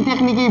ইজি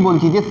টেকনিকেই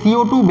বলছি যে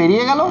CO2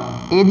 বেরিয়ে গেল,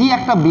 Ag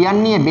একটা Br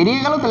নিয়ে বেরিয়ে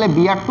গেল, তাহলে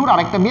Br2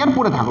 আরেকটা Br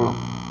পড়ে থাকলো,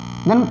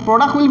 দেন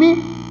product will be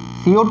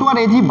CO2 R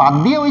Ag বাদ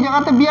দিয়ে ওই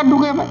জায়গাতে Br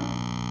ঢুকে যাবে,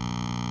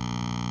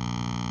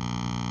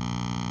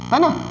 তাই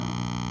না?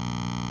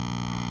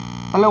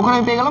 তাহলে ওখানে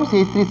আমি পেয়ে গেলাম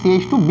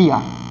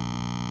CH3CH2Br।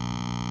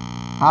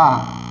 হ্যাঁ,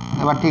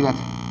 এবার ঠিক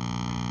আছে।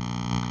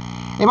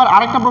 এবার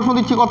আরেকটা প্রশ্ন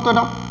দিচ্ছি, কত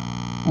এটা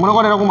মনে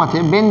করে এরকম আছে,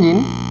 বেনজিন,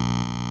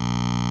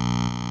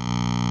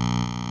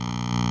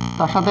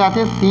 তার সাথে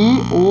আছে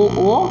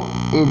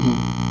COOAg,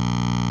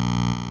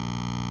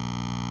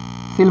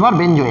 সিলভার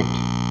বেনজোয়েট,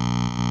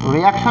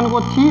 রিয়াকশান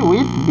করছি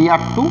উইথ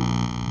Br2,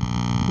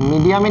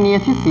 মিডিয়ামে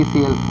নিয়েছি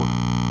CCl4,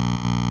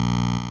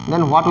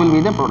 then what will be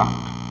the product?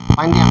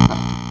 Find the answer,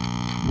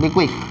 be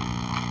quick.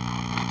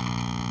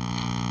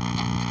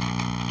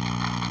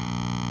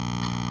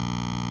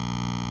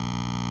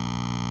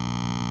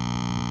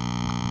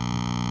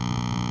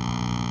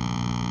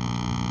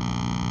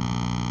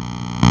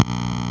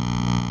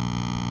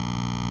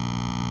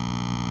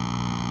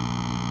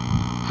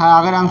 হ্যাঁ,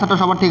 আগের অ্যান্সারটা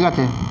সবার ঠিক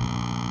আছে?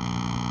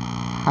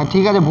 হ্যাঁ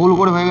ঠিক আছে, ভুল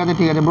করে হয়ে গেছে,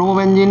 ঠিক আছে।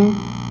 ব্রোমোবেনজিন,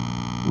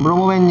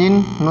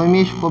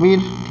 নৈমিষ, কবির,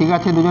 ঠিক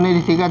আছে,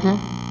 দুজনেরই ঠিক আছে।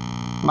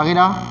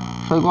 বাকিরা,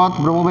 সৈকত,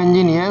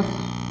 ব্রোমোবেনজিন, ইয়েস।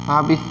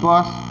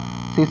 বিশ্বাস,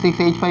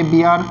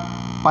 C6H5Br,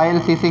 পায়েল,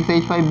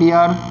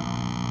 C6H5Br,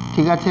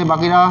 ঠিক আছে।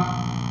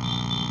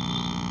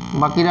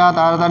 বাকিরা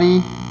তাড়াতাড়ি,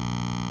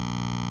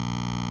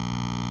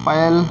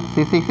 পায়েল,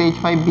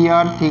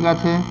 C6H5Br, ঠিক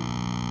আছে।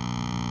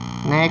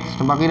 নেক্সট,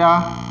 বাকিরা,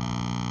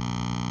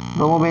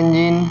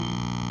 ব্রোমোবেনজিন,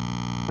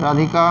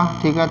 রাধিকা,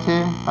 ঠিক আছে।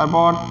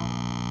 তারপর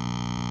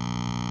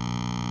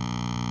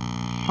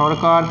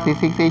সরকার,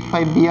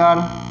 C6H5Br,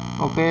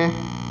 ওকে।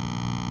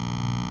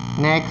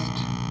 Next,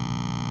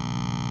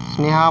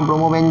 Sneha,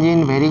 ব্রোমোবেনজিন,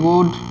 very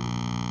good,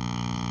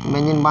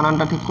 benzene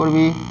বানানটা ঠিক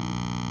করবি।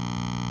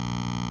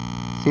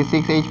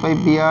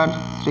 C6H5Br,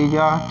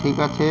 সৃজা, ঠিক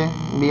আছে।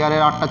 Br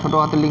এর 8টা ছোটো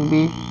হাতে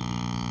লিখবি।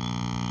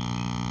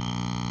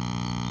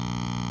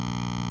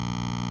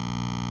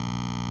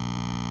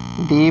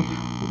 দীপ,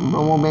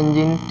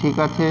 ব্রোমোবেনজিন, ঠিক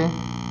আছে।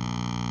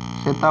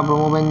 শ্বেতা,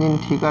 ব্রোমোবেনজিন,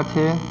 ঠিক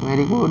আছে,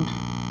 ভেরি গুড,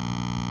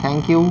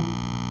 থ্যাংক ইউ।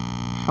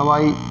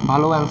 সবাই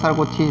ভালো অ্যান্সার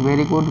করছিস,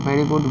 very good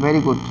very good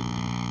very good.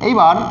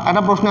 এইবার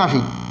একটা প্রশ্নে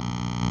আসি।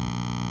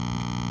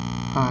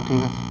 হ্যাঁ ঠিক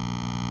আছে,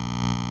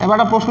 এবার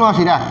একটা প্রশ্ন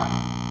আসি, দেখ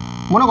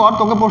মনে কর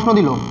তোকে প্রশ্ন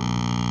দিল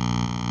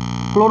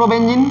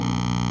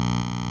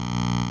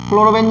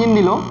ক্লোরোবেনজিন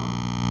দিল,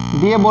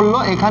 দিয়ে বলল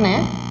এখানে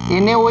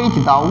NaOH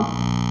দাও,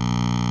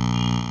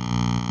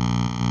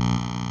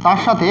 তার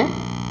সাথে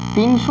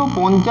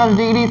 350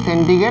 ডিগ্রি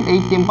সেন্টিগ্রেড, এই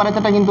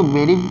টেম্পারেচারটা কিন্তু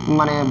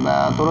মানে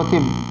তোর হচ্ছে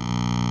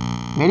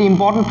very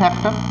important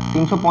factor,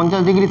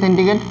 350 degree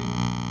centigrade.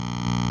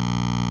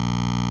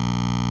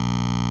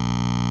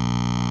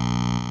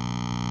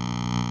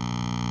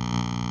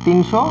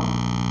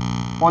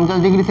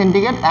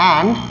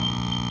 And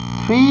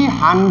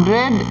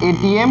 300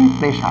 atm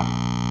pressure,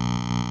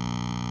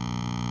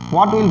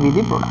 what will be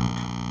the product?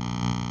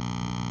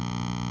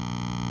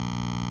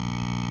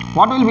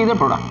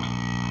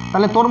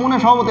 তাহলে তোর মনে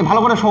সভাপতি ভালো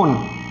করে শোন,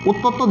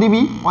 উত্তর তো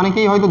দিবি,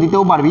 অনেকেই হয়তো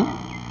দিতেও পারবি,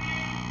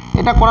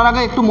 এটা করার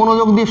আগে একটু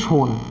মনোযোগ দিয়ে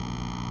শোন।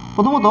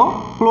 প্রথমত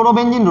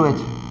ক্লোরোবেনজিন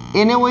রয়েছে,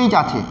 NaOH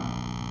আছে,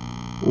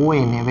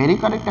 ONA, very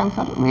correct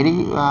answer,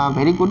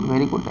 very good.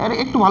 আর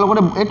একটু ভালো করে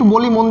একটু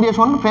বলি, মন দিয়ে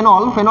শোন।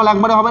 ফেনল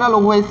একবারে হবে না,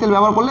 লঘু HCl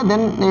ব্যবহার করলে,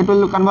 দেন it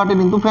will converted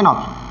into phenol.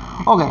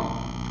 ওকে,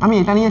 আমি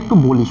এটা নিয়ে একটু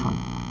বলি, শোন।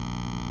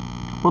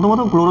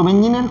 প্রথমত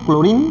ক্লোরোবেনজিনের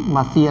ক্লোরিন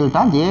বা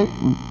Clটা যে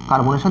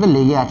কার্বনের সাথে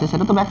লেগে আছে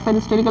সেটা তো ব্যাক সাইড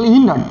স্টেরিক্যালি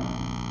হিন্ডার্ড,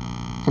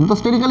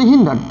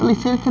 তাহলে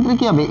সেক্ষেত্রে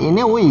কী হবে?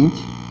 NaOH,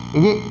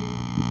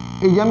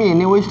 এই যে আমি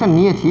NaOHটা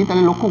নিয়েছি,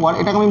 তাহলে লক্ষ্য কর,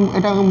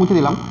 এটাকে মুছে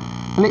দিলাম।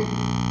 তাহলে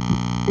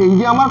এই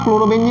যে আমার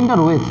ক্লোরোবেনজিনটা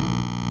রয়েছে,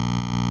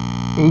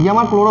 এই যে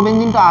আমার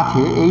ক্লোরোবেনজিনটা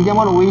আছে, এই যে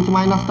আমার OH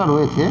মাইনাসটা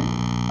রয়েছে,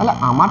 তাহলে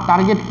আমার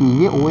টার্গেট কি?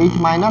 যে OH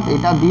মাইনাস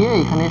এটা দিয়ে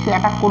এখানে এসে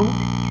অ্যাটাক করব।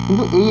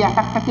 কিন্তু এই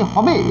অ্যাটাকটা কি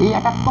হবে? এই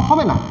অ্যাটাক তো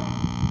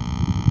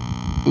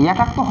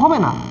হবে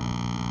না,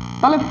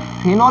 তাহলে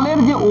ফেনলের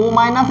যে O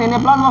মাইনাস Na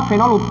প্লাস বা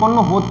ফেনল উৎপন্ন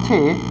হচ্ছে,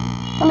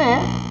 তাহলে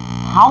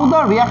how the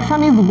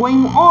reaction is going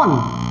on,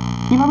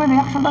 কীভাবে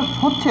রিয়াকশানটা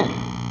হচ্ছে?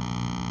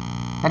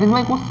 That is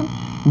my question.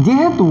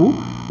 যেহেতু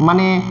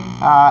মানে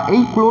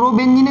এই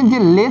ক্লোরোবেনজিনের যে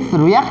less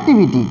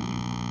রিয়াক্টিভিটি,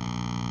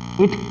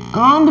 it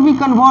can't be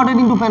converted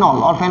into phenol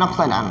or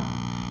phenoxide ion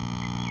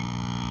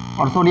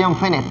or sodium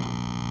phenate.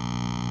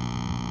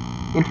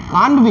 It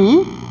can't be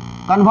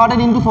converted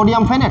into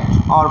sodium phenate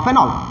or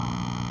phenol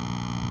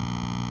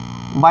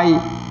by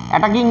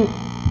attacking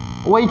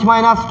OH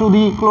minus to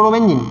the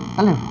chlorobenzene.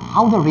 তাহলে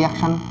how the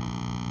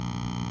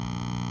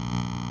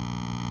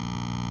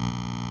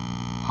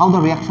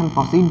reaction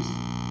proceeds?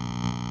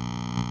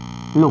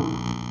 Look,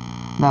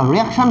 the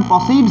reaction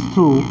proceeds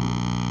through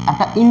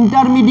একটা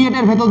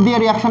ইন্টারমিডিয়েটের ভেতর দিয়ে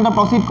রিয়াকশনটা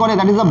proceed করে,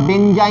 that is a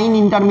বেনজাইন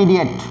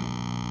intermediate.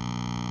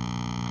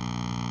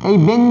 এই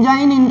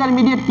বেনজাইন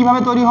intermediate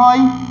কিভাবে তৈরি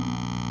হয়?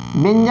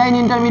 বেনজাইন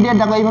ইন্টারমিডিয়েট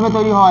দেখো এইভাবে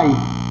তৈরি হয়।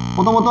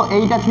 প্রথমত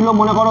এইটা ছিল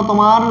মনে করো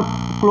তোমার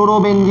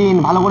ক্লোরোবেনজিন,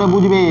 ভালো করে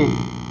বুঝবে,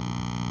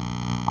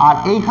 আর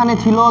এইখানে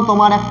ছিল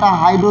তোমার একটা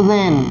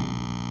হাইড্রোজেন,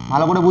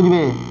 ভালো করে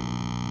বুঝবে।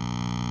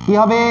 কি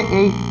হবে,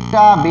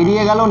 এইটা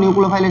বেরিয়ে গেল,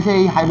 নিউক্লিওফাইল এসে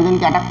এই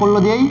হাইড্রোজেনকে অ্যাটাক করলো,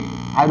 যেই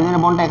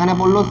হাইড্রোজেনের বন্ডটা এখানে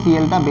পড়লো,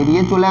 সিএলটা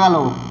বেরিয়ে চলে গেল।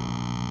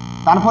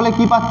 তার ফলে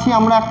কি পাচ্ছি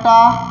আমরা?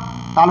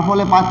 তার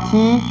ফলে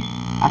পাচ্ছি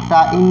একটা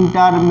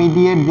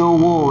ইন্টারমিডিয়েট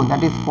যৌগ,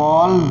 that is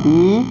call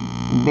the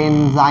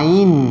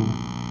বেনজাইন,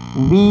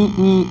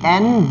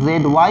 BENZYNE,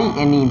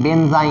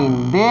 বেনজাইন।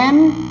 দেন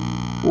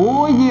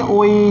ওই যে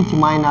OH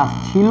মাইনাস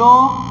ছিল,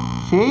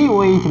 সেই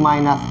OH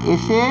মাইনাস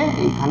এসে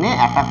এইখানে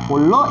অ্যাটাক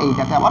করলো,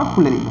 এইটাকে আবার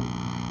খুলে দিল,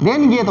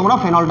 দেন গিয়ে তোমরা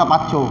ফেনলটা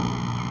পাচ্ছ।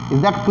 Is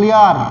that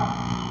clear?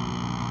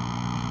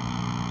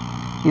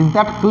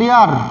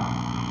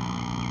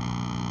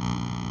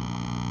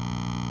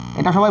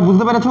 এটা সবাই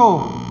বুঝতে পেরেছো?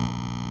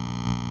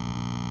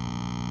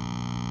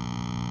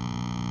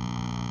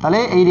 তাহলে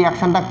এই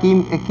রিয়াকশনটা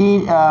কি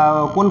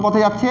কোন পথে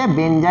যাচ্ছে?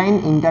 বেনজাইন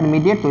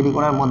ইন্টারমিডিয়েট তৈরি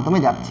করার মাধ্যমে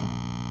যাচ্ছে।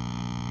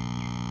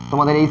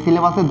 তোমাদের এই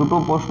সিলেবাসে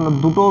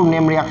দুটো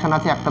নেম রিয়াকশন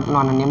আছে, একটা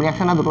নেম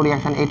রিয়াকশন না, দুটো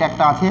রিয়াকশন। এটা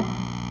একটা আছে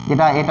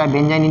এটা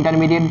বেনজাইন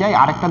ইন্টারমিডিয়েট যায়,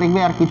 আরেকটা দেখবে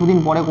আর কিছুদিন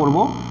পরে করব,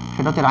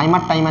 সেটা হচ্ছে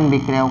রাইমার টাইমান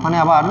বিক্রিয়া। ওখানে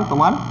আবার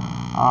তোমার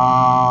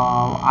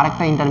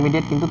আরেকটা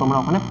ইন্টারমিডিয়েট কিন্তু তোমরা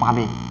ওখানে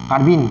পাবে,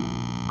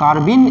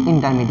 কার্বিন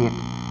ইন্টারমিডিয়েট।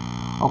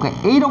 ওকে,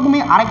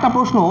 এইরকমই আরেকটা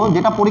প্রশ্ন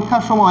যেটা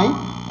পরীক্ষার সময়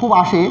খুব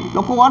আসে,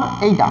 লক্ষ্য কর,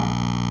 এইটা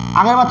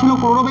আগেরবার ছিল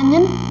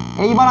ক্লোরোবেনজিন,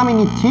 এইবার আমি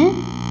নিচ্ছি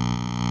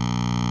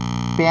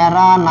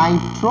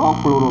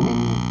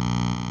প্যারানাইট্রোক্লোরোবেনজিন,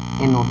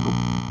 NO2।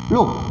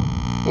 লোক,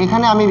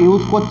 এখানে আমি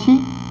ইউজ করছি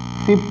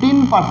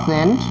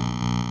 15%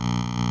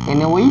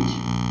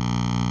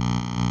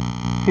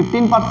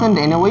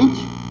 NaOH,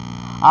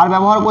 আর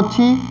ব্যবহার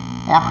করছি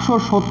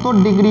 170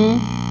 degree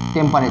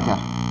temperature,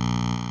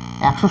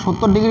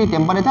 170 degree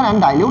temperature and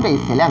dilute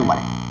HCl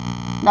একবারে।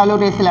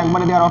 ডাইলিউট HCl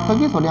একবারে দেওয়ার অর্থ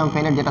কি? সোডিয়াম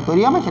ফেনেট যেটা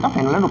তৈরি হবে সেটা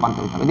ফেনলে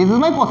রূপান্তরিত হবে। This is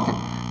my question.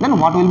 Then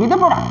what will be the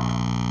product?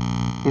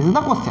 This is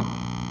the question.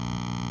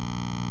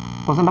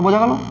 কোশ্চেনটা বোঝা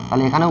গেল?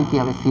 তাহলে এখানেও কি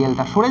হবে?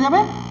 সিএলটা সরে যাবে,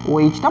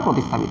 OHটা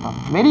প্রতিস্থাপিত হবে।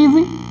 Very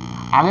easy.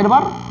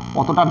 আগেরবার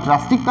অতটা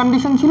ড্রাস্টিক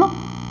কন্ডিশন ছিল,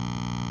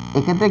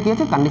 এক্ষেত্রে কী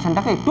হচ্ছে,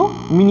 কন্ডিশনটাকে একটু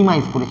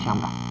মিনিমাইজ করেছি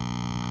আমরা।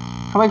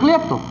 সবাই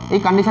ক্লিয়ার তো? এই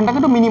কন্ডিশনটাকে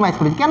একটু মিনিমাইজ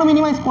করেছি। কেন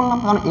মিনিমাইজ করলাম?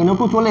 কারণ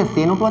NO2 চলে এসছে।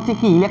 NO2 হচ্ছে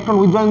কি? Electron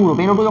withdrawing group.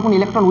 NO2 যখন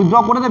ইলেকট্রন উইথড্র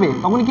করে দেবে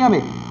তখন কী হবে?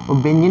 ও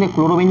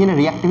ক্লোরোবেনজিনের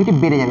রিঅ্যাক্টিভিটি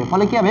বেড়ে যাবে,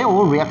 ফলে কী হবে? ও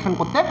রিয়াকশন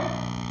করতে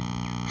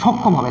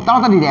সক্ষম হবে,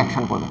 তাড়াতাড়ি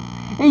রিয়াকশন করবে।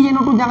 এই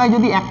NO2 জায়গায়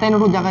যদি একটা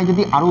NO2 জায়গায়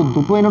যদি আরও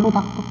দুটো NO2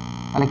 থাকতো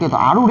তাহলে কী হতো?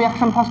 আরও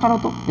রিয়াকশন ফাস্টার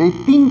হতো। যদি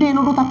 3টে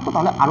NO2 থাকতো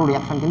তাহলে আরও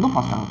রিয়াকশন কিন্তু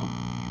ফাস্টার হতো।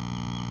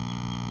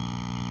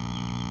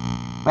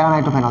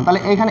 প্যারানাইট্রোফেনল। তাহলে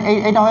এইখানে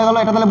এইটা হয়ে গেল,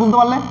 এটা তাহলে বুঝতে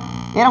পারলে।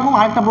 এরকম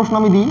আরেকটা প্রশ্ন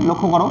আমি দিই,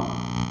 লক্ষ্য করো।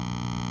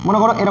 মনে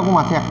করো এরকম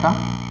আছে, একটা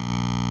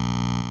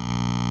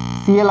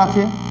Cl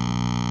আছে,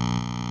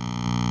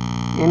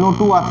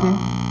 NO2 আছে,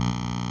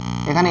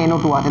 এখানে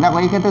NO2 আছে। দেখো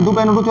এই ক্ষেত্রে দুটো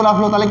NO2 চলে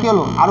আসলো, তাহলে কী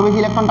হলো? আরও বেশি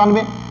ইলেকট্রন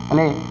টানবে,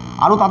 তাহলে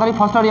আরও তাড়াতাড়ি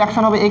ফাস্টার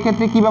রিয়াকশন হবে। এই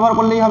ক্ষেত্রে কী ব্যবহার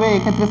করলেই হবে?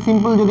 এক্ষেত্রে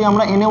সিম্পল যদি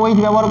আমরা NaOH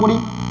ব্যবহার করি,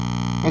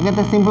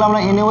 এক্ষেত্রে সিম্পল আমরা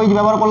NaOH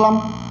ব্যবহার করলাম,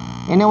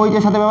 NaOH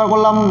এর সাথে ব্যবহার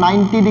করলাম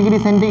 90 ডিগ্রি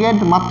সেন্টিগ্রেড,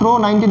 মাত্র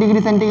 90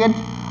 ডিগ্রি সেন্টিগ্রেড,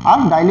 আর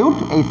ডাইলিউট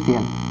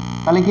HCl।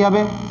 তাহলে কী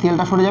হবে?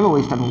 সিএলটা সরে যাবে,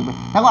 OHটা ঢুকবে।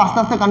 দেখো আস্তে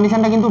আস্তে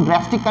কন্ডিশনটা কিন্তু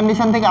ড্রাস্টিক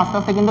কন্ডিশন থেকে আস্তে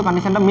আস্তে কিন্তু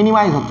কন্ডিশনটা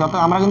মিনিমাইজ হচ্ছে,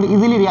 অর্থাৎ আমরা কিন্তু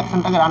ইজিলি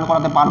রিয়াকশনটাকে রান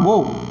করাতে পারবো।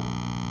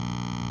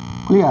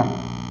 ক্লিয়ার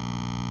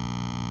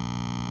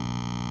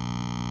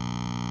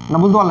না?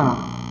 বুঝতে পারলে না?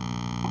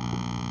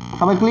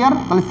 সবাই ক্লিয়ার?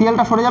 তাহলে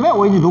সিএলটা সরে যাবে,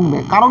 OH ঢুকবে,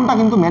 কারণটা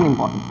কিন্তু মেন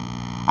ইম্পর্টেন্ট।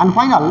 অ্যান্ড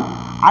ফাইনাল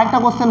আরেকটা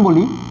কোশ্চেন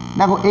বলি,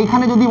 দেখো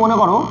এইখানে যদি মনে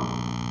করো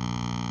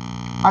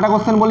আরেকটা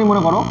কোশ্চেন বলি,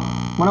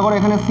 মনে করো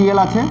এখানে Cl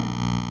আছে,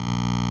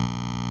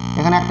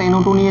 এখানে একটা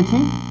NO2 নিয়েছি,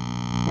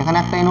 এখানে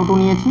একটা NO2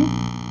 নিয়েছি,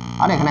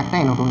 আর এখানে একটা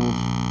NO2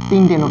 নিয়েছি,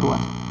 3টে NO2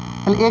 আছে।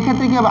 তাহলে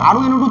এক্ষেত্রে কী হবে? আরও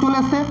NO2 চলে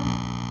এসছে,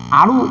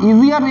 আরও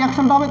ইজিয়ার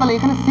রিয়াকশনটা হবে। তাহলে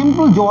এখানে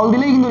সিম্পল জল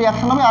দিলেই কিন্তু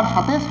রিয়াকশন হবে, আর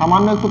সাথে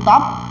সামান্য একটু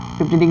তাপ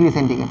 50 ডিগ্রি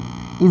সেন্টিগ্রেড,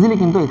 ইজিলি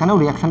কিন্তু এখানেও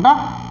রিয়াকশনটা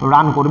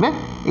রান করবে।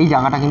 এই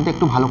জায়গাটা কিন্তু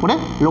একটু ভালো করে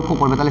লক্ষ্য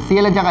করবে। তাহলে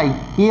সিএল এর জায়গায়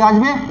কী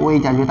আসবে?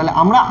 OH আসবে। তাহলে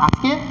আমরা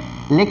আজকে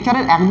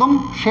লেকচারের একদম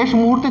শেষ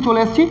মুহূর্তে চলে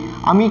এসেছি।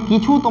 আমি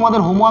কিছু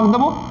তোমাদের হোমওয়ার্ক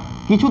দেবো,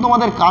 কিছু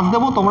তোমাদের কাজ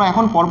দেবো, তোমরা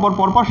এখন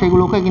পরপর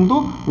সেইগুলোকে কিন্তু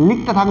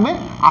লিখতে থাকবে।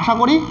 আশা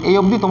করি এই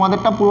অবধি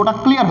তোমাদেরটা পুরোটা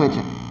ক্লিয়ার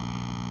হয়েছে।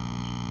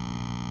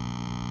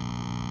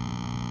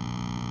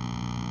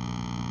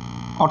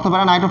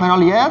 অর্থোপ্যারা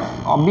নাইট্রোফেনল, ইয়েস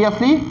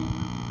অবভিয়াসলি।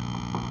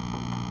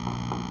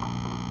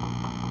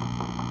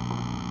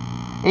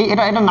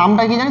 এটা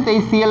নামটা কি জানি তো?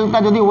 এই সিএলটা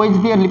যদি OH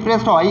দিয়ে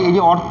রিপ্লেসড হয়, এই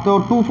যে অর্থ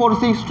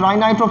 2,4,6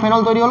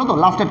 ট্রাইনাইট্রোফেনল তৈরি হলো তো,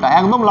 লাস্টেরটা,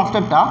 একদম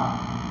লাস্টেরটা,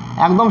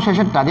 একদম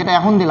শেষেরটা যেটা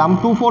এখন দিলাম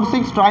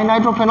 2,4,6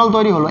 ট্রাইনাইট্রোফেনল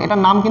তৈরি হলো,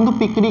 এটার নাম কিন্তু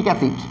পিক্রিক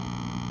অ্যাসিড।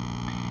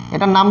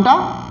 এটার নামটা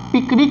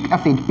picric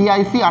acid,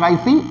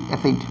 PICRIC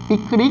acid,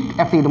 picric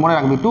acid মনে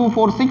রাখবি।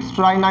 2,4,6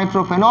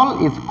 ট্রাইনাইট্রোফেনল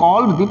is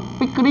called the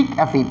picric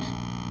acid.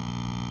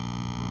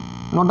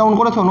 Note down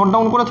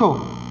করেছো?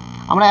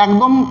 আমরা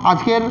একদম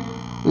আজকের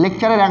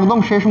লেকচারের একদম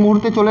শেষ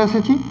মুহূর্তে চলে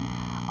এসেছি।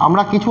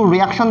 আমরা কিছু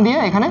রিয়াকশান দিয়ে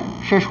এখানে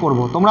শেষ করব,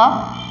 তোমরা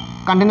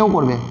কন্টিনিউ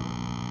করবে।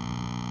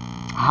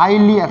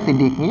 Highly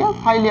acidic,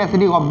 highly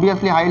acidic,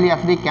 obviously highly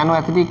acidic. কেন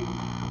অ্যাসিডিক?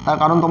 তার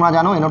কারণ তোমরা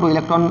জানো NO2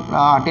 ইলেকট্রন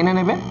টেনে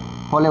নেবে,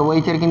 ফলে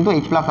OH এর কিন্তু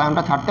H+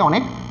 আয়নটা ছাড়তে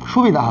অনেক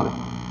সুবিধা হবে।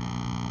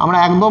 আমরা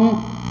একদম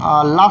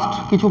লাস্ট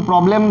কিছু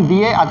প্রবলেম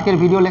দিয়ে আজকের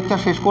ভিডিও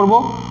লেকচার শেষ করব।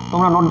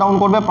 তোমরা নোট ডাউন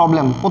করবে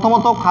প্রবলেম।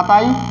 প্রথমত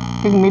খাতায়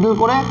ঠিক মিডল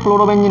করে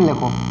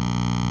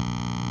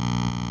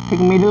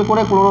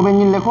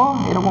ক্লোরোবেঞ্জিন লেখো,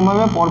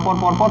 এরকমভাবে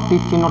পরপর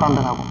তীর চিহ্ন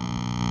টানতে থাকো।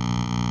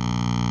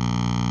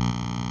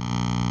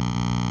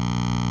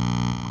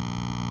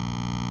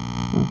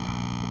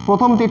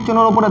 প্রথম তীর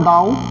চিহ্নের উপরে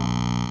দাও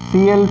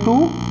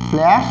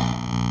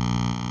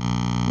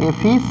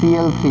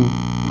Cl2/FeCl3।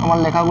 আমার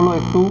লেখাগুলো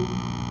একটু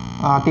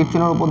তীর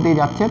চিহ্নের উপর দিয়ে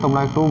যাচ্ছে, তোমরা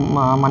একটু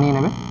মানিয়ে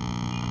নেবে।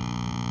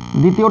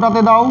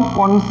 দ্বিতীয়টাতে দাও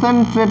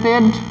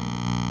concentrated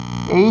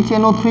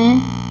HNO3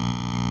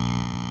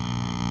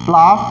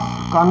 plus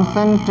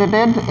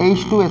concentrated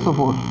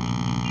H2SO4।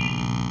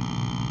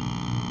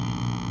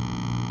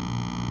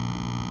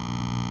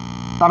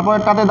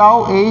 তারপরেরটাতে দাও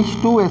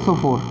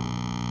H2SO4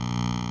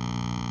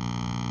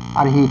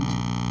 আর হিট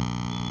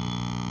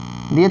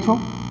দিয়েছো।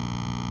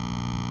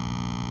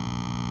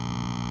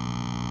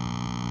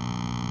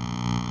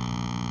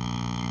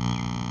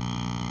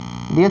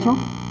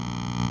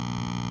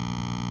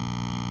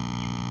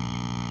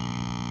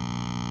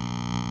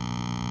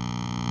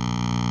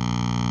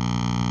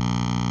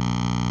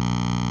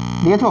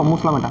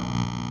 মুসলাম এটা।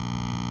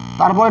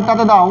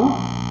 তারপরেরটাতে দাও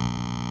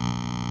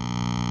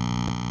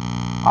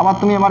আবার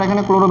তুমি এবার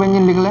এখানে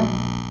ক্লোরোবেঞ্জিন লিখলে।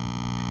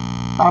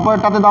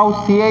 তারপরেরটাতে দাও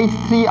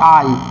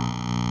CH3I।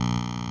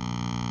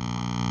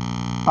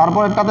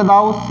 তারপরেরটাতে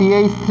দাও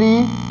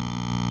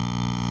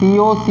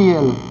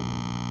CH3COCl।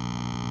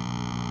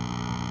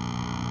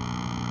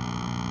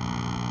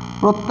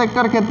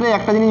 প্রত্যেকটার ক্ষেত্রে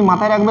একটা জিনিস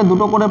মাথায় রাখবে,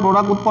 দুটো করে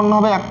প্রোডাক্ট উৎপন্ন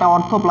হবে, একটা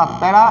অর্থ প্লাস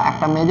প্যারা,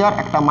 একটা মেজর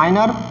একটা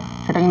মাইনর।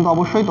 সেটা কিন্তু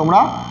অবশ্যই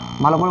তোমরা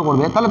ভালো করে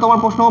করবে। তাহলে তোমার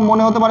প্রশ্ন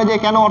মনে হতে পারে যে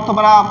কেন অর্থ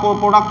প্যারা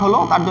প্রোডাক্ট হলো?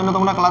 তার জন্য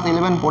তোমরা ক্লাস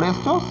 11 পড়ে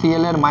এসছো।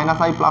 Cl এর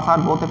 -I plus R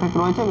both effect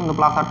রয়েছে, কিন্তু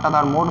প্লাস আরটা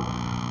তার মোর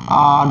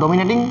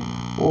ডোমিনেটিং,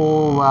 ও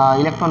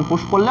ইলেকট্রন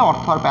পুশ করলে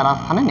অর্থ আর প্যারা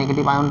স্থানে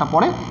নেগেটিভ আয়নটা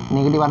পড়ে,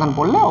 নেগেটিভ আধান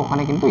পড়লে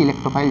ওখানে কিন্তু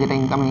ইলেকট্রোফাইল, যেটা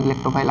ইনকামিং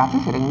ইলেকট্রোফাইল আছে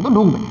সেটা কিন্তু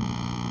ঢুকবে।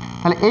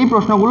 তাহলে এই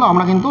প্রশ্নগুলো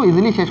আমরা কিন্তু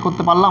ইজিলি শেষ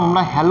করতে পারলাম।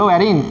 আমরা hello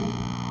অ্যারিনস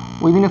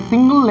within a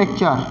single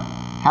lecture,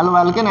 hello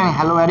alkane and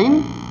hello arene.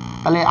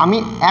 তাহলে আমি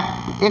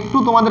একটু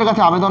তোমাদের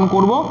কাছে আবেদন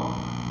করব,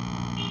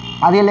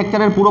 আজকের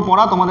লেকচারের পুরো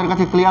পড়া তোমাদের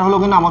কাছে ক্লিয়ার হলো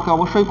কিনা আমাকে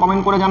অবশ্যই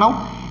কমেন্ট করে জানাও।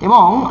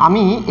 এবং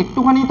আমি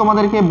একটুখানি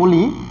তোমাদেরকে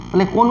বলি,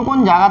 তাহলে কোন কোন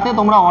জায়গাতে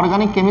তোমরা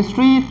অর্গানিক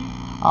কেমিস্ট্রির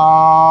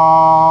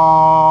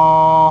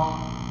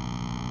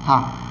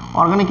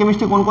অর্গানিক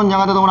কেমিস্ট্রি কোন কোন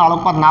জায়গাতে তোমরা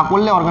আলোকপাত না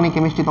করলে অর্গানিক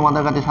কেমিস্ট্রি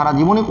তোমাদের কাছে সারা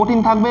জীবনই কঠিন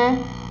থাকবে,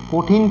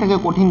 কঠিন থেকে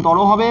কঠিনতর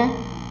হবে।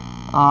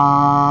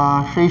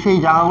 সেই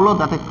জায়গাগুলো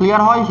যাতে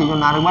ক্লিয়ার হয় সেই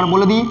জন্য আরেকবার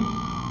বলে দিই।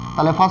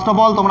 তাহলে ফার্স্ট অফ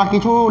অল তোমরা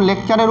কিছু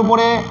লেকচারের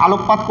উপরে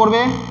আলোকপাত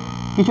করবে।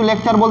 কিছু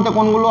লেকচার বলতে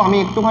কোনগুলো আমি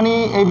একটুখানি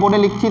এই বোর্ডে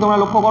লিখছি, তোমরা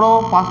লক্ষ্য করো।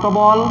 First of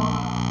all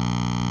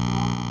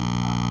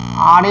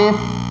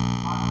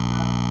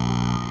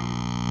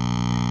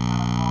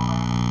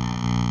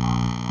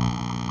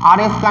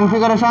RS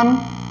configuration,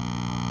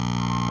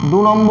 2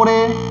 নম্বরে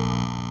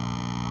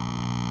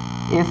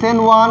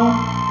SN1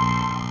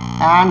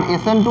 অ্যান্ড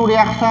SN2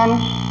 রিয়াকশান।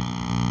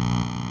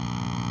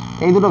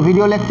 এই দুটো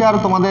ভিডিও লেকচার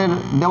তোমাদের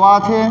দেওয়া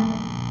আছে,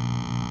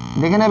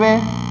 দেখে নেবে।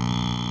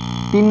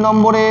 3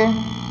 নম্বরে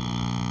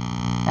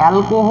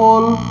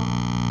অ্যালকোহল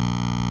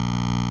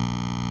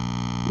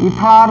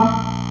ইথার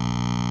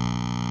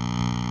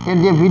এর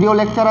যে ভিডিও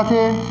লেকচার আছে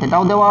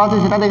সেটাও দেওয়া আছে,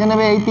 সেটা দেখে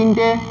নেবে। এই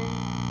 3টে।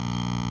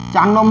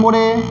 4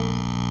 নম্বরে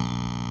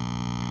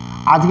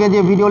আজকে যে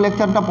ভিডিও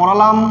লেকচারটা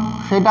পড়ালাম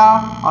সেটা,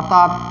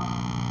 অর্থাৎ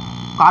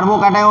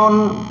কার্বোক্যাটায়ন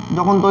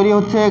যখন তৈরি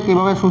হচ্ছে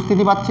কীভাবে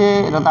সুস্থিতি পাচ্ছে,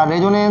 এটা তার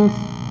রেজোনেন্স,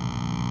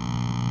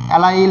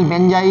 অ্যালাইল,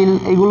 বেঞ্জাইল,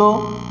 এইগুলো।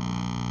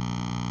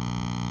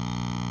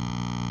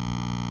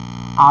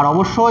 আর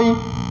অবশ্যই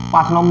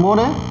 5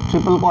 নম্বরে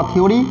ট্রিপল ক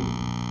থিওরি,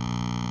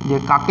 যে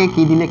কাকে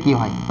কি দিলে কি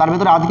হয়। তার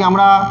ভেতরে আজকে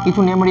আমরা কিছু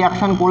নেম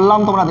রিয়াকশান করলাম,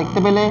 তোমরা দেখতে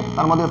পেলে।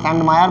 তার মধ্যে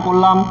স্যান্ড মায়ার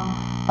পড়লাম,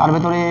 তার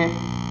ভেতরে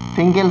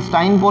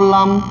ফিঙ্কেলস্টাইন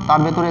পড়লাম,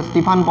 তার ভেতরে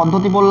স্টিফান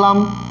পদ্ধতি পড়লাম,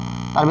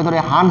 তার ভেতরে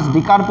হান্স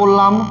ডিকার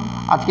পড়লাম।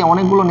 আজকে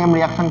অনেকগুলো নেম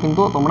রিয়াকশান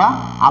কিন্তু তোমরা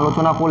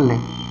আলোচনা করলে।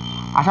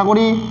 আশা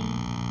করি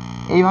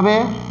এইভাবে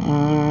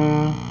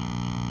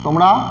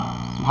তোমরা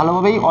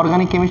ভালোভাবেই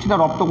অর্গানিক কেমিস্ট্রিটা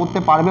রপ্ত করতে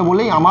পারবে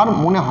বলেই আমার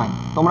মনে হয়।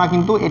 তোমরা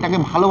কিন্তু এটাকে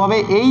ভালোভাবে,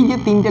 এই যে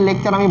 3টে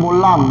লেকচার আমি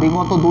বললাম,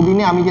 বিগত 2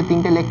 দিনে আমি যে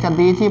 3টে লেকচার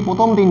দিয়েছি,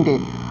 প্রথম 3টে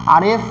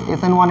RS,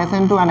 SN1,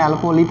 SN2 and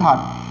alcohol ether,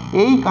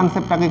 এই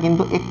কনসেপ্টটাকে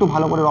কিন্তু একটু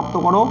ভালো করে রপ্ত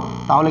করো,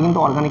 তাহলে কিন্তু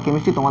অর্গানিক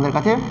কেমিস্ট্রি তোমাদের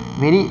কাছে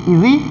ভেরি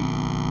ইজি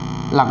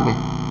লাগবে।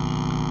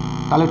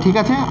 তাহলে ঠিক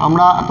আছে,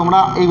 তোমরা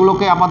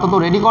এইগুলোকে আপাতত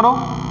রেডি করো,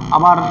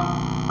 আবার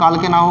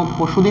কালকে না হোক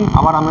পরশুদিন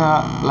আবার আমরা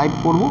লাইভ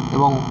করব,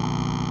 এবং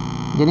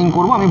যেদিন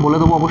করব আমি বলে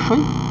দেবো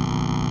অবশ্যই।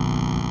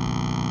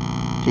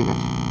 ঠিক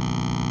আছে।